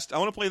I want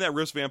to play that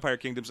Rift's Vampire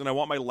Kingdoms, and I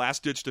want my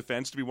last ditch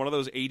defense to be one of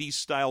those 80s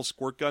style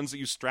squirt guns that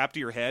you strap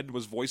to your head and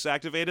was voice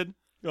activated.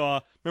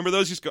 Remember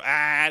those? You just go,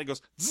 and it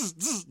goes, zzz,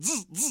 zzz,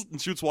 zzz, zzz,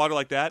 and shoots water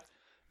like that.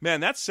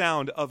 Man, that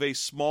sound of a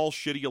small,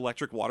 shitty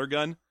electric water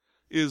gun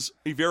is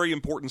a very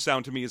important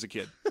sound to me as a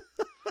kid.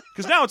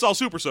 Because now it's all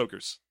super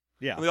soakers.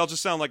 Yeah. And they all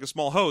just sound like a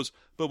small hose.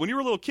 But when you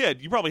were a little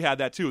kid, you probably had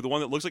that too. The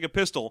one that looks like a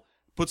pistol,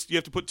 you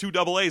have to put 2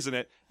 double A's in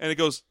it, and it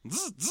goes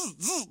zzz, zzz,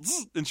 zzz,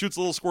 zzz, and shoots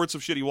little squirts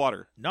of shitty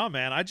water. No,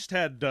 man, I just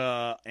had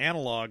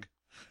analog.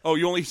 Oh,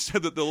 you only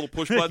said that the little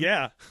push button?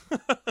 Yeah.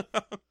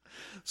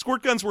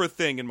 Squirt guns were a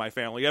thing in my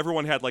family.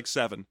 Everyone had like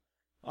 7.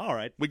 All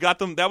right. We got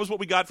them. That was what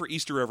we got for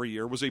Easter every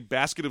year, was a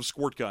basket of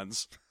squirt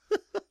guns.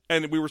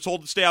 And we were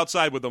told to stay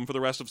outside with them for the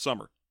rest of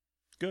summer.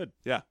 Good.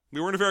 Yeah.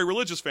 We weren't a very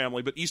religious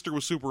family, but Easter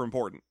was super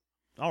important.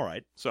 All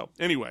right. So,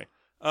 anyway.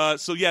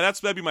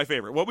 That'd be my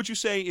favorite. What would you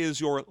say is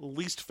your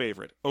least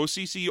favorite?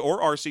 OCC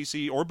or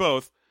RCC or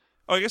both?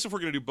 Oh, I guess if we're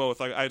going to do both,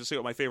 I have to say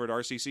what my favorite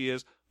RCC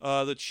is.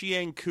 The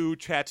Chiang Ku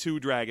Tattoo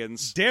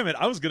Dragons. Damn it,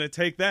 I was going to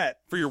take that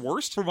For your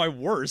worst? for my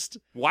worst.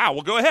 Wow,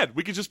 well, go ahead.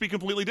 We could just be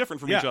completely different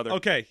from each other.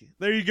 Okay,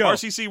 there you go.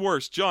 RCC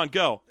worst. John,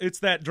 go. It's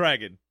that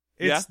dragon.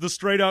 It's Yeah? the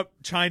straight up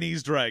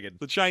Chinese dragon.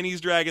 The Chinese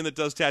dragon that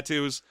does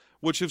tattoos,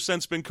 which have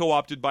since been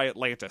co-opted by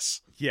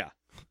Atlantis. Yeah.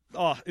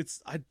 Oh,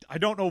 I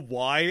don't know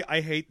why I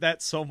hate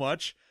that so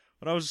much,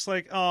 but I was just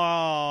like,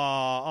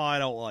 I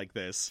don't like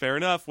this. Fair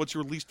enough. What's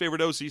your least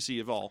favorite OCC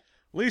of all?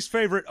 Least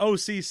favorite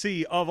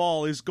OCC of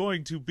all is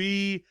going to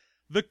be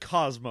the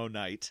Cosmo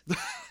Knight.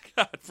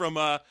 God, from,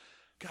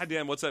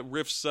 goddamn, what's that?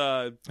 Rift's,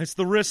 It's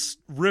the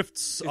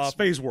Rift's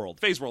Phase World.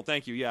 Phase World,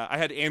 thank you, yeah. I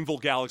had Anvil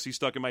Galaxy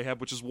stuck in my head,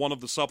 which is one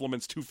of the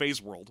supplements to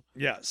Phase World.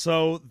 Yeah,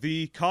 so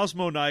the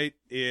Cosmo Knight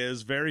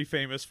is very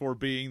famous for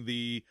being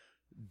the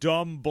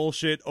dumb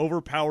bullshit,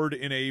 overpowered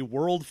in a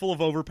world full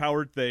of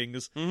overpowered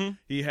things. Mm-hmm.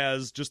 He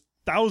has just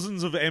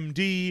thousands of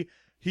MD.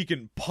 He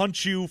can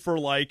punch you for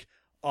like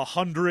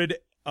 100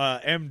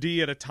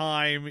 MD at a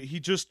time. He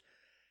just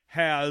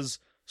has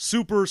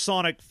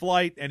supersonic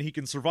flight, and he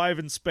can survive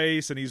in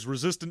space, and he's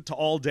resistant to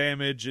all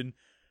damage, and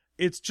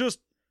it's just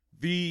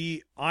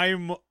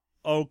I'm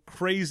a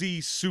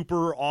crazy,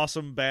 super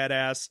awesome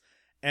badass,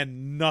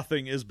 and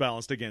nothing is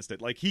balanced against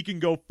it. Like, he can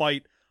go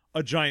fight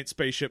a giant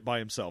spaceship by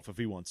himself if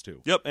he wants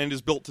to. Yep, and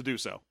is built to do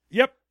so.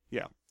 Yep.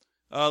 Yeah.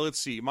 Let's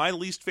see. My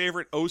least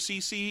favorite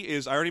OCC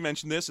is, I already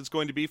mentioned this, it's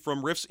going to be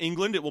from Rifts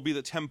England. It will be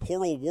the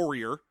Temporal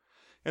Warrior.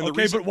 And the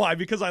Okay, reason but why?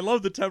 Because I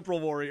love the Temporal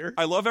Warrior.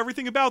 I love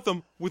everything about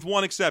them, with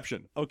one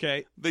exception.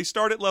 Okay. They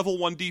start at level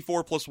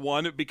 1d4 plus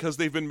 1 because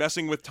they've been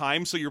messing with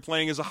time, so you're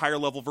playing as a higher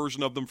level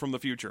version of them from the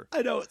future.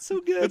 I know, it's so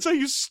good. That's how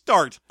you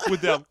start with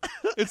them.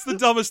 It's the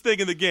dumbest thing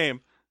in the game.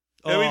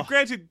 I mean,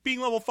 granted, being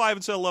level 5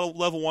 instead of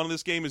level 1 in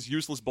this game is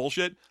useless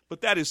bullshit,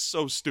 but that is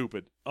so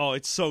stupid. Oh,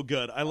 it's so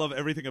good. I love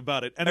everything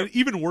about it. And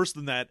even worse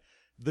than that,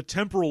 the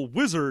Temporal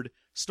Wizard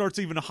starts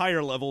even a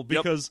higher level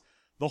because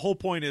the whole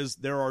point is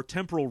there are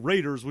Temporal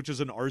Raiders, which is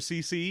an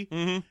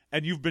RCC,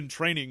 and you've been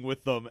training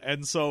with them.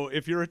 And so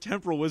if you're a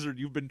Temporal Wizard,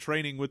 you've been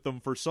training with them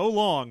for so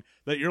long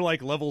that you're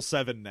like level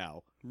 7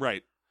 now.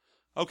 Right.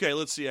 Okay,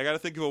 let's see. I got to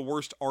think of a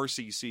worst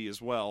RCC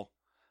as well.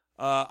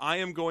 I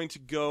am going to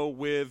go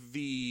with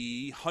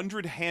the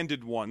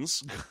 100-handed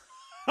ones.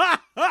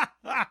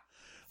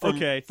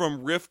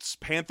 From Rift's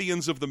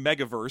Pantheons of the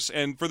Megaverse,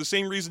 and for the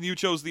same reason you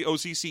chose the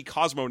OCC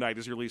Cosmo Knight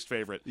as your least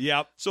favorite.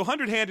 Yep. So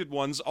 100-handed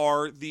ones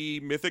are the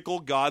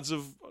mythical gods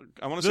of,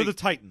 I want to say... They're the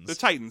Titans. The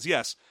Titans,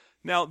 yes.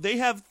 Now, they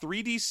have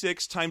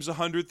 3d6 times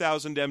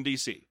 100,000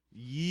 MDC.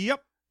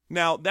 Yep.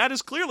 Now, that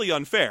is clearly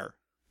unfair,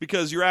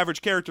 because your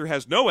average character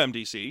has no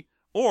MDC,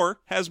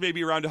 or has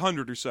maybe around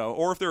 100 or so,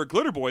 or if they're a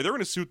glitter boy, they're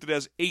in a suit that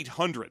has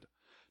 800.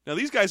 Now,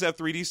 these guys have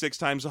 3d6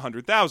 times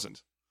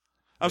 100,000.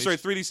 I'm sorry,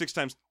 3d6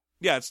 times...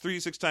 Yeah, it's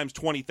 3d6 times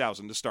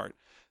 20,000 to start.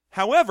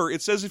 However,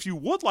 it says if you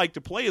would like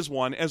to play as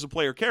one as a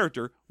player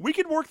character, we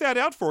could work that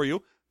out for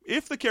you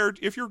if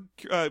your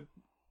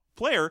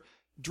player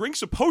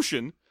drinks a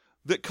potion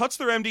that cuts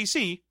their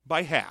MDC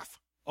by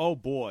half. Oh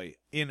boy,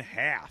 in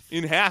half.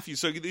 In half,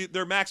 so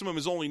their maximum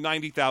is only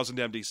 90,000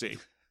 MDC.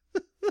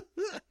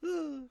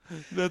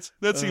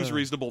 That seems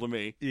reasonable to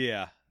me.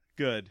 Yeah,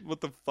 good.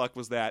 What the fuck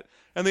was that?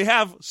 And they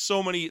have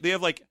so many. They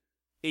have like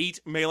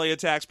 8 melee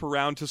attacks per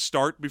round to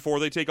start before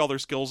they take all their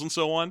skills and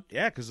so on.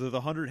 Yeah, because they're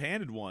the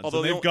 100-handed ones.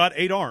 Although They've got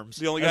 8 arms.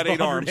 They only got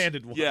 8 arms.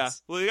 100-handed ones. Yeah.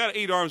 Well, they got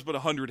 8 arms, but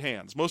 100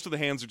 hands. Most of the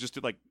hands are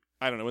just like,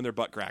 I don't know, in their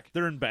butt crack.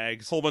 They're in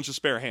bags. Whole bunch of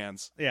spare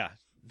hands. Yeah.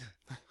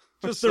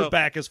 Just So- their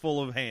back is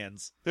full of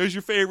hands. There's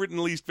your favorite and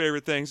least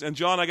favorite things. And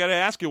John, I got to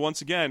ask you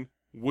once again,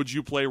 would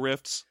you play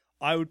Rifts?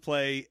 I would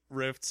play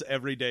Rifts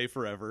every day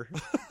forever.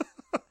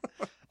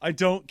 I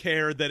don't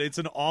care that it's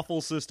an awful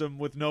system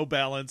with no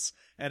balance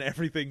and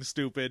everything's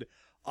stupid.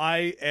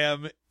 I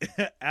am,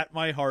 at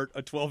my heart,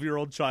 a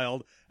 12-year-old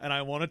child, and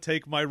I want to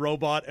take my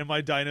robot and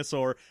my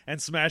dinosaur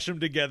and smash them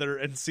together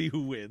and see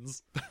who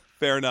wins.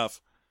 Fair enough.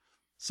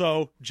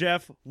 So,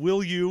 Jeff,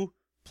 will you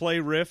play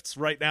Rifts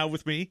right now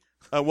with me?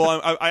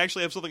 Well, I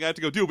actually have something I have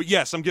to go do, but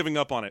yes, I'm giving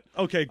up on it.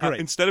 Okay, great.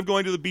 Instead of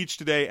going to the beach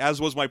today, as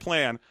was my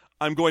plan,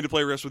 I'm going to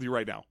play Rifts with you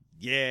right now.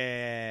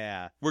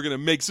 Yeah. We're going to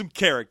make some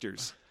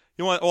characters.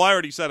 You know what? Well, I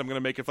already said I'm going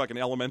to make a fucking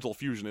elemental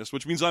fusionist,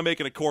 which means I'm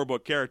making a core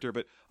book character,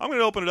 but I'm going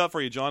to open it up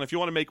for you, John. If you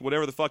want to make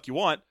whatever the fuck you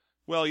want,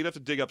 well, you'd have to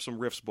dig up some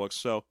Rifts books,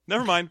 so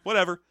never mind,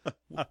 whatever.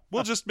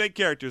 We'll just make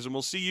characters, and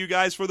we'll see you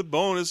guys for the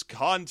bonus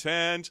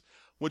content,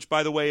 which,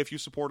 by the way, if you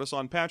support us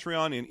on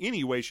Patreon in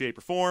any way, shape,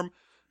 or form,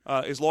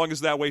 as long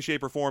as that way,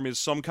 shape, or form is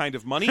some kind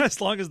of money.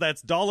 As long as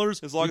that's dollars,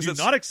 As long we as do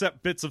it's- not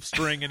accept bits of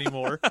string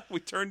anymore.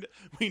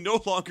 We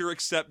no longer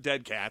accept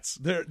dead cats.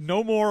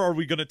 No more are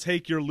we going to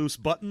take your loose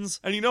buttons,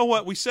 And you know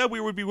what? We said we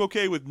would be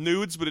okay with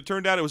nudes, but it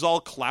turned out it was all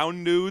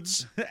clown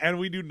nudes. and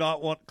we do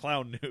not want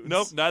clown nudes.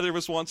 Nope, neither of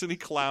us wants any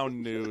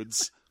clown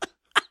nudes.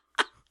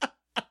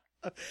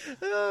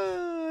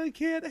 I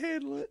can't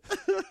handle it.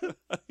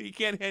 You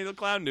can't handle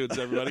clown nudes,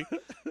 everybody.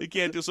 You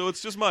can't do so.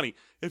 It's just money.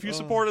 If you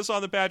support us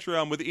on the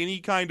Patreon with any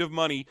kind of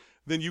money,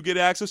 then you get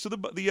access to the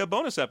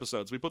bonus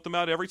episodes. We put them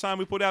out every time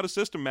we put out a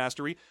System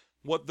Mastery.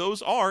 What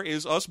those are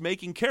is us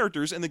making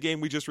characters in the game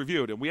we just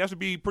reviewed, and we have to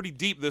be pretty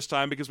deep this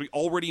time because we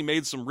already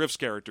made some Rifts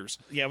characters.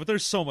 Yeah, but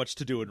there's so much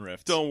to do in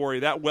Rift. Don't worry,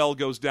 that well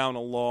goes down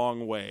a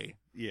long way.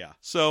 Yeah.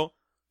 So,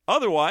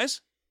 otherwise,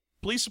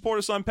 please support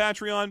us on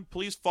Patreon.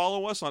 Please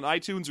follow us on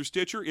iTunes or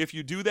Stitcher. If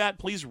you do that,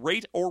 please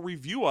rate or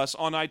review us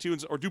on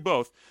iTunes, or do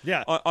both.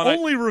 Yeah. On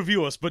Only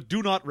review us, but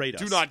do not rate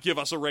us. Do not give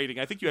us a rating.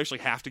 I think you actually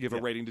have to give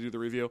a rating to do the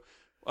review.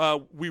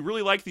 We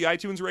really like the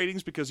iTunes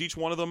ratings because each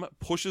one of them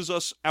pushes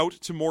us out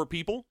to more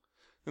people.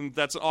 And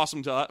that's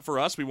awesome for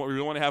us. We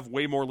want to have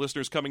way more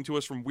listeners coming to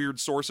us from weird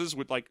sources.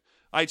 With like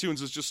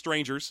iTunes is just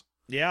strangers.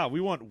 Yeah,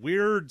 we want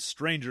weird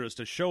strangers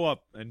to show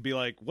up and be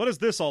like, what is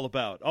this all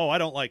about? Oh, I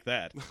don't like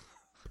that.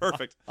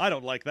 Perfect. I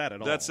don't like that at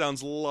all. That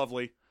sounds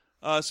lovely.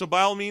 So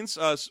by all means,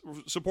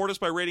 support us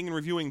by rating and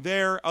reviewing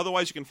there.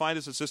 Otherwise, you can find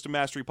us at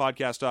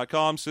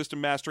SystemMasteryPodcast.com,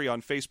 System Mastery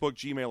on Facebook,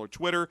 Gmail, or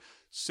Twitter.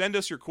 Send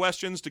us your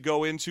questions to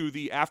go into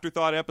the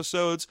Afterthought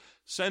episodes.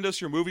 Send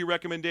us your movie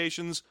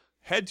recommendations.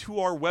 Head to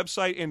our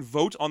website and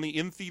vote on the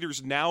In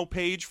Theaters Now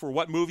page for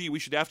what movie we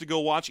should have to go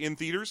watch in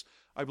theaters.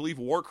 I believe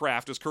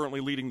Warcraft is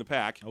currently leading the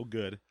pack. Oh,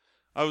 good.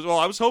 I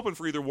was hoping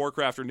for either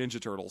Warcraft or Ninja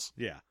Turtles.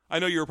 Yeah. I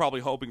know you were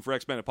probably hoping for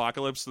X-Men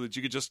Apocalypse so that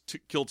you could just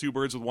kill 2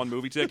 birds with one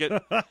movie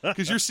ticket,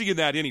 because you're seeing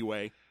that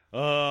anyway.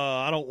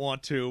 I don't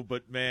want to,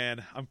 but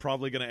man, I'm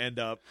probably going to end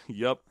up.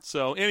 Yep.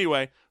 So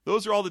anyway,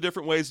 those are all the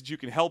different ways that you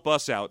can help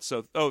us out.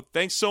 So,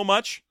 thanks so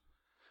much.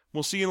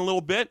 We'll see you in a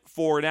little bit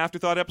for an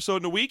Afterthought episode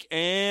in a week,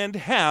 and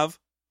have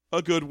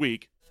a good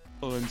week.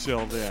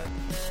 Until then.